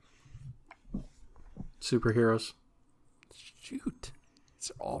 Everything. Superheroes. Shoot.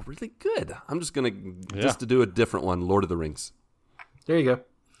 These are all really good. I'm just going Yeah. to do a different one. Lord of the Rings. There you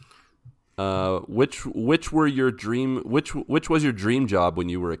go. Which were your dream? Which was your dream job when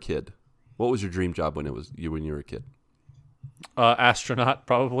you were a kid? What was your dream job when you were a kid? Astronaut,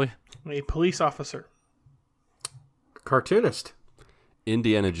 probably. A police officer. Cartoonist.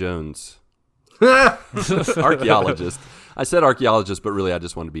 Indiana Jones. Archaeologist. I said archaeologist, but really I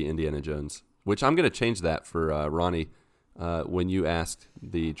just wanted to be Indiana Jones. Which I'm going to change that for Ronnie when you asked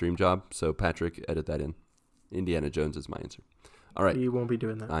the dream job. So Patrick, edit that in. Indiana Jones is my answer. All right. You won't be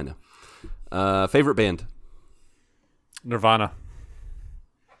doing that. I know. Favorite band? Nirvana.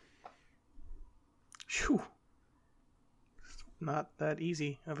 Phew. It's not that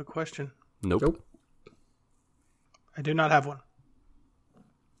easy of a question. Nope. I do not have one.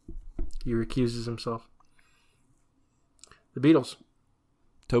 He recuses himself. The Beatles.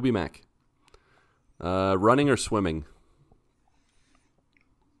 Toby Mac. Running or swimming?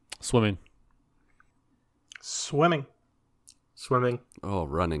 Swimming. Swimming. Swimming. Oh,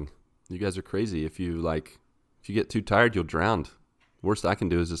 running. You guys are crazy. If you get too tired, you'll drown. Worst I can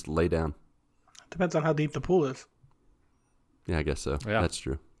do is just lay down. Depends on how deep the pool is. Yeah, I guess so. Yeah. That's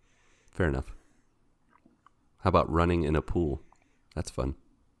true. Fair enough. How about running in a pool? That's fun.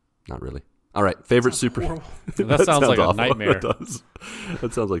 Not really. All right. Favorite super. Horrible. That sounds like awful. a nightmare. It does.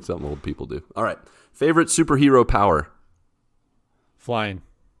 That sounds like something old people do. All right. Favorite superhero power. Flying.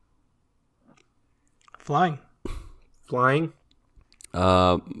 Flying. Flying.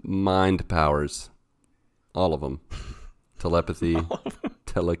 Mind powers. All of them. Telepathy.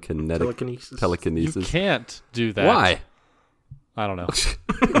 Telekinesis. You can't do that. Why? I don't know.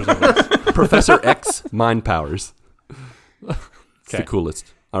 Professor X mind powers. It's the Okay.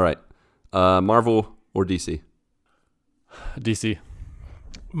 coolest. All right. Marvel or DC? DC.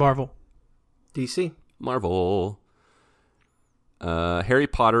 Marvel. DC. Marvel. Harry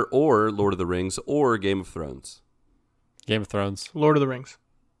Potter or Lord of the Rings or Game of Thrones? Game of Thrones. Lord of the Rings.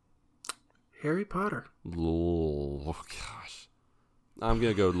 Harry Potter. Oh, gosh. I'm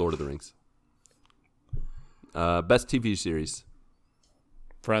going to go Lord of the Rings. Best TV series?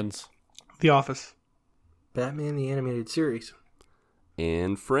 Friends. The Office. Batman the Animated Series.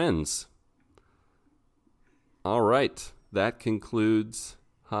 And Friends. All right. That concludes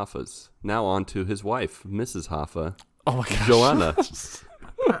Hoffa's. Now on to his wife, Mrs. Hoffa, Oh my gosh. Joanna.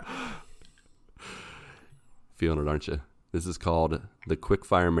 Feeling it, aren't you? This is called the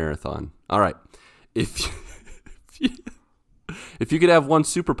Quickfire Marathon. All right. If you could have one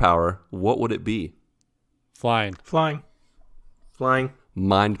superpower, what would it be? Flying. Flying. Flying.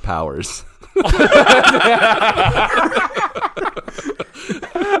 Mind powers.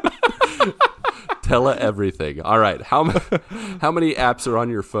 Tella everything. All right. How many apps are on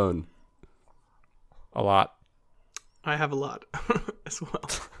your phone? A lot. I have a lot as well.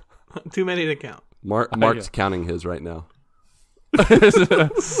 Too many to count. Mark's counting his right now.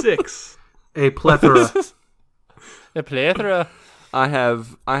 6. A plethora. A plethora. I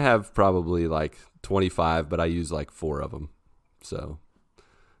have probably like 25, but I use like 4 of them. So,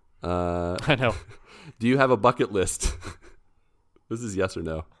 I know. do you have a bucket list? This is yes or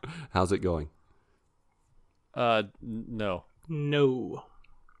no. How's it going? No. No.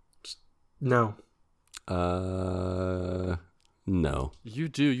 No. No. You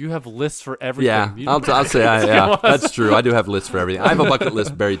do. You have lists for everything. Yeah, You I'll say yeah. That's true. I do have lists for everything. I have a bucket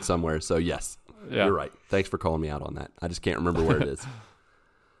list buried somewhere. So yes, Yeah. you're right. Thanks for calling me out on that. I just can't remember where it is.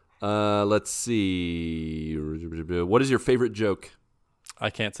 Let's see. What is your favorite joke? I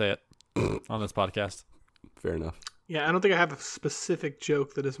can't say it on this podcast. Fair enough. Yeah, I don't think I have a specific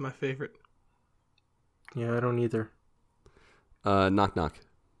joke that is my favorite. Yeah, I don't either. Knock knock.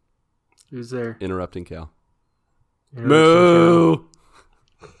 Who's there? Interrupting Cal. Moo.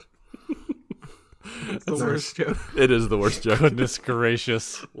 It's the worst joke. It is the worst joke. Goodness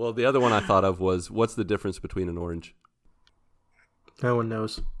gracious. Well, the other one I thought of was, what's the difference between an orange? No one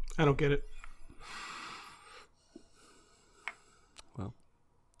knows. I don't get it. Well,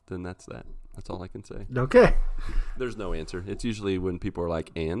 then that's that. That's all I can say. Okay. There's no answer. It's usually when people are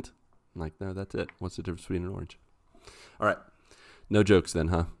like, and? I'm like, no, that's it. What's the difference between an orange? All right. No jokes then,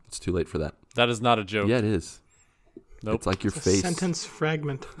 huh? It's too late for that. That is not a joke. Yeah, it is. Nope. It's like your It's a face. sentence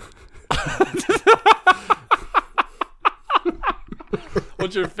fragment.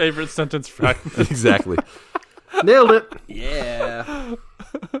 What's your favorite sentence fragment? Exactly. Nailed it. Yeah.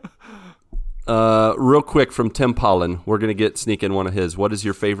 Real quick from Tim Pollen, we're going to sneak in one of his. What is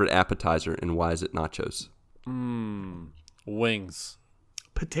your favorite appetizer and why is it nachos? Wings.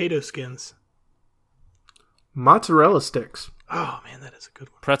 Potato skins. Mozzarella sticks. Oh, man, that is a good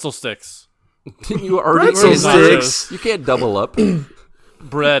one. Pretzel sticks. You already Pretzel said sticks. You can't double up.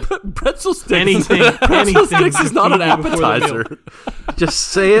 Bread. Pretzel sticks. Anything. Pretzel sticks to is not feed an you before the appetizer. meal. Just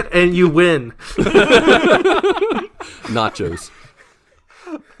say it and you win. Nachos.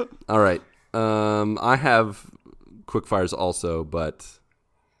 All right. I have quickfires also, but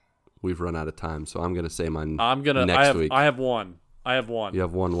we've run out of time, so I'm going to say mine next week. I have one. You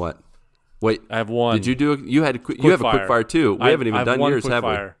have one what? Wait. I have one. Did you do you have a quickfire too? We haven't even I have done one yours, have we?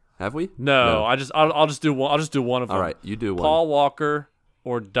 quickfire. Have we? No, I'll just do one. I'll just do one of them. All right, you do one. Paul Walker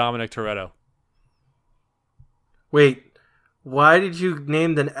or Dominic Toretto. Wait, why did you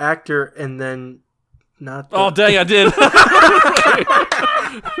name the actor and then not the Oh dang, I did.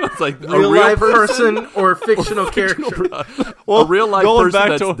 It's like real life person or fictional character? a real life going person back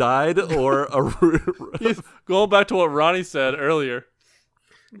that's to- died, or Going back to what Ronnie said earlier.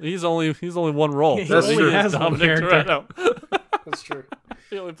 He's only one role. He That's only true. has one Dominic character. Toretto. That's true.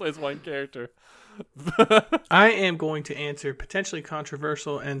 He only plays one character. I am going to answer potentially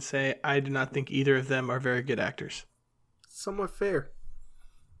controversial and say I do not think either of them are very good actors. Somewhat fair.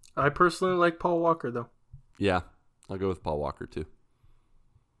 I personally like Paul Walker, though. Yeah, I'll go with Paul Walker, too.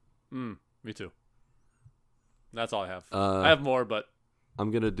 Me too. That's all I have. I have more, but...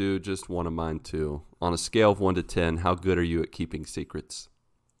 I'm going to do just one of mine, too. On a scale of 1 to 10, how good are you at keeping secrets?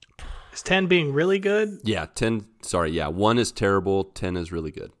 Is 10 being really good? Yeah, 10. Sorry, yeah. 1 is terrible. 10 is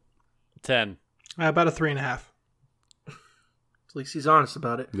really good. 10. About a 3.5. At least he's honest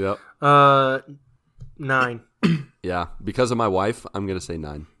about it. Yep. 9. Yeah, because of my wife, I'm going to say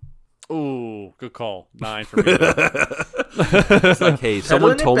 9. Ooh, good call. 9 for me. It's like, hey,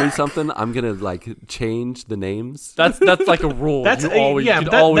 someone it told me back. something. I'm going to, like, change the names. That's like a rule. That's you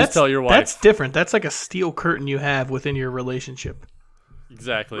can always tell your wife. That's different. That's like a steel curtain you have within your relationship.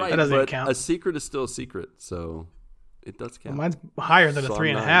 Exactly. Right, That doesn't but count. a secret is still a secret, so it does count. Well, mine's higher than a So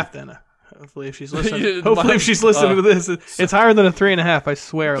 3.5 then. Hopefully, if she's listening, Yeah, hopefully if she's listening to this, it's higher than a 3.5. I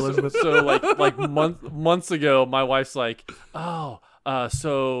swear, Elizabeth. So like months ago, my wife's like, "Oh,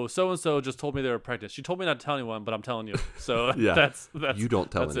 so and so just told me they were pregnant. She told me not to tell anyone, but I'm telling you." So Yeah. that's You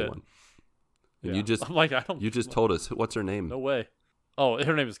don't tell that's anyone. And Yeah. I'm like, I don't. you just told us. What's her name? No way. Oh,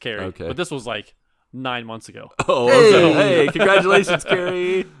 her name is Carrie. Okay. But this was like 9 months ago. Oh, Hey! hey, congratulations,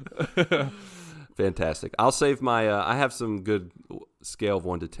 Carrie. Fantastic. I'll save my, I have some good scale of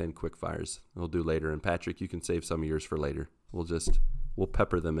 1 to 10 quick fires we'll do later. And Patrick, you can save some of yours for later. We'll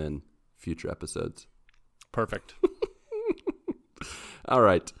pepper them in future episodes. Perfect. All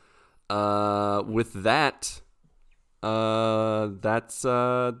right. With that, that's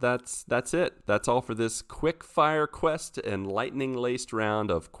it. That's all for this quick fire quest and lightning laced round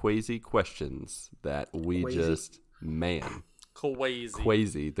of quasi questions that we Quasi? just, man.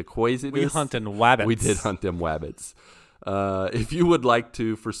 Quasi. The quasiness. We hunting wabbits. We did hunt them wabbits. If you would like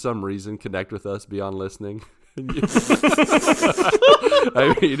to, for some reason, connect with us beyond listening, I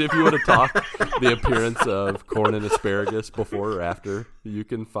mean, if you want to talk the appearance of corn and asparagus before or after, you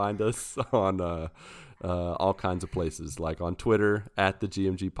can find us on all kinds of places, like on Twitter at the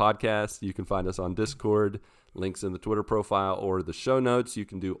GMG Podcast. You can find us on Discord. Links in the Twitter profile or the show notes. You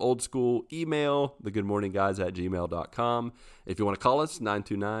can do old school email, thegoodmorningguys@gmail.com. If you want to call us,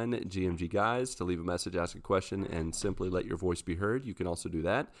 929-GMG-GUYS to leave a message, ask a question, and simply let your voice be heard. You can also do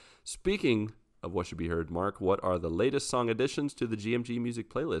that. Speaking of what should be heard, Mark, what are the latest song additions to the GMG music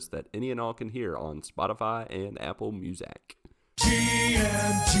playlist that any and all can hear on Spotify and Apple Music?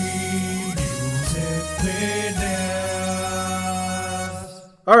 GMG Music Playlist.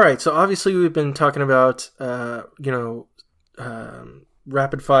 All right, so obviously we've been talking about,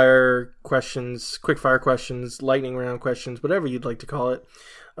 rapid fire questions, quick fire questions, lightning round questions, whatever you'd like to call it.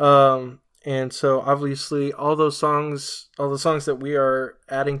 And so obviously all the songs that we are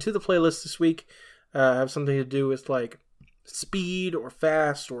adding to the playlist this week have something to do with like speed or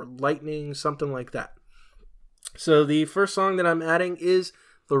fast or lightning, something like that. So the first song that I'm adding is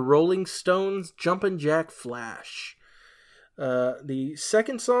the Rolling Stones' Jumpin' Jack Flash. The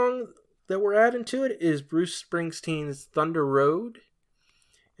second song that we're adding to it is Bruce Springsteen's Thunder Road.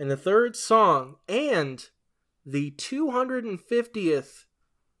 And the third song, and the 250th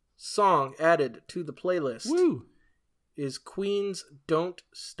song added to the playlist, is Queen's Don't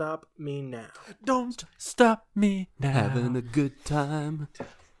Stop Me Now. Don't stop me now. Having a good time.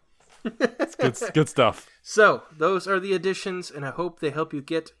 It's good stuff. So, those are the additions, and I hope they help you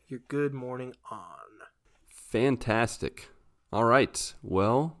get your good morning on. Fantastic. All right.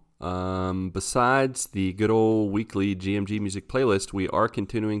 Well, besides the good old weekly GMG music playlist, we are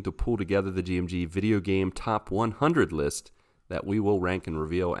continuing to pull together the GMG video game top 100 list that we will rank and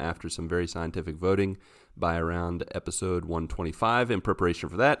reveal after some very scientific voting by around episode 125. In preparation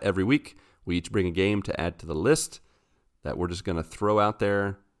for that, every week we each bring a game to add to the list that we're just going to throw out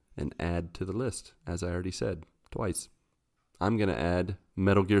there and add to the list, as I already said twice. I'm going to add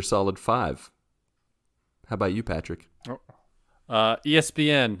Metal Gear Solid 5. How about you, Patrick?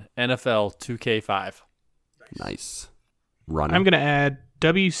 ESPN NFL 2K5. Nice. Ronnie? I'm going to add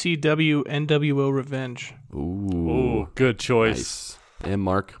WCW NWO Revenge. Ooh, Good choice. nice. And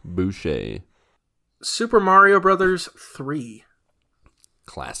Mark Boucher. Super Mario Brothers 3.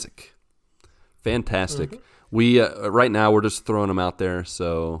 Classic. Fantastic. We right now we're just throwing them out there,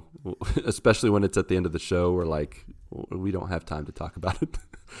 so especially when it's at the end of the show, we're like, we don't have time to talk about it.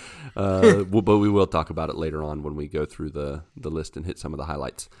 But we will talk about it later on when we go through the list and hit some of the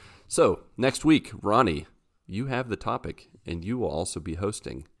highlights. So next week, Ronnie, you have the topic, and you will also be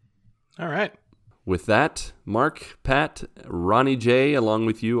hosting. All right. With that, Mark, Pat, Ronnie J, along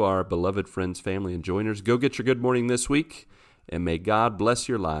with you, our beloved friends, family, and joiners, go get your good morning this week, and may God bless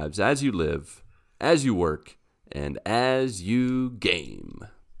your lives as you live as you work, and as you game.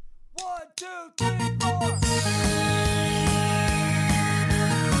 1, 2, 3.